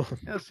 So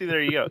yeah, see, there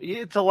you go.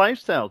 It's a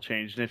lifestyle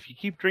change, and if you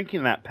keep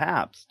drinking that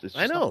Pabst, it's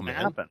just not going to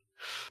happen.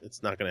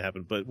 It's not going to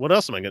happen. But what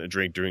else am I going to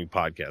drink during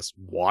podcasts?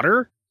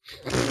 Water?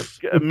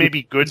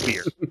 Maybe good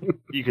beer.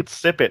 You could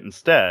sip it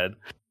instead.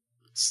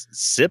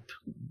 Sip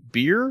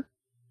beer?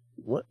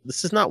 What?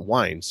 This is not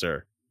wine,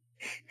 sir.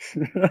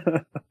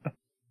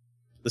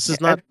 This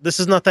is not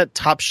that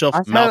top shelf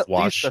I've mouthwash.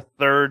 At least a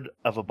third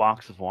of a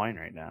box of wine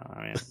right now.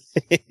 I mean,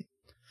 I'm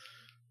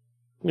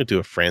gonna do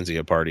a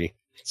Franzia party.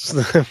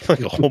 Like a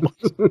whole bunch.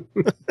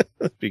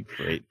 That'd be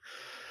great.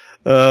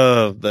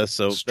 That's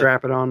so.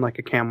 Strap it on like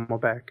a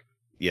camelback.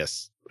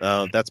 Yes,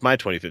 that's my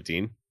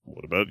 2015.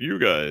 What about you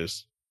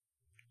guys?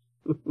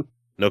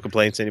 No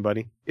complaints,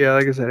 anybody? Yeah,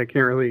 like I said, I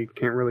can't really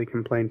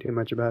complain too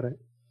much about it.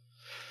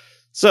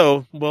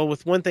 So, well,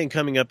 with one thing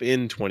coming up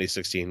in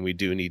 2016, we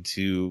do need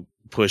to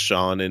push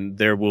on, and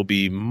there will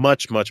be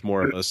much, much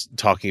more of us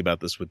talking about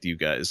this with you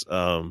guys.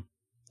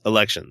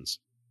 Elections.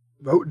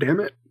 Vote, damn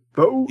it.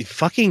 Vote.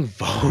 Fucking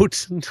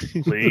vote.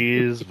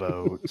 Please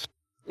vote.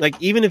 like,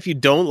 even if you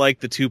don't like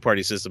the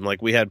two-party system,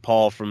 like we had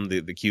Paul from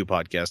the Q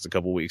podcast a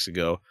couple weeks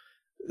ago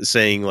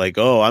saying like,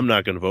 oh, I'm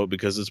not going to vote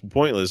because it's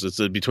pointless. It's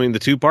between the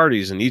two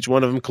parties and each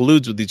one of them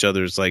colludes with each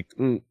other. It's like,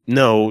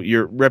 no,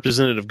 your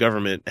representative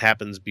government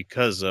happens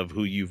because of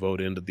who you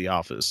vote into the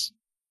office.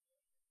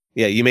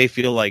 Yeah, you may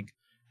feel like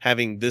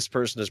having this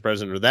person as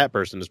president or that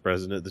person as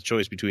president, the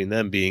choice between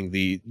them being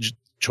the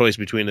choice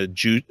between a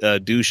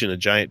douche and a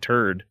giant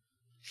turd,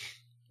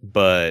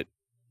 but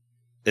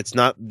it's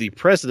not the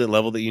president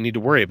level that you need to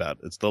worry about.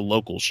 It's the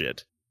local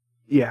shit.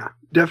 Yeah,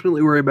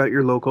 definitely worry about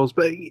your locals.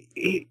 But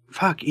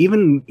fuck,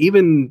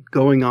 even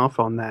going off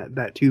on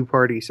that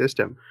two-party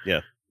system.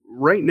 Yeah.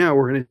 Right now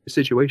we're in a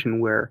situation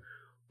where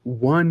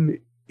one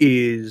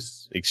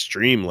is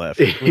extreme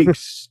left.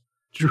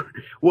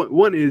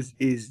 One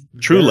is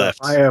true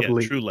left.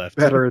 Viably true left.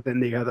 Better than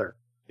the other.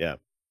 Yeah.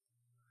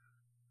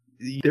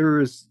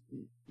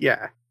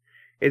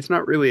 It's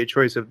not really a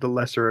choice of the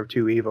lesser of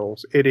two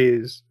evils. It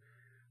is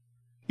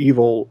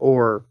evil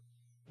or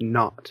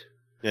not.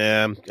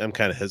 Yeah, I'm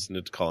kind of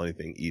hesitant to call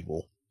anything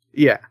evil.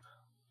 Yeah.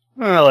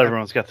 Well,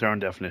 everyone's got their own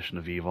definition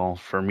of evil.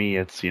 For me,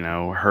 it's,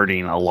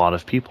 hurting a lot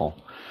of people.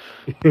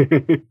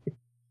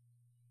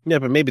 Yeah,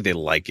 but maybe they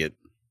like it.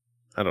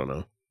 I don't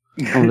know.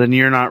 Well, then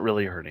you're not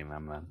really hurting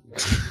them,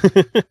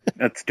 then.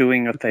 That's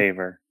doing a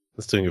favor.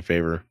 That's doing a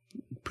favor.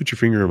 Put your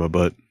finger in my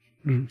butt.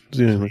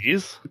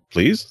 Please?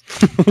 Please?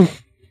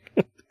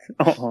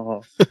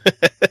 Oh.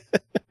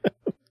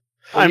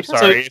 I'm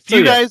sorry. If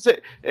you guys,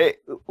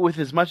 with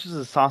as much as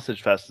a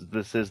sausage fest as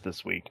this is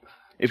this week,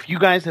 if you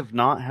guys have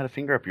not had a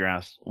finger up your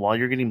ass while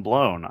you're getting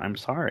blown, I'm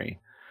sorry.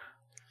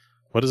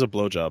 What is a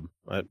blowjob?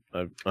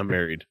 I'm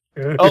married.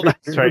 Oh,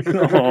 that's right.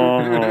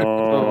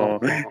 Oh.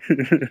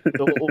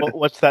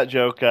 What's that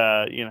joke?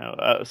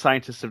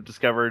 Scientists have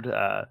discovered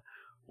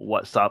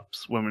what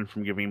stops women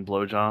from giving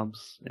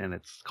blowjobs, and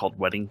it's called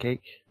wedding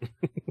cake.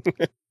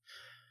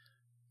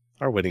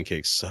 Our wedding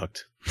cake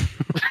sucked.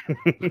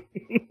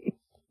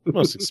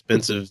 Most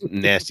expensive,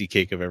 nasty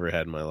cake I've ever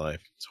had in my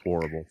life. It's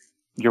horrible.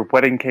 Your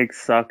wedding cake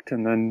sucked,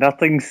 and then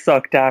nothing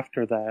sucked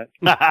after that.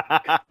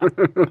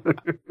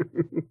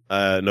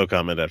 No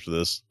comment after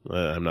this.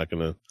 I'm not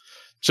going to.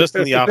 Just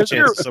in the off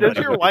chance. Does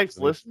your wife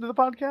listen to the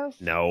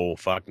podcast? No,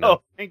 fuck no.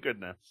 Oh, thank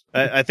goodness.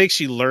 I think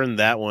she learned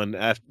that one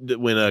after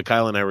when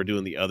Kyle and I were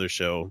doing the other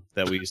show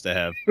that we used to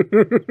have,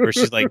 where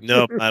she's like,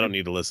 "Nope, I don't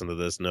need to listen to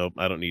this. Nope,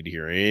 I don't need to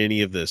hear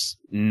any of this.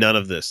 None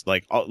of this.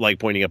 Like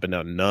pointing up and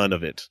down. None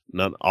of it.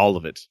 None. All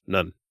of it.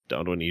 None.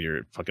 Don't need to hear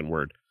a fucking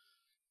word."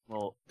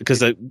 Well,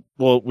 because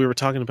we were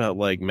talking about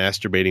like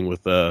masturbating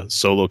with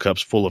solo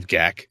cups full of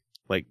gack,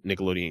 like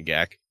Nickelodeon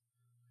gack.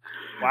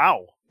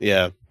 Wow.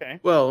 Yeah. Okay.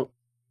 Well,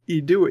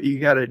 you do what you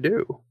got to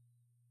do.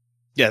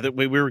 Yeah,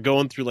 we were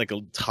going through like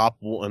a top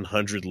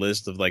 100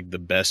 list of like the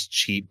best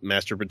cheap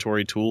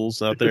masturbatory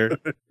tools out there.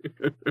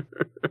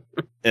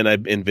 And I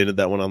invented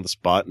that one on the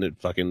spot, and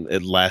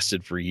it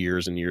lasted for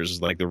years and years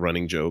as like the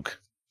running joke.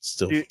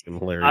 Still fucking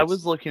hilarious. I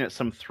was looking at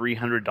some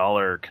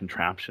 $300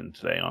 contraption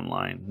today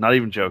online. Not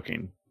even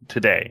joking.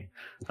 Today,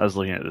 I was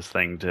looking at this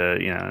thing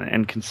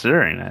and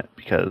considering it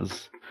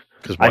because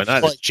why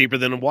not? It's cheaper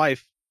than a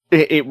wife.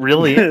 It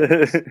really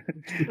is.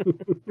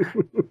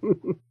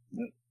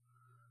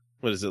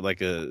 What is it like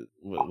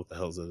what the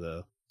hell is it?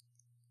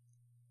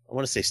 I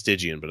want to say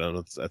Stygian, but I don't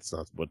know. That's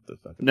not what the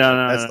fuck.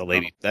 No, that's the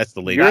lady. That's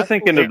the lady. You're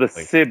thinking of the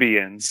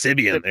Sibian.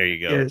 Sibian. There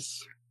you go.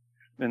 Yes.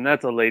 And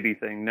that's a lady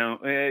thing. No,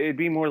 it'd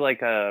be more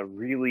like a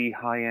really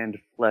high-end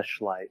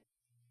fleshlight.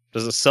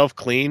 Does it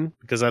self-clean?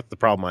 Because that's the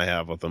problem I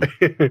have with them.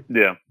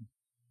 Yeah.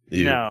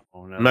 No,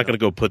 I'm not going to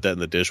go put that in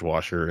the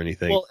dishwasher or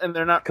anything. Well, and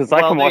they're not... Because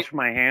I can wash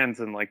my hands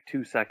in like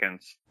 2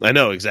 seconds. I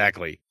know,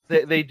 exactly.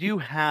 They do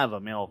have a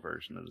male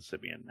version of the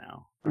Sibian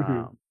now.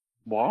 Mm-hmm.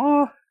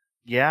 What?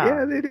 Yeah.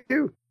 Yeah, they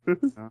do.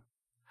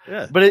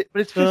 Yeah. But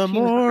it's the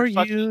more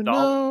you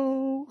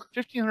know.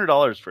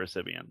 $1,500 for a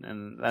Sibian,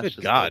 and that's good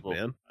just God,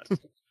 man.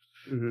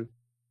 Mm-hmm.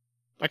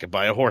 I could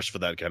buy a horse for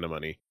that kind of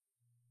money.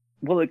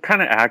 Well, it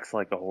kind of acts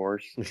like a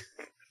horse.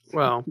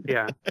 Well,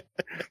 yeah.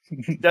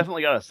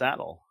 Definitely got a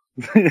saddle.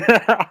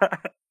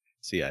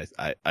 See,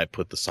 I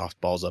put the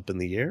softballs up in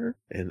the air,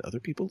 and other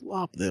people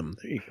lob them.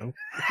 There you go.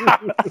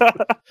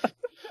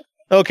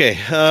 Okay,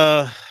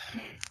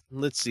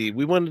 let's see.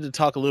 We wanted to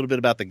talk a little bit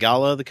about the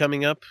gala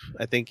coming up,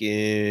 I think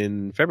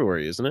in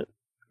February, isn't it?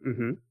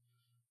 Mm-hmm.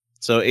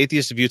 So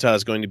Atheists of Utah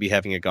is going to be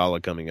having a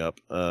gala coming up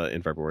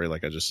in February,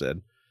 like I just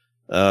said.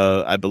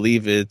 I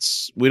believe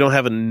we don't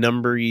have a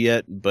number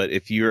yet, but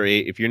if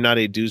you're not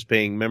a dues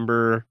paying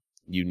member,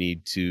 you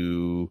need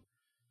to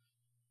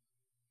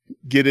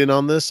get in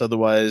on this.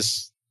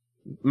 Otherwise,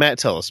 Matt,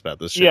 tell us about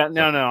this shit. Yeah,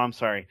 no, I'm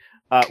sorry.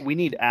 We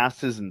need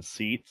asses and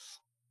seats.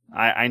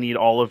 I need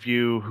all of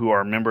you who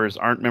are members,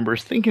 aren't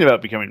members, thinking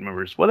about becoming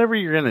members, whatever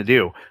you're going to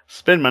do,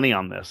 spend money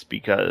on this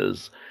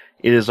because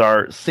it is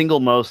our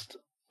single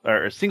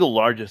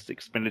largest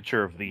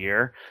expenditure of the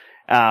year.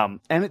 And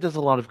it does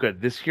a lot of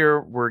good. This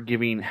year, we're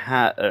giving... we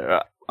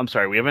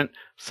haven't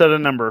set a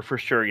number for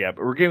sure yet,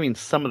 but we're giving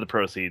some of the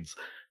proceeds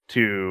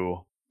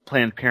to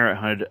Planned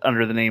Parenthood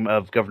under the name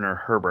of Governor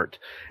Herbert.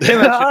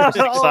 And that's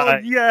Oh,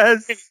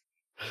 yes.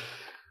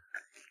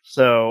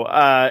 So,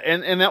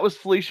 and that was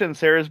Felicia and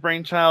Sarah's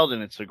brainchild,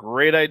 and it's a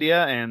great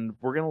idea, and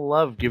we're going to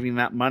love giving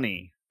that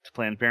money to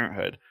Planned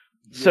Parenthood.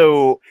 Yes.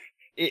 So,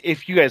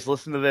 if you guys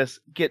listen to this,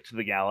 get to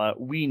the gala.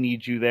 We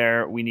need you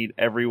there. We need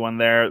everyone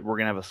there. We're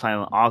going to have a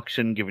silent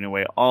auction giving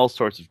away all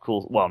sorts of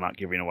cool, well, not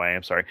giving away,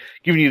 I'm sorry,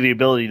 giving you the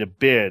ability to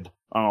bid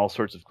on all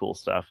sorts of cool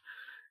stuff.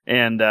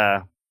 And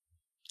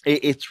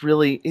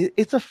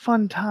it's a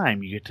fun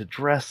time. You get to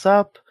dress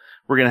up.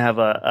 We're going to have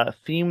a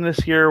theme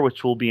this year,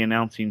 which we'll be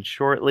announcing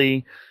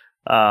shortly.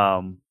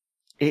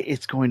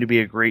 It's going to be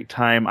a great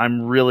time.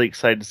 I'm really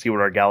excited to see what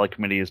our gala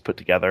committee has put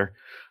together.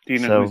 Do you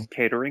know who's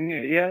catering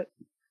it yet?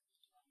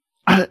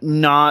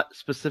 Not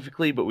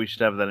specifically, but we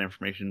should have that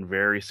information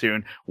very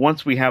soon.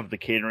 Once we have the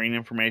catering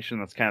information,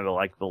 that's kind of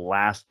like the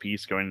last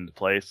piece going into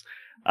place.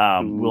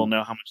 We'll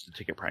know how much the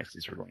ticket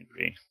prices are going to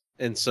be.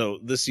 And so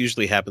this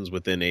usually happens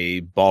within a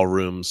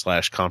ballroom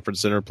 /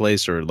 conference center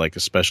place or like a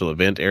special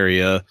event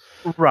area.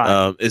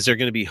 Right. Is there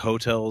going to be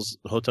hotel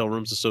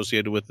rooms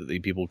associated with it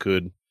that people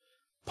could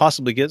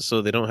possibly get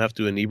so they don't have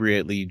to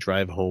inebriately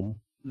drive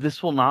home?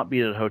 This will not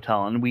be at a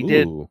hotel. And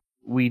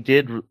we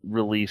did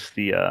release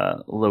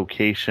the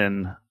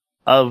location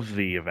of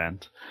the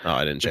event. Oh,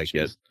 I didn't check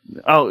yet.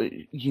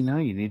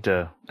 You need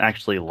to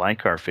actually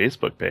like our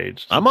Facebook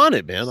page. I'm on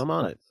it, man. I'm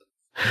on it.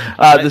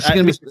 This is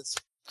going to be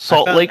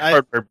Salt Lake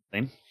Hardware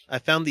Building. I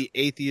found the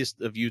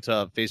Atheists of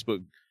Utah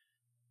Facebook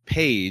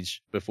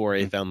page before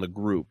I found the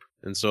group.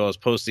 And so I was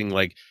posting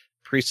like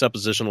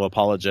presuppositional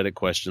apologetic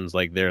questions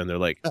like there, and they're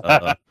like,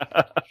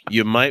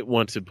 you might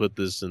want to put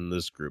this in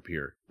this group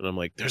here. And I'm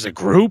like, there's a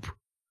group?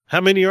 How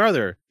many are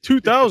there?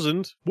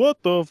 2,000?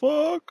 What the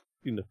fuck?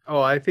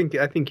 Oh, I think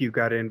you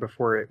got in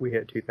before we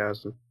hit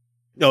 2,000.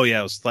 Oh yeah,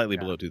 it was slightly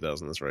below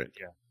 2,000. That's right.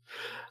 Yeah.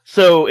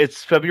 So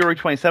it's February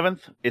 27th.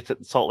 It's at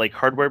the Salt Lake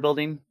Hardware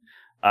Building.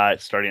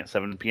 It's starting at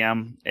 7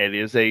 p.m. It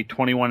is a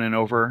 21 and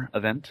over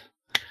event.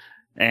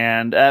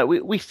 And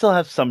we still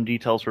have some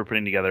details we're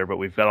putting together, but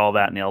we've got all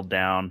that nailed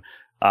down.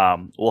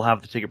 We'll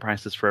have the ticket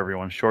prices for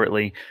everyone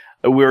shortly.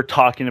 We're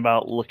talking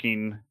about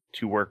looking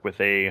to work with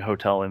a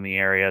hotel in the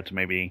area to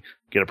maybe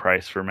get a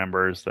price for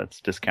members that's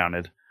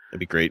discounted. That'd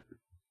be great.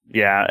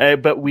 Yeah,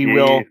 but we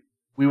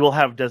will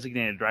have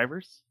designated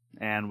drivers,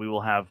 and we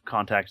will have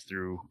contacts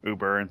through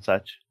Uber and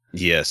such.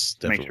 Yes,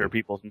 to definitely. make sure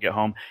people can get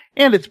home.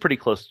 And it's pretty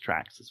close to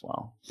tracks as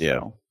well. So. Yeah.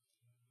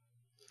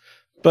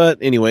 But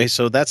anyway,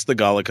 so that's the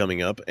gala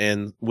coming up.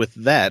 And with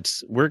that,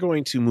 we're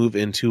going to move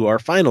into our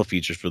final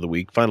features for the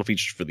week. Final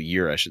features for the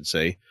year, I should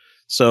say.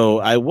 So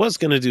I was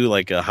going to do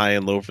like a high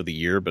and low for the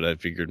year, but I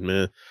figured,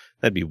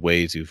 that'd be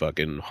way too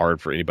fucking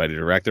hard for anybody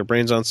to rack their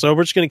brains on. So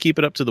we're just going to keep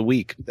it up to the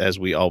week, as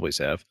we always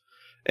have.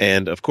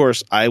 And of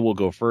course, I will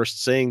go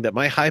first, saying that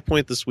my high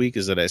point this week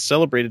is that I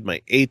celebrated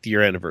my 8th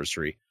year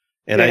anniversary.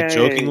 And Yay. I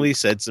jokingly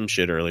said some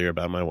shit earlier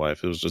about my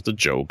wife. It was just a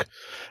joke.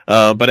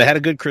 But I had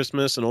a good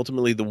Christmas, and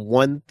ultimately the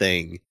one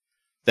thing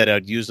that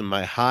I'd use in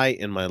my high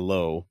and my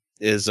low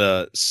is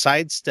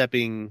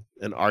sidestepping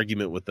an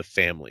argument with the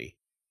family,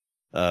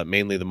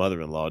 mainly the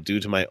mother-in-law, due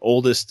to my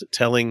oldest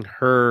telling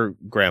her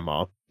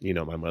grandma,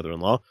 my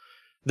mother-in-law,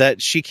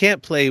 that she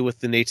can't play with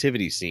the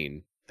nativity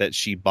scene that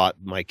she bought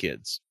my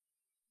kids.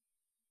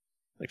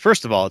 Like,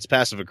 first of all, it's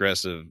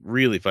passive-aggressive,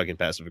 really fucking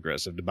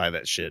passive-aggressive to buy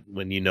that shit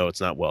when you know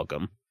it's not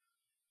welcome.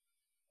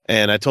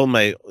 And I told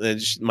my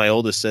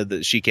oldest said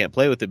that she can't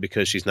play with it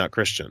because she's not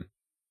Christian,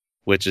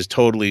 which is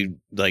totally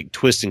like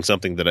twisting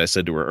something that I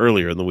said to her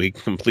earlier in the week,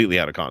 completely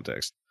out of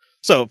context.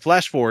 So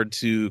flash forward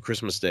to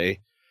Christmas Day.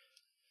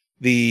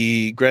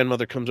 The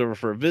grandmother comes over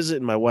for a visit,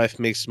 and my wife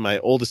makes my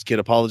oldest kid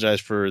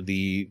apologize for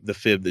the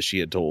fib that she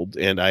had told.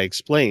 And I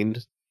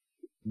explained,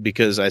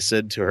 because I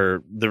said to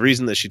her, the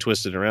reason that she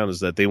twisted around is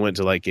that they went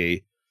to like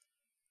that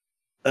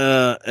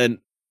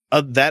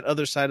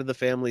other side of the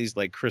family's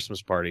like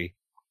Christmas party,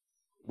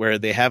 where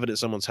they have it at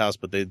someone's house,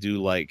 but they do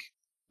like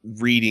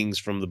readings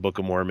from the Book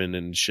of Mormon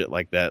and shit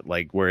like that,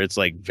 like where it's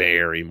like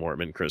very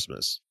Mormon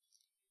Christmas,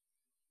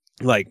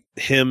 like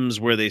hymns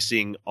where they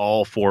sing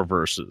all 4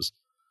 verses,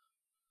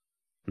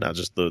 not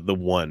just the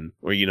one,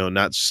 or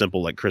not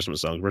simple like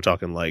Christmas songs. We're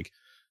talking like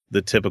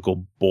the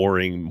typical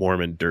boring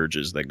Mormon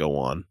dirges that go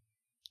on.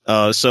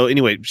 So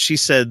anyway, she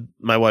said,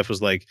 my wife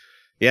was like,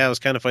 yeah, it was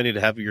kind of funny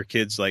to have your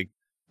kids like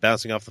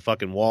bouncing off the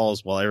fucking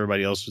walls while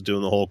everybody else was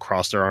doing the whole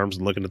cross their arms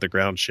and looking at the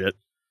ground shit.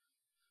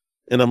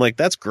 And I'm like,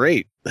 that's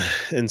great.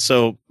 And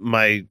so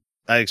I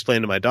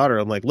explained to my daughter,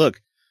 I'm like,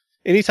 look,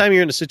 anytime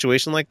you're in a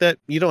situation like that,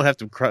 you don't have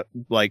to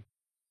like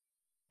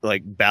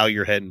bow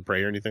your head and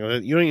pray or anything like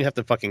that. You don't even have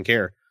to fucking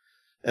care.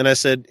 And I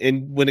said,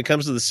 and when it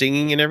comes to the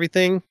singing and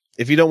everything,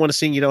 if you don't want to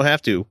sing, you don't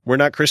have to. We're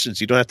not Christians.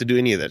 You don't have to do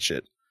any of that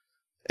shit.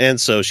 And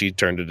so she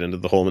turned it into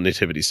the whole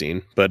nativity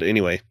scene. But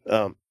anyway,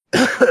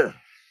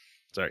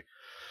 sorry.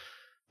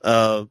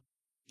 I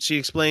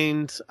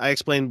explained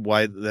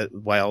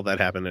why all that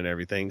happened and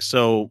everything.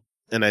 So,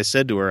 and I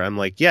said to her, I'm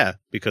like, yeah,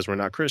 because we're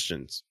not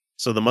Christians.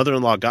 So the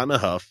mother-in-law got in a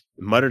huff,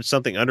 muttered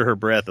something under her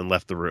breath, and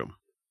left the room.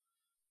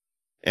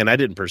 And I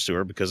didn't pursue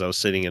her because I was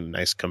sitting in a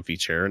nice comfy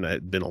chair and it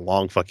had been a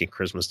long fucking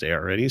Christmas day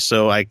already.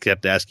 So I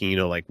kept asking,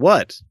 like,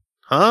 what?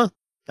 Huh?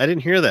 I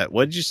didn't hear that.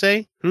 What did you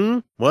say?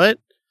 What?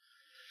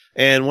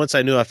 And once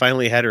I knew I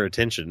finally had her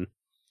attention,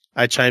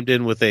 I chimed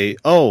in with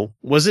oh,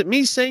 was it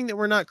me saying that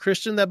we're not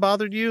Christian that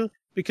bothered you?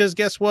 Because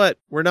guess what?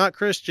 We're not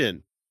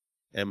Christian.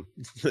 And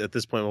at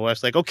this point, my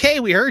wife's like, okay,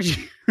 we heard you.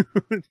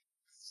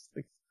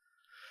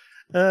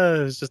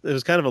 It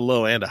was kind of a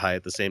low and a high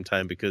at the same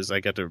time because I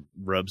got to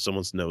rub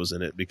someone's nose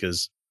in it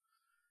because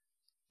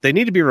they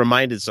need to be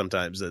reminded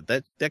sometimes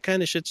that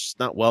kind of shit's just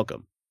not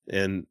welcome.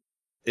 And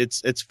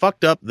it's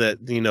fucked up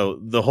that,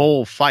 the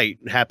whole fight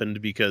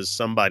happened because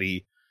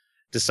somebody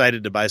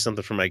decided to buy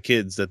something for my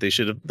kids that they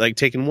should have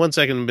taken 1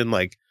 second and been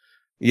like,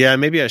 yeah,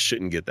 maybe I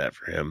shouldn't get that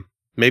for him.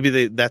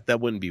 Maybe that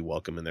wouldn't be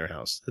welcome in their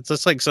house. It's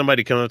just like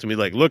somebody coming up to me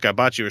like, look, I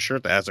bought you a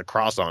shirt that has a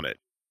cross on it.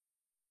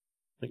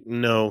 Like,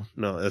 no,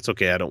 that's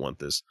okay. I don't want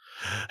this.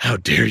 How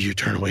dare you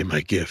turn away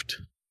my gift?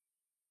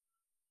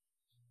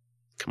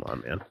 Come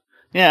on, man.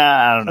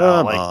 Yeah, I don't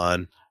know. Come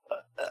on.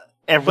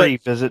 Every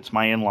visit to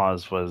my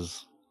in-laws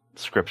was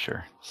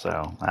scripture,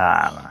 so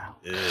I don't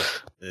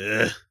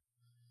know.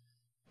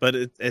 But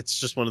it's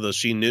just one of those.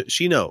 She knew.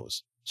 She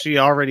knows. She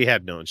already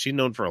had known. She'd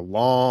known for a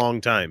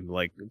long time.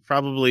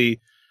 Probably.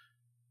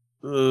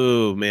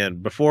 Oh man,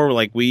 before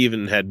we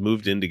even had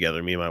moved in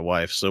together, me and my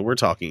wife. So we're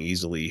talking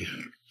easily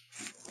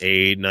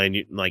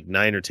 9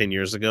 or 10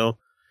 years ago.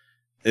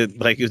 It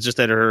was just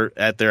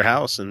at their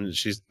house, and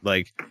she's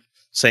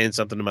saying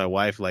something to my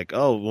wife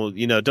oh, well,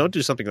 don't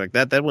do something like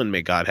that. That wouldn't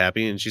make God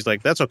happy. And she's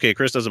like, that's okay.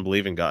 Chris doesn't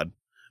believe in God.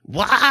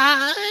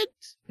 What?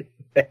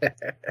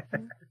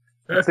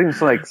 It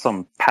seems like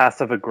some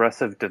passive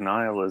aggressive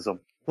denialism.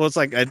 Well, it's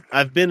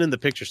I've been in the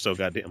picture so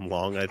goddamn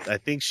long. I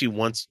think she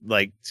wants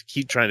to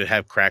keep trying to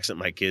have cracks at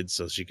my kids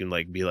so she can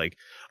be like,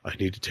 I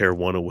need to tear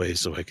one away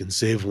so I can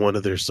save one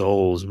of their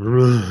souls. I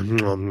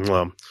don't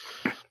know.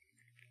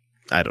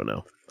 I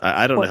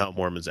don't know how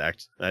Mormons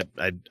act.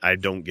 I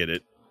don't get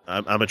it.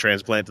 I'm a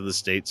transplant to the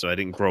state, so I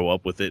didn't grow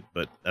up with it.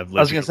 But I've lived.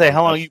 I was gonna say,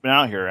 how long have you been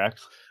out here,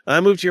 Rex? I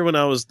moved here when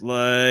I was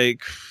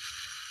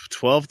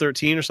 12,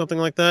 13 or something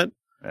like that.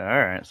 All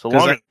right, so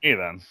longer than me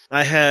then.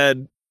 I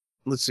had.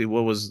 Let's see, it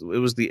was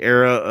the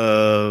era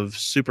of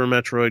Super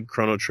Metroid,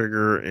 Chrono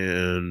Trigger,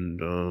 and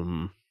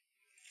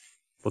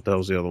what the hell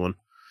was the other one?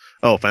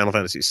 Oh, Final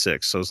Fantasy VI.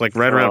 So it's right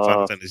around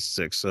Final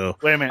Fantasy VI. So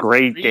wait a minute,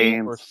 great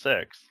game or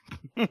 6?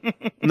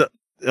 No,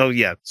 oh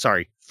yeah,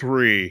 sorry,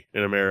 3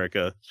 in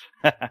America.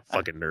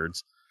 Fucking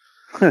nerds.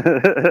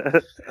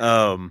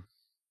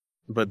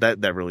 But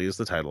that really is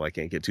the title. I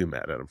can't get too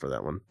mad at them for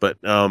that one. But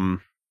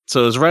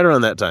so it was right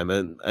around that time,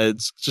 and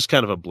it's just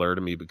kind of a blur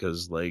to me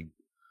because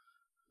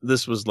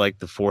this was the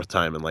 4th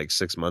time in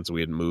 6 months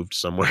we had moved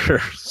somewhere.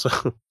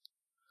 So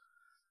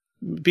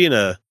being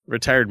a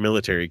retired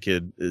military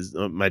kid is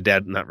my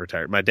dad not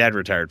retired. My dad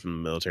retired from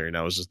the military and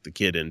I was just the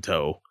kid in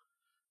tow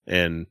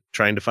and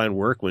trying to find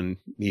work when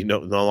you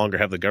no longer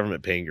have the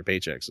government paying your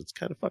paychecks. It's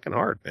kind of fucking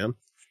hard, man.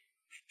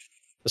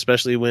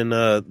 Especially when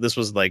this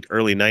was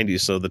early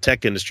 90s. So the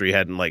tech industry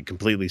hadn't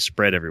completely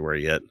spread everywhere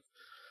yet.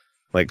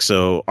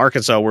 So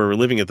Arkansas, where we were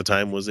living at the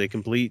time, was a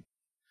complete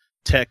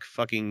tech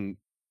fucking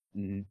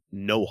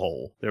no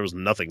hole. There was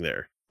nothing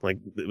there.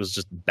 It was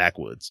just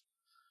backwoods.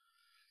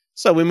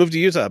 So we moved to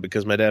Utah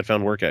because my dad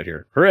found work out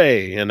here.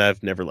 Hooray! And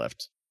I've never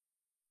left.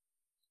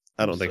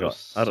 I don't know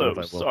if I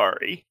will.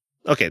 Sorry.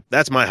 Okay,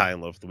 that's my high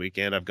and low for the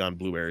weekend. I've gone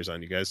blueberries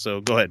on you guys.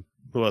 So go ahead.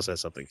 Who else has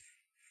something?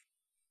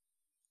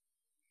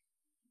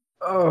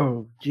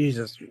 Oh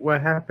Jesus!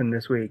 What happened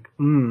this week?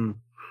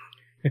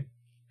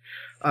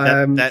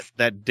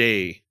 That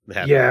day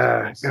happened.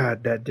 Yeah,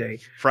 God, that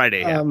day.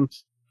 Friday happened.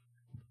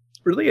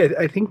 Really,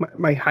 I think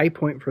my high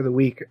point for the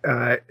week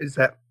is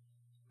that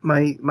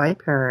my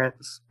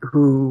parents,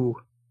 who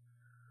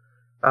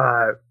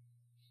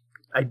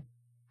I'm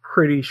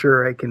pretty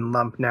sure I can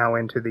lump now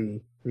into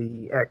the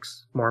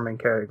ex-Mormon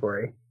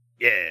category.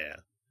 Yeah.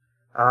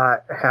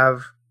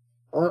 Have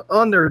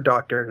on their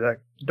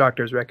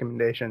doctor's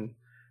recommendation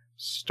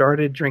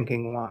started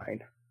drinking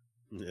wine.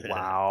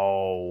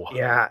 Wow.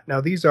 Yeah.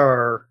 Now these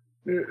are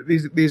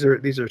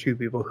two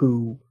people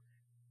who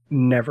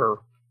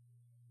never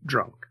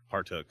drunk.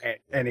 Partook.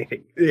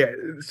 Anything. Yeah.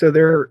 So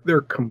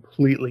they're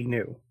completely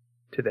new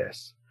to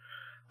this.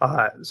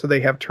 So they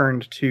have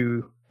turned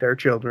to their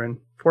children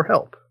for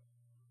help.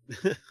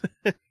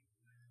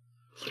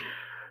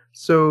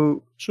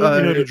 So show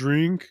me how to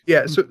drink.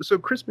 Yeah. So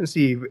Christmas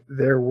Eve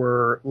there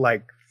were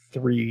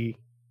 3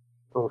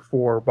 or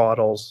 4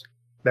 bottles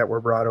that were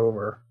brought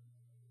over.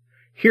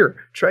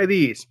 Here, try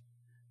these.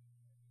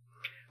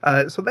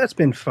 So that's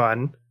been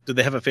fun. Do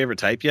they have a favorite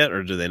type yet,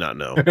 or do they not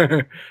know?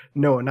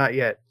 No, not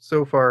yet.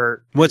 So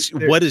far,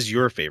 what is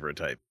your favorite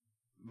type?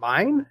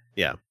 Mine?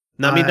 Yeah.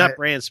 No, I mean not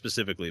brand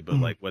specifically,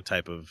 but what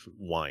type of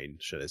wine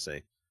should I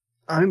say?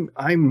 I'm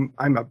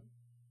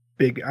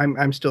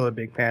still a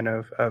big fan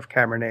of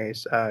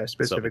Cabernets,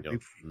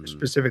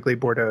 specifically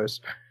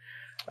Bordeaux's.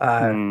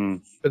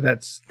 But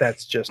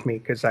that's just me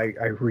because I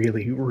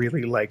really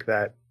really like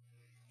that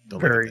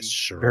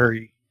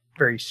very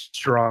very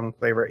strong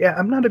flavor. Yeah,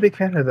 I'm not a big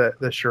fan of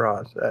the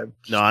Shiraz.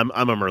 No, I'm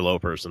a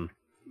Merlot person.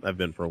 I've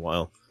been for a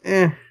while.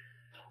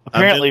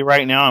 Apparently,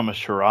 right now I'm a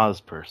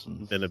Shiraz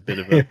person. Been a bit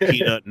of a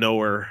peanut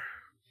knower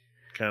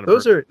kind of.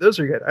 Those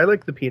are good. I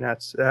like the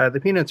peanuts. The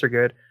peanuts are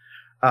good.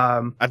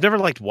 I've never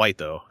liked white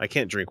though. I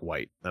can't drink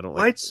white. I don't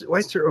like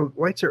whites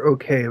are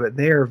okay, but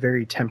they are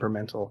very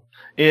temperamental.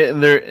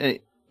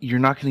 You're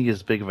not going to get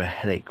as big of a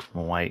headache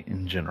from white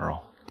in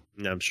general.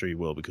 I'm sure you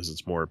will because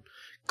it's more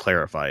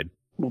clarified.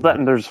 Well,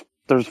 then there's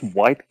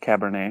white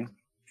Cabernet.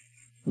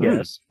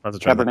 Yes,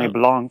 Cabernet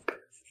Blanc.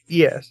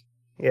 Yes.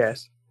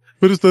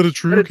 But it's not a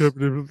true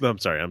Cabernet. I'm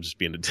sorry, I'm just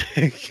being a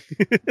dick.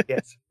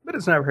 Yes, but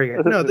it's not very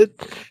good. No,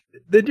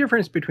 the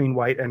difference between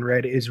white and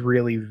red is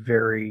really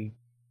very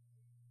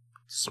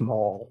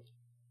small.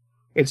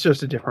 It's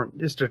just a different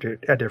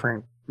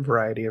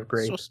variety of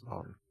grapes. So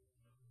small.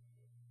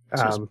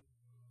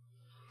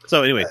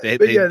 So anyway,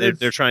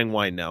 they're trying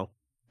wine now.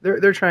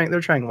 They're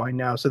trying wine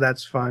now, so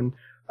that's fun.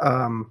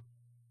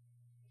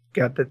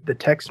 Got the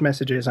text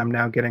messages I'm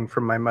now getting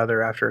from my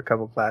mother after a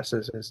couple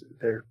classes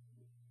they're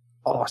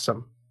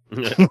awesome.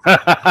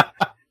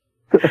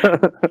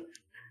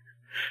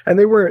 And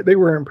they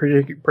weren't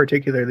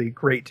particularly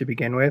great to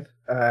begin with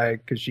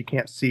because she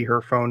can't see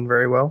her phone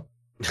very well.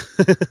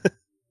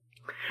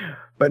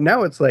 But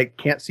now it's like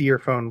can't see your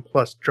phone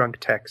plus drunk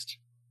text.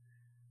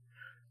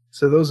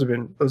 So those have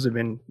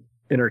been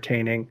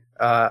entertaining.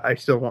 I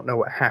still won't know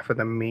what half of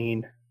them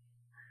mean.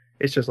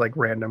 It's just like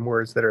random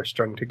words that are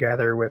strung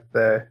together with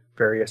the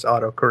various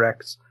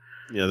autocorrects.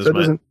 Yeah, so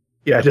it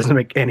doesn't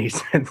make any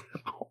sense.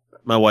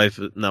 My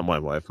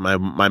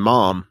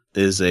mom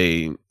is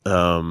a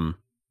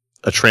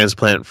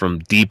transplant from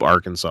deep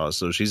Arkansas,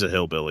 so she's a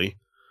hillbilly.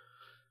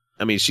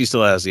 I mean, she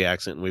still has the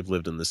accent, and we've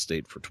lived in this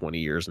state for 20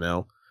 years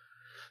now.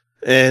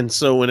 And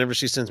so whenever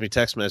she sends me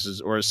text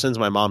messages or sends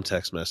my mom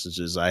text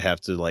messages, I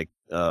have to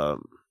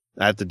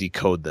I have to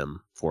decode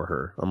them for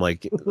her. I'm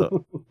like,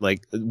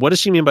 what does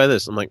she mean by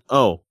this? I'm like,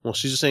 oh, well,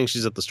 she's just saying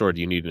she's at the store.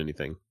 Do you need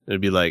anything? It'd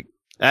be like,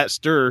 at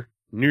stir,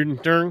 Newton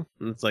turn.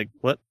 And it's like,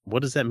 what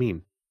does that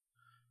mean?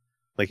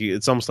 Like,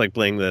 it's almost like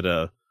playing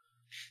that,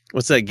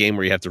 what's that game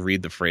where you have to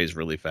read the phrase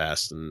really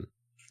fast and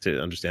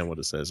to understand what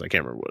it says? I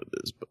can't remember what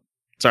it is, but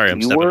sorry,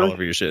 I'm stepping all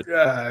over your shit.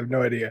 I have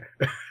no idea.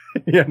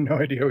 You have no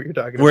idea what you're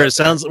talking about. Where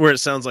it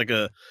sounds like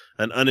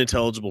an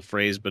unintelligible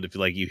phrase, but if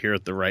you hear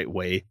it the right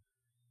way,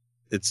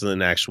 it's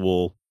an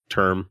actual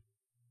term.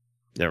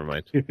 Never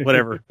mind.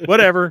 Whatever.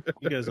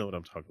 You guys know what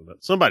I'm talking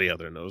about. Somebody out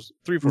there knows.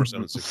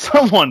 347.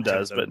 Someone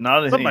does, but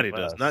not somebody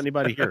does. Not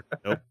anybody here.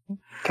 Nope.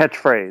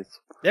 Catchphrase.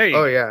 There you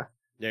go. Oh yeah.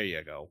 There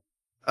you go.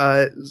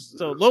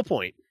 So low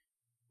point.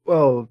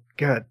 Well,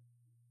 God,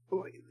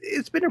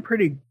 it's been a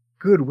pretty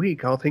good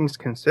week, all things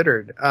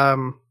considered.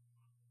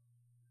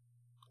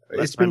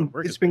 It's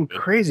been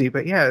crazy,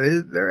 but yeah,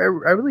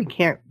 I really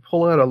can't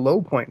pull out a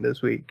low point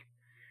this week.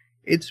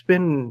 It's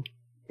been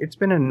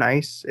a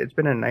nice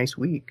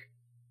week.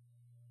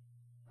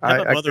 I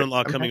have a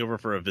mother-in-law coming over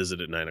for a visit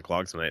at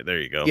 9:00 tonight. There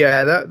you go.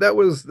 Yeah, that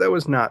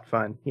was not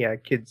fun. Yeah,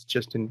 kids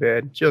just in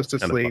bed, just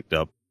asleep. Fucked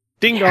up.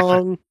 Ding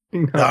dong.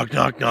 Knock,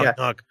 knock, knock,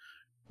 knock.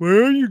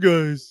 Where are you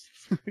guys?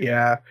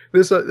 Yeah,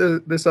 this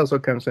also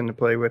comes into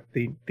play with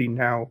the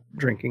now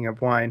drinking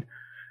of wine.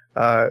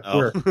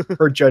 Where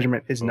her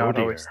judgment is not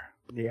always.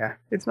 Yeah,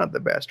 it's not the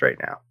best right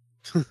now.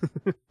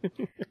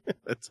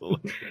 That's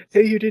hilarious.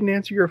 Hey, you didn't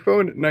answer your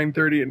phone at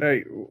 9:30 at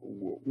night.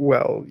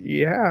 Well,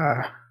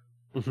 yeah.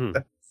 Mm-hmm.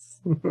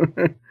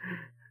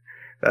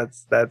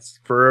 That's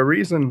for a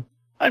reason.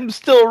 I'm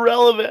still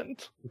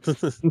relevant.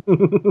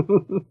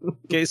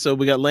 Okay, so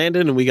we got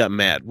Landon and we got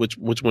Matt. Which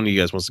one of you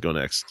guys wants to go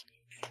next?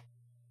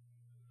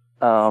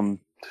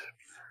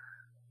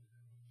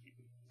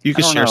 You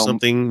can share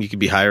something. You can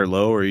be high or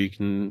low, or you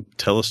can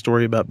tell a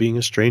story about being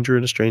a stranger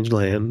in a strange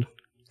land.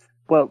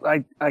 Well,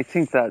 I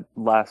think that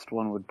last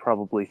one would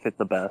probably fit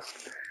the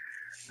best.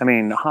 I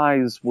mean,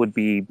 highs would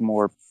be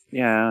more,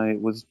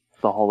 it was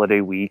the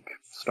holiday week.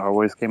 Star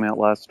Wars came out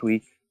last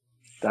week.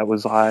 That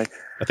was high.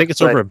 I think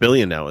it's over 1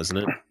 billion now, isn't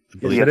it?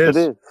 Yes, it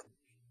is.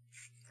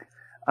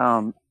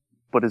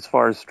 But as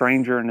far as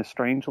stranger in a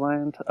strange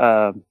land,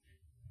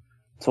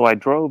 so I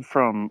drove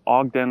from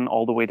Ogden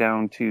all the way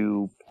down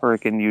to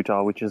Hurricane,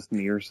 Utah, which is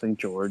near St.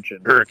 George.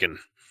 And Hurricane.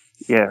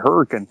 Yeah,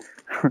 Hurricane.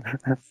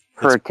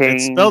 Hurricane.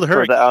 It's spelled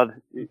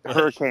hurricane.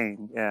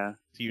 Hurricane, yeah.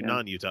 To you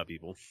non-Utah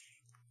people.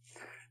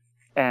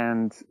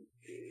 And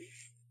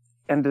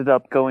ended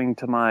up going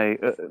to my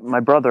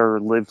brother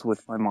lives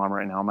with my mom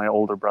right now, my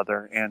older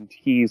brother, and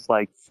he's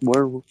like,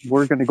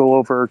 we're going to go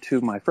over to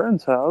my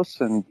friend's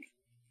house and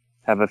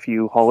have a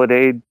few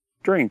holiday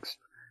drinks.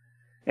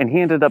 And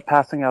he ended up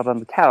passing out on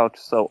the couch,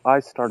 so I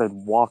started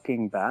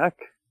walking back,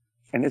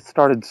 and it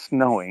started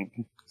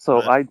snowing.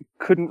 So I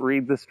couldn't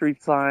read the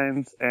street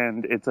signs,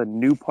 and it's a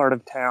new part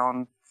of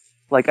town.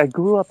 Like, I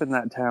grew up in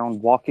that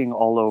town walking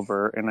all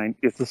over, and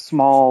it's a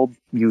small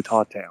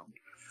Utah town.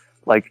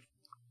 Like,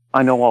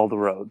 I know all the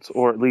roads,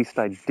 or at least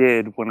I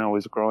did when I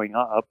was growing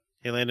up.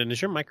 Hey, Landon,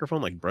 is your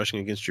microphone, like,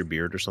 brushing against your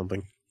beard or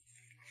something?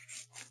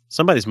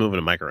 Somebody's moving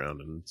a mic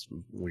around, and it's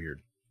weird.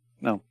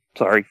 No,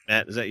 sorry.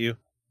 Matt, is that you?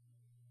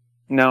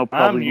 No,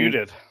 probably I'm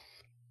muted.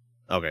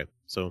 Okay,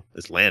 so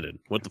it's Landon.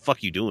 What the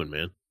fuck you doing,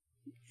 man?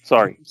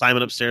 Sorry.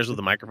 Climbing upstairs with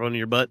a microphone in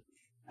your butt?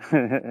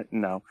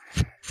 No.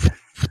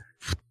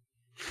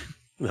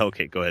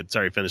 Okay, go ahead.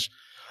 Sorry, finish.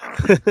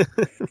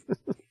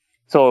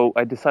 So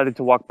I decided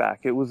to walk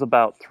back. It was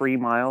about 3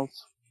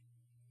 miles.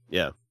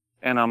 Yeah.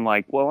 And I'm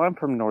like, well, I'm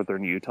from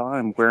northern Utah.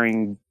 I'm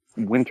wearing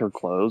winter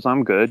clothes.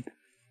 I'm good.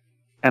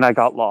 And I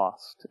got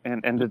lost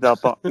and ended up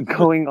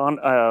going on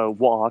a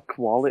walk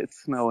while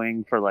it's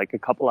snowing for like a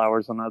couple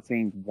hours and not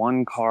seeing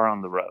one car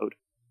on the road.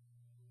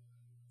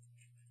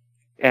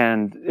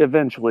 And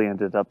eventually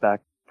ended up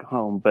back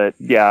home. But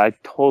yeah, I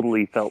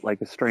totally felt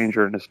like a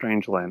stranger in a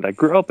strange land. I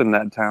grew up in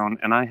that town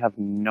and I have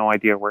no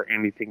idea where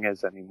anything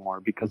is anymore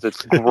because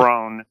it's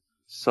grown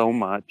so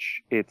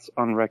much. It's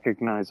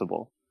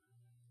unrecognizable.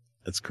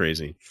 That's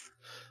crazy.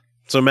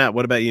 So Matt,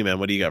 what about you, man?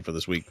 What do you got for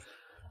this week?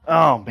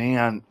 Oh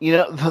man,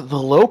 the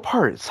low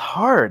part is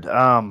hard.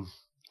 I'm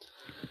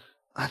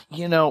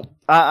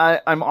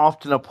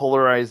often a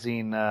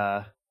polarizing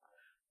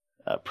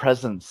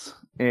presence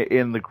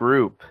in the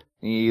group.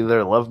 You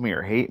either love me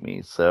or hate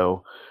me.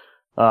 So,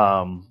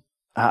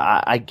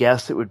 I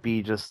guess it would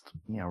be just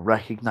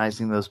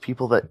recognizing those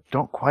people that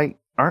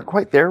aren't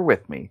quite there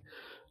with me.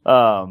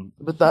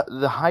 But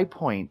the high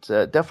point,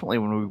 definitely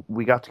when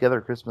we got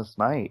together Christmas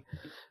night,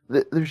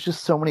 there's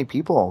just so many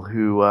people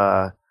who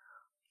are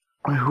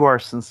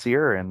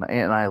sincere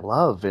and I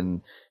love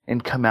and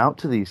come out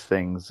to these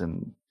things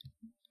and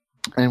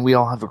we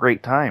all have a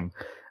great time.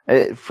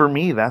 For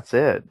me, that's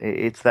it.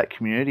 It's that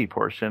community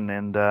portion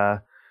and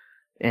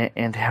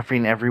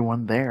having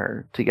everyone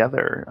there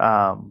together.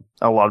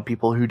 A lot of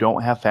people who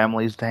don't have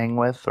families to hang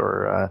with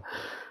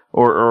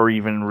or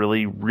even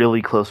really,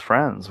 really close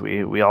friends.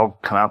 We all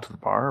come out to the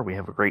bar, we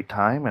have a great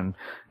time and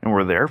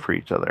we're there for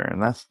each other. And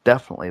that's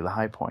definitely the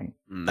high point.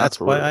 That's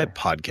why I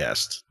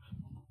podcast.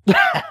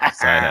 I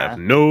have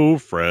no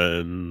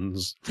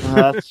friends.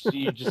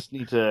 You just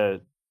need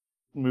to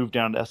move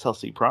down to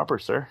SLC proper,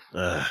 sir.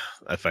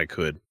 If I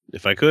could,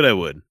 I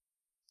would.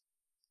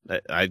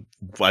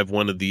 I've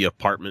wanted the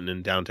apartment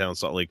in downtown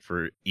Salt Lake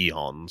for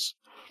eons.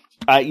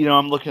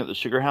 I'm looking at the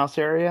Sugar House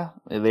area.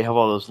 They have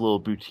all those little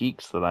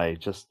boutiques that I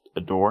just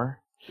adore.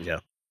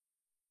 Yeah.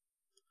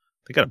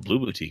 They got a blue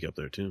boutique up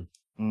there too.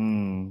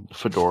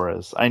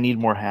 Fedoras. I need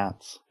more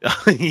hats.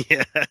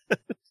 Yeah.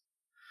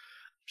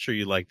 Sure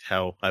you liked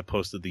how I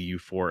posted the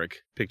euphoric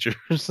pictures.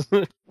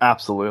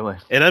 Absolutely.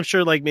 And I'm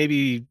sure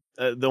maybe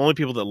the only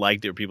people that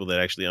liked it are people that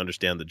actually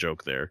understand the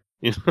joke there.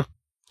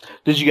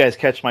 Did you guys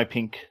catch my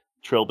pink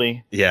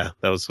trilby? Yeah,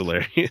 that was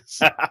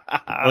hilarious.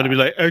 I want to be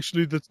like,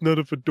 actually, that's not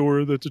a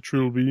fedora, that's a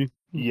trilby.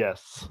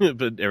 Yes.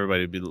 But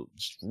everybody would be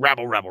just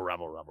rabble.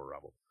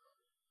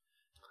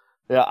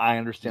 Yeah, I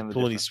understand.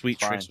 Pull any sweet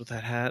tricks with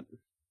that hat,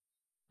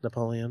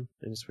 Napoleon?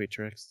 Any sweet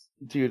tricks?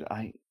 Dude,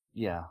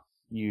 you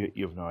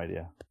have no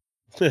idea.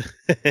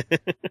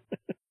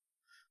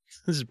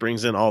 This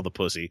brings in all the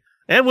pussy.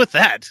 And with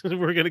that,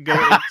 we're going to go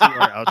into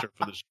our outro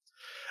for the show.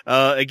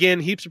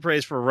 Again, heaps of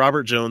praise for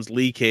Robert Jones,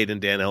 Lee Cade,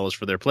 and Dan Ellis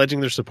for their pledging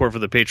their support for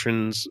the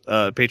patrons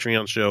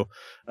Patreon show.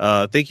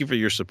 Thank you for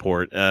your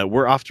support.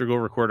 We're off to go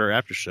record our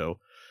after show,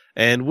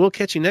 and we'll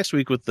catch you next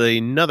week with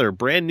another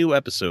brand new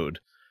episode.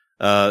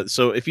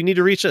 So if you need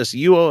to reach us,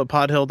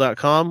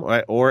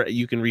 uo@podhell.com, or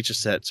you can reach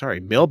us at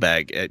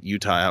mailbag at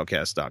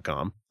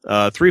UtahOutcasts.com.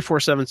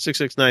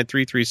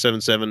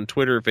 347-669-3377,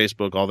 Twitter,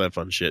 Facebook, all that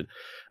fun shit.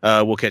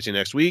 We'll catch you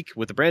next week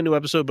with a brand new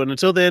episode. But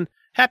until then,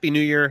 Happy New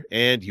Year,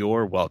 and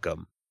you're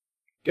welcome.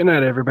 Good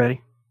night,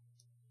 everybody.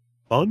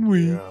 Bon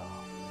nuit.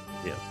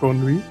 Yeah. Bon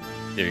nuit.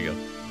 There you go.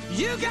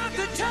 You got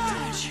the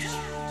touch.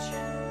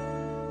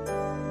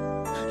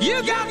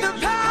 You got the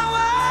power.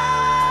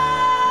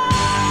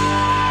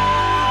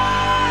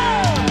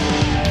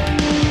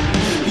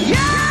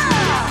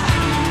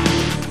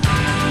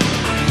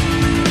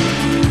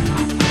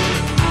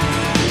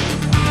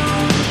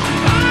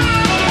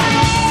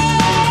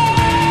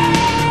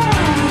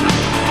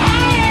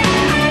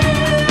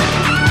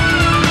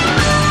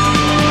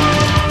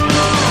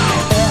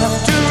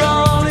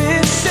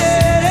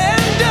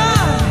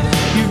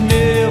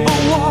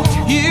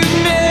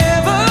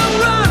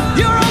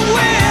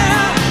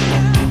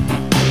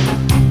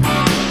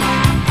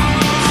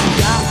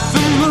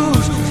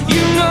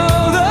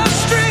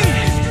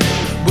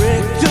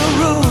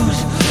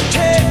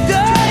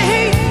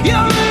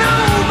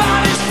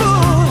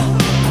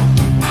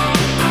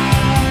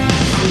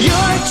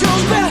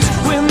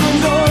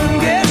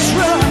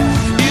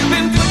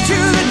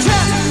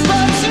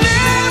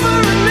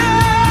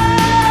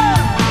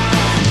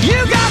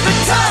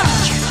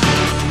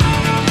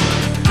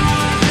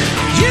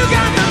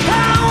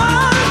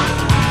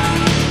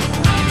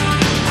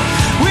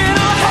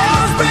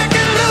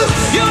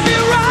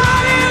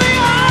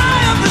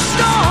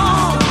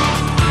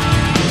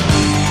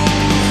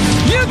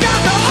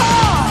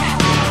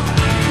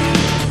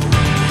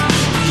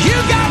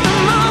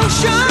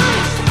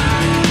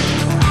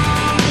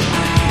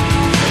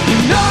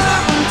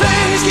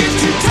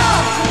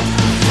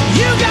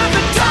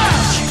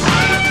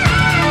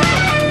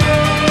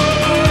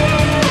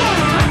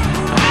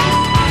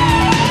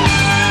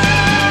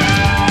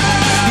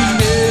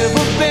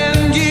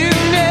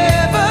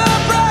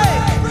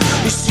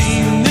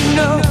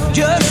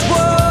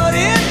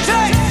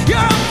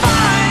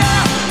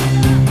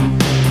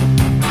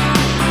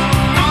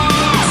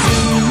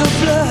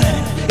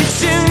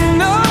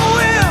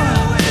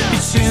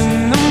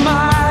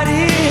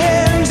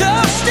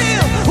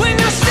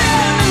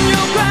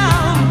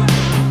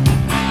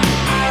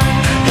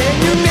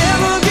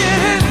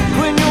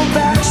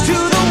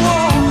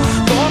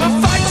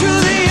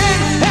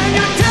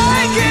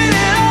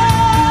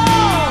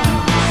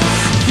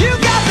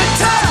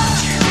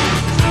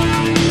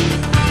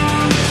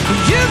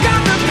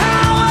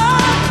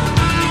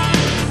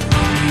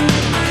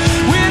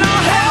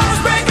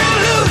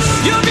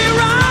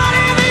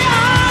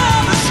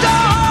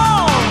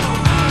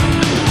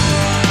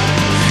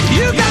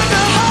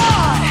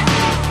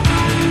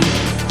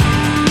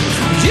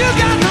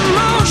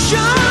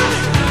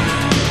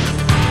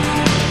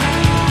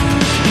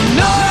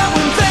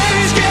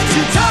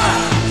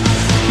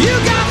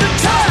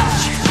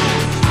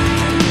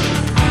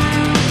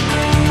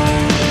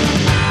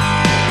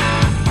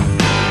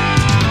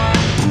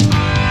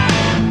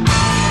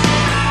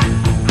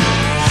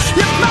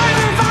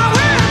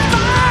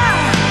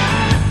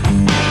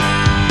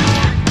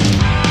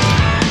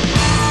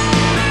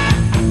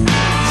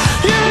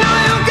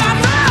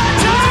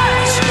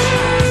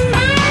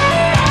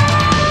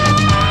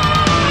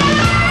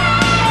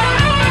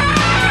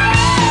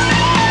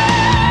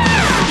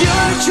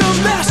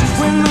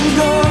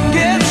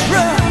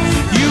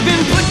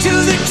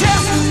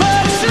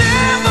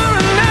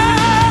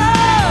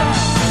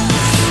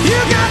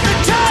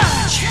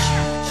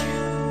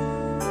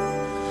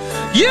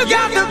 You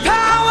got the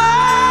power.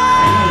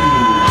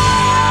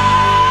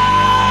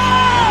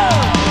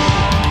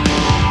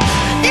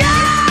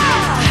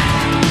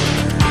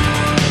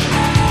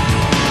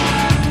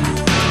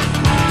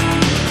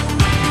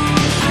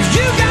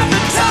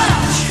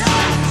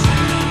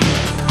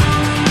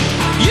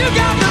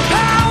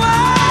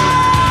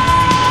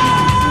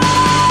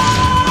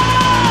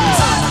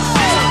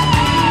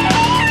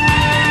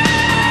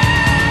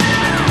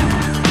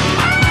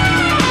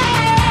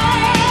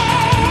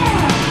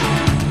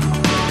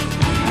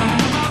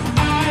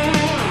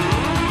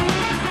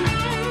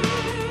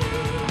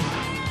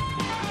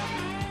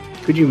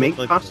 Could you make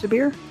pasta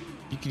beer?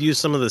 You could use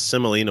some of the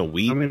semolina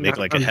wheat, make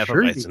like a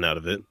Hefeweizen out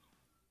of it.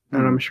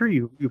 And I'm sure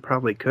you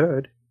probably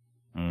could.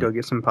 Go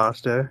get some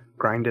pasta,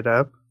 grind it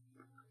up.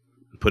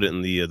 Put it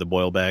in the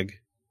boil bag.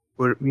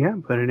 Put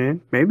it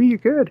in. Maybe you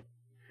could.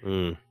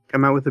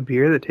 Come out with a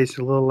beer that tastes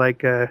a little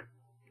little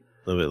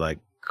bit like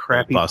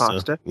crappy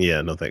pasta.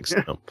 Yeah, no thanks.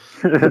 No.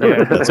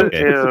 Yeah. That's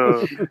okay.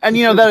 And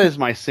that is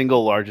my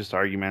single largest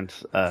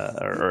argument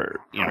or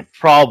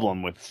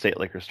problem with state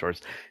liquor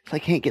stores. It's I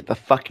can't get the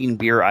fucking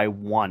beer I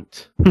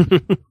want.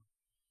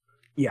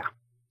 Yeah.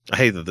 I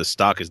hate that the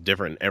stock is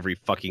different in every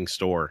fucking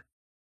store.